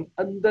اللہ علیہ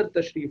وسلم اندر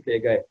تشریف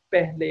لے گئے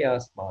پہلے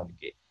آسمان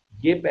کے،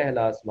 یہ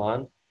پہلا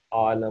آسمان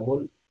عالم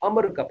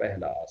الامر کا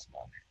پہلا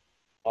آسمان ہے،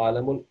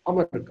 عالم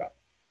الامر کا،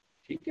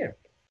 ٹھیک ہے،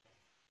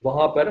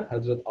 وہاں پر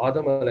حضرت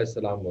آدم علیہ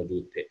السلام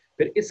موجود تھے،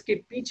 پھر اس کے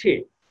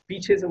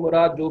پیچھے سے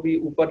مراد جو بھی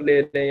اوپر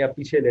لے لیں یا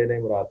پیچھے لے لیں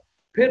مراد،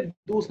 پھر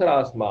دوسرا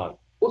آسمان،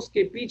 اس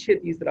کے پیچھے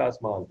تیسرا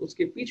آسمان، اس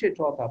کے پیچھے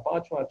چوتھا،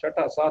 پانچواں،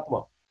 چھٹا،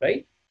 ساتواں،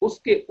 رائٹ، اس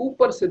کے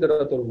اوپر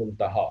سدرۃ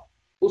المنتہا،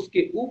 اس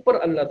کے اوپر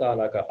اللہ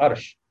تعالیٰ کا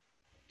عرش،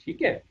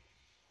 ٹھیک ہے،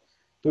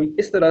 تو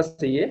اس طرح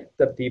سے یہ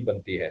ترتیب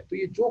بنتی ہے، تو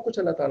یہ جو کچھ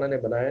اللہ تعالیٰ نے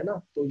بنایا نا،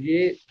 تو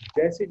یہ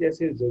جیسے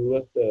جیسے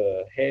ضرورت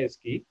ہے اس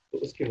کی، تو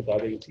اس کے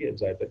مطابق اس کی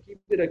اجزائے ترکیب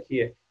بھی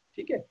رکھی ہے،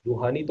 ٹھیک ہے،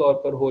 روحانی طور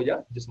پر ہو یا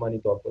جسمانی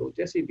طور پر ہو،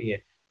 جیسی بھی ہیں،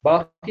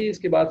 باقی اس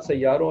کے بعد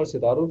سیاروں اور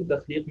ستاروں کی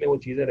تخلیق میں وہ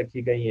چیزیں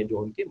رکھی گئی ہیں جو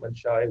ان کی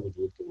منشاء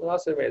وجود کی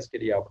مناسب ہے، اس کے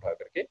لیے آپ اٹھا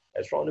کر کے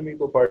ایسٹرونومی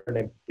کو پڑھ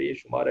لیں، بے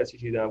شمار ایسی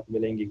چیزیں آپ کو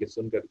ملیں گی کہ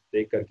سن کر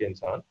دیکھ کر کے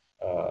انسان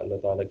اللہ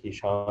تعالیٰ کی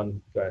شان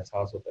کا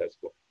احساس ہوتا ہے اس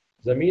کو،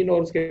 زمین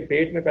اور اس کے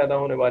پیٹ میں پیدا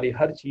ہونے والی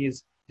ہر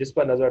چیز جس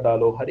پر نظر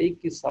ڈالو، ہر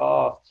ایک کی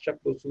ساخت،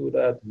 شکل و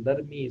صورت،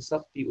 نرمی،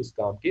 سختی اس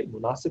کام کے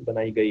مناسب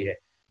بنائی گئی ہے،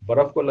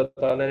 برف کو اللہ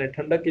تعالیٰ نے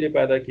ٹھنڈک کے لیے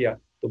پیدا کیا،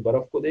 تو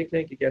برف کو دیکھ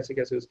لیں کہ کیسے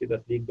کیسے اس کی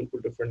تخلیق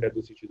بالکل ڈفرینٹ ہے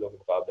دوسری چیزوں کے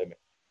مقابلے میں،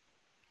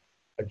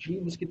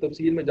 عجیب اس کی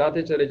تفصیل میں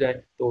جاتے چلے جائیں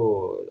تو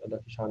اللہ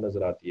کی شان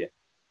نظر آتی ہے،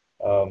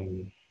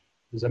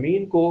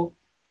 زمین کو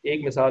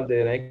ایک مثال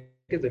دے رہے ہیں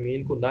کہ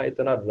زمین کو نہ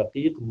اتنا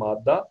رقیق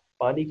مادہ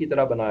پانی کی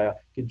طرح بنایا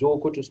کہ جو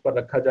کچھ اس پر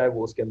رکھا جائے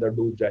وہ اس کے اندر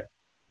ڈوب جائے،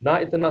 نہ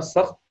اتنا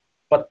سخت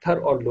پتھر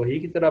اور لوہی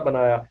کی طرح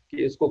بنایا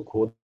کہ اس کو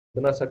کھود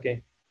نہ سکیں،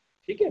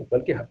 ٹھیک ہے،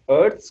 بلکہ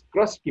ارتھ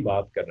کرسٹ کی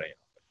بات کر رہے ہیں،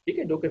 ٹھیک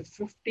ہے، جو کہ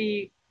 50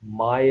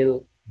 مائل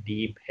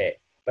ڈیپ ہے،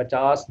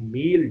 50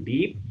 میل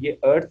ڈیپ یہ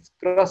ارتھ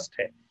کرسٹ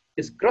ہے،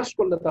 اس کرسٹ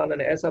کو اللہ تعالیٰ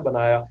نے ایسا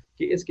بنایا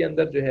کہ اس کے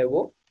اندر جو ہے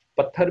وہ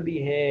پتھر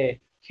بھی ہیں،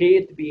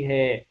 کھیت بھی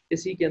ہیں،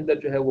 اسی کے اندر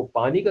جو ہے وہ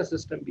پانی کا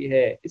سسٹم بھی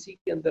ہے، اسی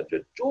کے اندر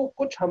جو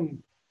کچھ ہم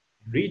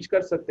ریچ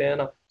کر سکتے ہیں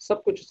نا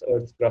سب کچھ اس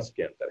ارتھ کرسٹ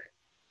کے اندر ہے،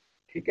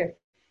 ٹھیک ہے،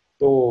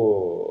 تو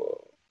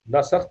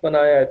نہ سخت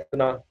بنایا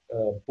اتنا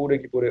پورے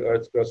کی پورے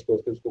ارتھ کرسٹ کو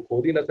اس کو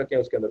کھود ہی نہ سکیں،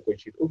 اس کے اندر کوئی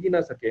چیز اگ ہی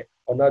نہ سکے،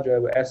 اور نہ جو ہے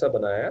وہ ایسا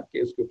بنایا کہ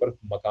اس کے اوپر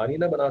مکان ہی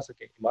نہ بنا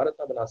سکیں، عمارت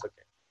نہ بنا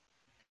سکیں،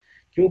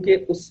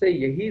 کیونکہ اس سے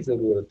یہی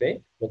ضرورتیں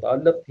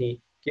متعلق تھیں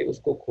کہ اس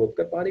کو کھود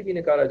کر پانی بھی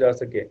نکالا جا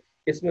سکے،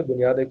 اس میں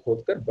بنیادیں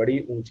کھود کر بڑی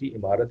اونچی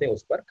عمارتیں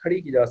اس پر کھڑی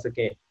کی جا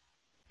سکیں،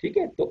 ठीक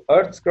है। तो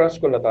अर्थ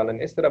क्रस्ट को अल्लाह ताला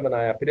ने इस तरह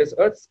बनाया, फिर इस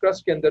अर्थ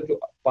क्रस्ट के अंदर जो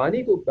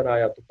पानी को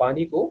बनाया, तो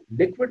पानी को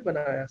लिक्विड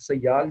बनाया,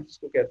 सयाल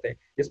जिसको कहते हैं,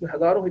 जिसमें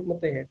हजारों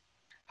हिकमतें हैं।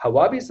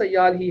 हवा भी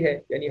सयाल ही है,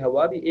 यानी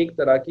हवा भी एक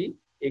तरह की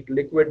एक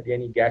लिक्विड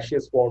यानी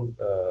गैशियस फॉर्म,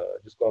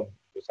 जिसको हम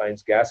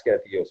साइंस गैस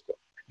कहती है उसको,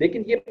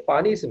 लेकिन ये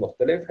पानी से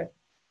मुख्तलिफ है।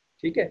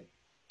 ठीक है।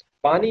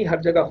 पानी हर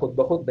जगह खुद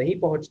ब खुद नहीं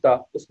पहुंचता,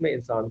 उसमें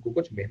इंसान को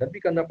कुछ मेहनत भी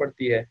करना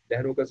पड़ती है,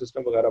 नहरों का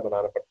सिस्टम वगैरह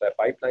बनाना पड़ता है,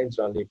 पाइपलाइंस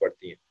डालनी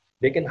पड़ती हैं।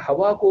 लेकिन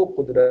हवा को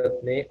कुदरत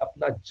ने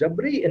अपना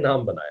जबरी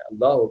इनाम बनाया।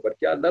 अल्लाह ऊपर,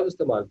 क्या लफ्ज़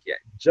इस्तेमाल किया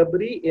है,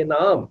 जबरी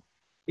इनाम।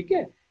 ठीक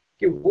है,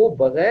 कि वो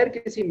बगैर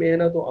किसी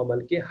मेहनत और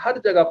अमल के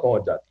हर जगह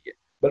पहुंच जाती है।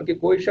 बल्कि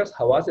कोई शख्स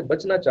हवा से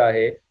बचना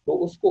चाहे तो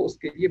उसको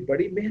उसके लिए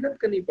बड़ी मेहनत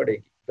करनी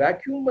पड़ेगी,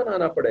 वैक्यूम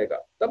बनाना पड़ेगा,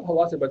 तब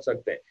हवा से बच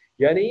सकते हैं।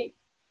 यानी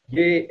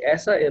ये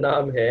ऐसा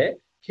इनाम है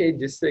कि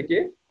जिससे कि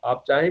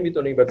आप चाहें भी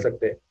तो नहीं बच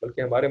सकते।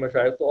 बल्कि हमारे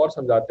मशाइख तो और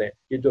समझाते हैं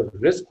कि जो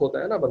रिस्क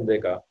होता है ना बंदे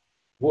का,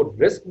 वो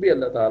रिस्क भी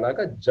अल्लाह ताला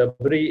का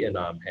जबरी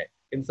इनाम है।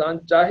 इंसान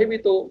चाहे भी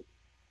तो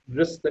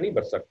रिस्क से नहीं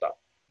बच सकता,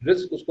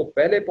 रिस्क उसको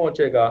पहले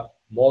पहुंचेगा,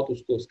 मौत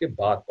उसको उसके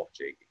बाद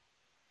पहुंचेगी।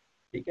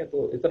 ठीक है।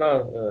 तो इतना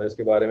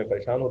इसके बारे में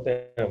परेशान होते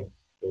हैं हम,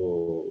 तो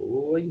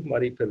वही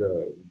हमारी फिर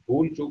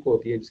भूल चूक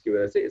होती है, जिसकी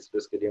वजह से इस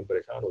रिस्क के लिए हम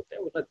परेशान होते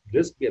हैं। वरना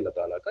रिस्क भी अल्लाह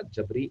ताला का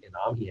जबरी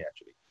इनाम ही है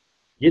एक्चुअली।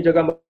 ये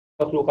जगह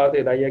मखलूक़ात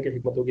इलाहिया की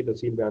हिकमतों की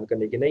तफसील बयान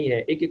करने की नहीं है।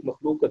 एक एक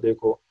मखलूक को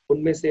देखो,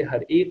 उनमें से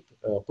हर एक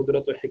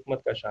कुदरत और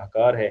हिकमत का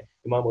शाहकार है।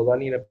 इमाम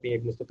गज़ाली ने अपनी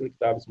एक मुस्तकिल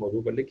किताब इस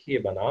मौजू पर लिखी है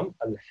बनाम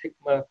अल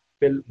हिकमा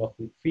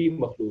फी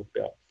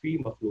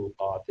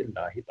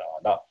मखलूक़ातिल्लाहि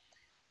ताला।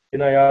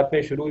 इन आयात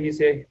में शुरू ही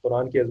से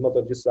कुरान की अजमत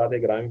और जिस ज़ात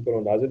ग्रामी पर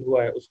वो नाजिल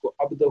हुआ है उसको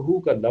अब्दहू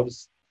का लफ्ज़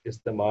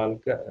इस्तेमाल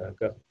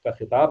का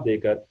खिताब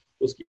देकर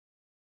उसकी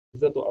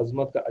इज्जत और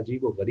अजमत का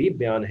अजीब और गरीब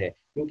बयान है।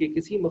 क्योंकि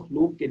किसी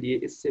मखलूक के लिए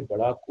इससे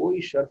बड़ा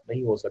कोई शर्फ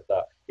नहीं हो सकता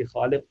कि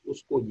खालिक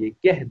उसको ये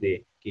कह दे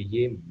कि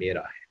ये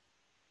मेरा है।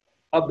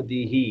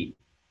 अब्दी ही,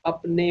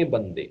 अपने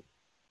बंदे।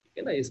 ठीक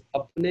है ना, इस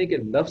अपने के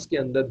लफ्ज के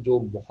अंदर जो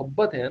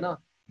मोहब्बत है ना,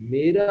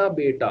 मेरा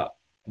बेटा,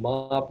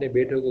 माँ अपने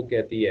बेटे को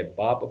कहती है,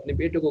 बाप अपने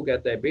बेटे को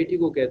कहता है, बेटी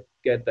को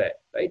कहता है,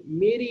 राइट,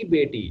 मेरी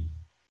बेटी,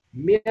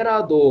 मेरा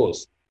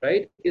दोस्त,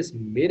 राइट। इस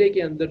मेरे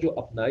के अंदर जो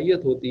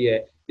अपनाइयत होती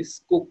है,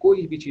 इसको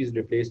कोई भी चीज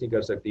रिप्लेस नहीं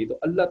कर सकती। तो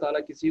अल्लाह ताला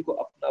किसी को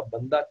अपना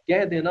बंदा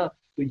कह देना,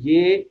 तो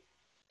ये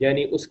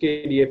यानी उसके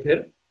लिए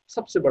फिर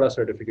सबसे बड़ा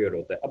सर्टिफिकेट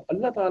होता है। अब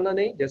अल्लाह ताला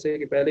ने, जैसे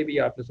कि पहले भी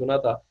आपने सुना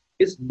था,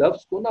 इस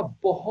लफ्ज को ना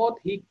बहुत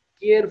ही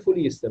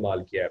केयरफुली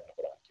इस्तेमाल किया है अपने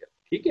कुरान के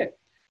अंदर। ठीक है।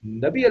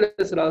 नबी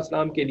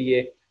अलैहिस्सलाम के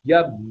लिए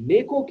या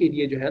नेकों के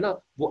लिए जो है ना,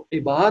 वो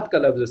इबाद का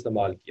लफ्ज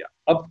इस्तेमाल किया।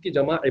 अब की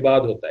जमा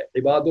इबाद होता है,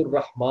 इबादुर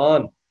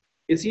रहमान।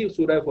 इसी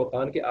सूरह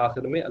फुरकान के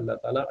आखिर में अल्लाह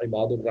ताला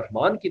इबादुर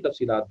रहमान की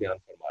तफसीलात बयान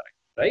फरमा रहे हैं,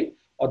 राइट।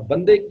 और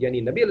बंदे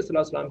यानी नबी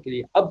अलैहिस्सलाम के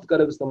लिए अब्द का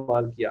लफ्ज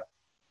इस्तेमाल किया।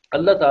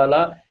 अल्लाह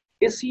ताला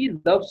इसी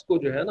लफ्ज को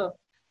जो है ना,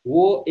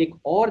 वो एक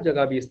और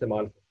जगह भी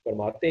इस्तेमाल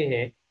फरमाते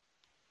हैं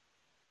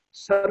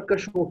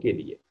सरकशों के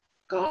लिए,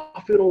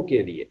 काफिरों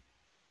के लिए।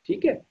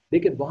 ठीक है।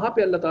 लेकिन वहां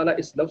पे अल्लाह ताला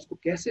इस लफ्ज को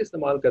कैसे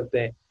इस्तेमाल करते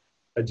हैं,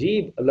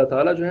 अजीब। अल्लाह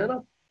ताला जो है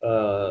ना,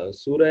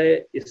 सूरह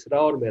इसरा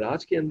और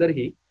मिराज के अंदर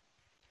ही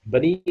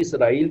बनी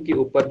इसराइल के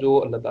ऊपर जो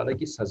अल्लाह ताला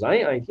की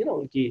सजाएं आई थी ना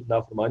उनकी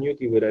नाफरमानियों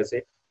की वजह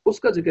से,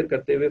 उसका जिक्र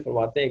करते हुए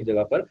फरमाते हैं एक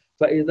जगह पर,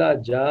 फ़इज़ा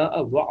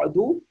जाअ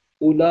वअदु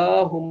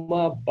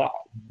उलाहुम्मा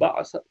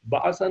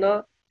बअसना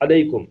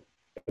अलैकुम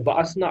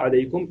बअसना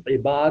अलैकुम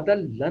इबादल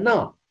लना।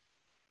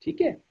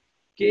 ठीक है,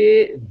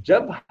 कि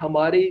जब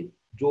हमारी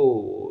जो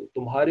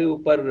तुम्हारे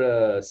ऊपर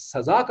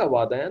सजा का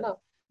वादा है ना,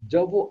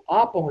 जब वो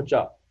आ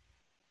पहुंचा,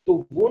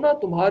 तो वो ना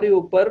तुम्हारे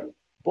ऊपर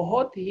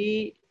बहुत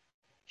ही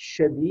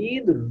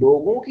शदीद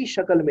लोगों की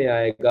शक्ल में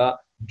आएगा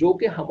जो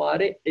कि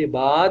हमारे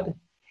इबाद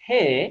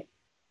हैं।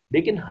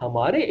 लेकिन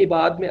हमारे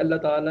इबाद में अल्लाह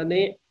ताला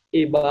ने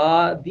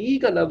इबादी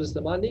का लफ्ज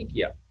इस्तेमाल नहीं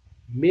किया,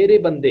 मेरे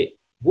बंदे,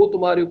 वो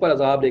तुम्हारे ऊपर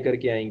अजाब लेकर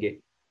के आएंगे।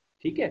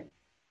 ठीक है।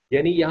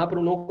 यानी यहाँ पर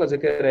उन लोगों का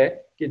जिक्र है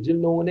कि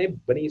जिन लोगों ने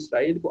बनी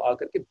इसराइल को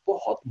आकर के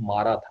बहुत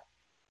मारा था,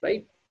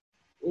 राइट,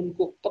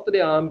 उनको कत्ले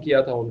आम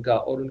किया था उनका,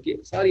 और उनकी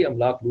सारी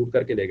अमलाक लूट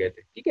करके ले गए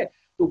थे। ठीक है।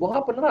 तो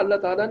वहां पर ना अल्लाह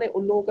ताला ने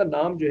उन लोगों का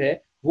नाम जो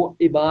है वो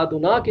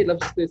इबादुना के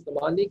लफ्ज से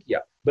इस्तेमाल नहीं किया,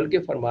 बल्कि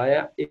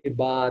फरमाया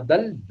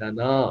इबादल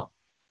लना,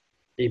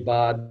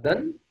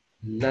 इबादन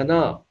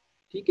लना।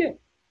 ठीक है।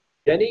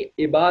 यानी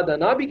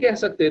इबादना भी कह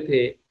सकते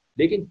थे,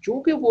 लेकिन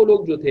चूंकि वो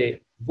लोग जो थे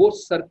वो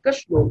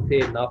सरकश लोग थे,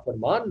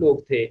 नाफरमान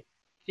लोग थे।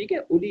 ठीक है।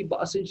 उली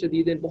बासिन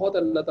शदीद, बहुत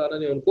अल्लाह ताला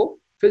ने उनको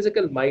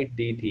फिजिकल माइट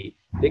दी थी,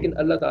 लेकिन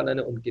अल्लाह ताला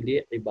ने उनके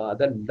लिए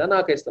इबादत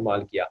लना का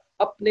इस्तेमाल किया,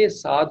 अपने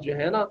साथ जो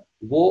है ना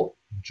वो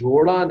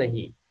जोड़ा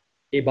नहीं।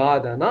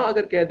 इबादना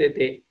अगर कह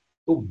देते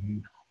तो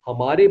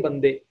हमारे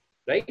बंदे,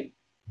 राइट,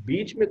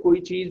 बीच में कोई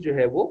चीज जो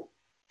है वो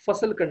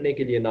फसल करने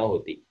के लिए ना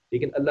होती,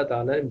 लेकिन अल्लाह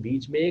ताला ने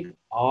बीच में एक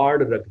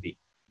आड़ रख दी,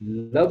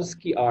 लफ्ज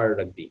की आड़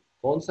रख दी।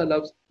 कौन सा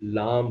लफ्ज,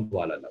 लाम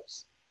वाला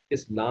लफ्ज।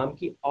 इस लाम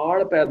की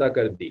आड़ पैदा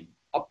कर दी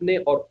अपने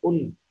और उन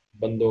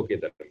बंदों के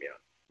दरमियान।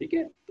 ठीक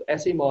है। तो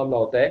ऐसे ही मामला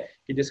होता है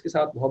कि जिसके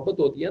साथ मोहब्बत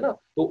होती है ना,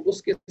 तो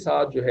उसके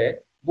साथ जो है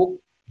वो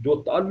जो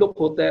ताल्लुक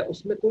होता है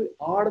उसमें कोई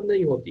आड़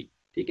नहीं होती।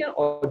 ठीक है।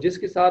 और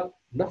जिसके साथ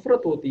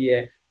नफरत होती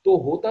है تو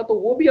ہوتا تو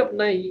وہ بھی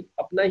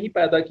अपना ही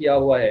पैदा किया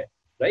हुआ है,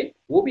 राइट,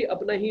 वो भी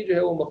अपना ही जो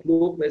है वो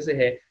मखलूक में से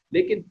है,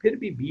 लेकिन फिर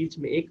भी बीच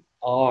में एक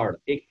आड़,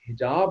 एक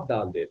हिजाब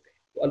डाल देते हैं।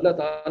 तो अल्लाह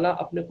ताला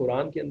अपने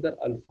कुरान के अंदर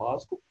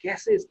अल्फाज को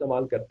कैसे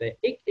इस्तेमाल करते हैं,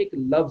 एक एक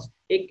लफ्ज,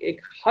 एक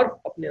एक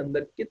हर्फ अपने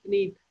अंदर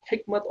कितनी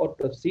हिकमत और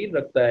तफसीर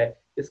रखता है,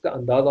 इसका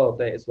अंदाजा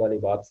होता है इस वाली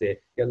बात से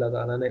कि अल्लाह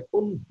ताला ने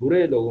उन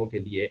बुरे लोगों के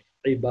लिए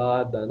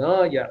इबादना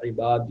या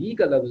इबादी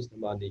का लफ्ज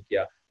इस्तेमाल नहीं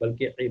किया,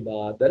 बल्कि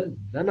इबादल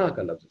लना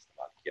का लफ्ज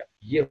इस्तेमाल किया।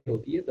 ये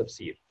होती है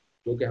तफसीर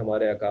जो कि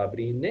हमारे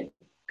अकाबरीन ने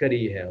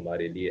करी है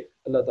हमारे लिए।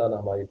 अल्लाह ताला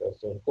हमारी तरफ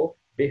से उनको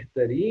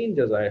बेहतरीन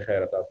जज़ाए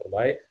खैर अता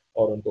फरमाए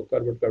और उनको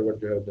करवट करवट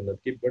जो है जन्नत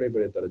की बड़े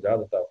बड़े दर्जात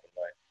अता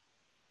फरमाए।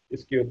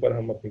 इसके ऊपर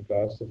हम अपनी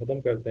क्लास को ख़त्म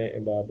करते हैं।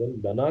 इबादल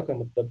लना का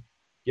मतलब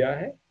क्या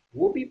है,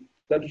 वो भी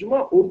तर्जुमा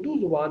उर्दू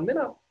जुबान में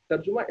ना,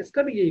 तर्जुमा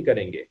इसका भी यही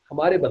करेंगे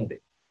हमारे बंदे।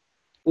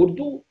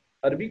 उर्दू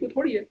अरबी को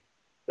थोड़ी है,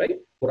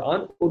 राइट,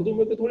 कुरान उर्दू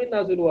में तो थोड़ी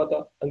नाजिल हुआ था,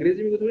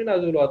 अंग्रेजी में तो थोड़ी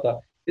नाजिल हुआ था।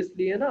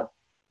 इसलिए ना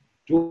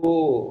जो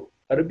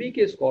अरबी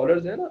के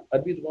स्कॉलर्स हैं ना,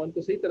 अरबी जुबान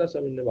को सही तरह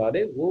समझने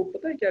वाले, वो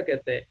पता है क्या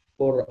कहते हैं,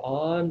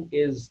 कुरान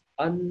इज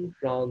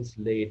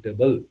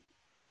अनट्रांसलेटेबल,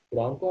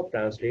 कुरान को आप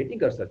ट्रांसलेट नहीं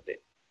कर सकते,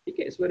 ठीक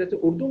है। इस वजह से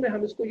उर्दू में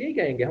हम इसको यही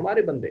कहेंगे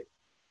हमारे बंदे,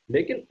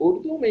 लेकिन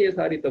उर्दू में ये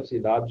सारी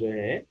तफसीलात जो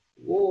हैं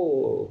वो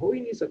हो ही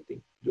नहीं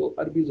सकती जो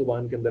अरबी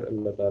जुबान के अंदर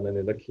अल्लाह ताला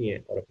ने रखी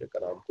हैं, और अपने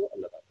कलाम को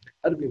अल्लाह ताला ने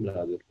अरबी में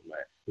नाज़िल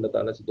फरमाया। अल्लाह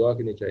ताला से दुआ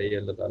करनी चाहिए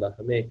अल्लाह ताला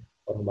हमें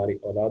और हमारी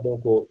औलादों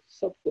को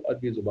सबको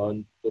अरबी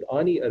जुबान,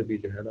 कुरानी अरबी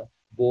जो है ना,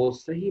 वो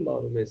सही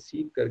मानों में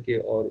सीख करके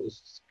और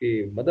उसकी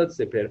मदद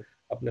से फिर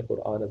अपने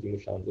कुरान अज़ीम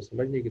शान को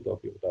समझने की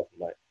तौफीक अता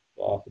फरमाए।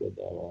 तो आखिर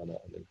दावाना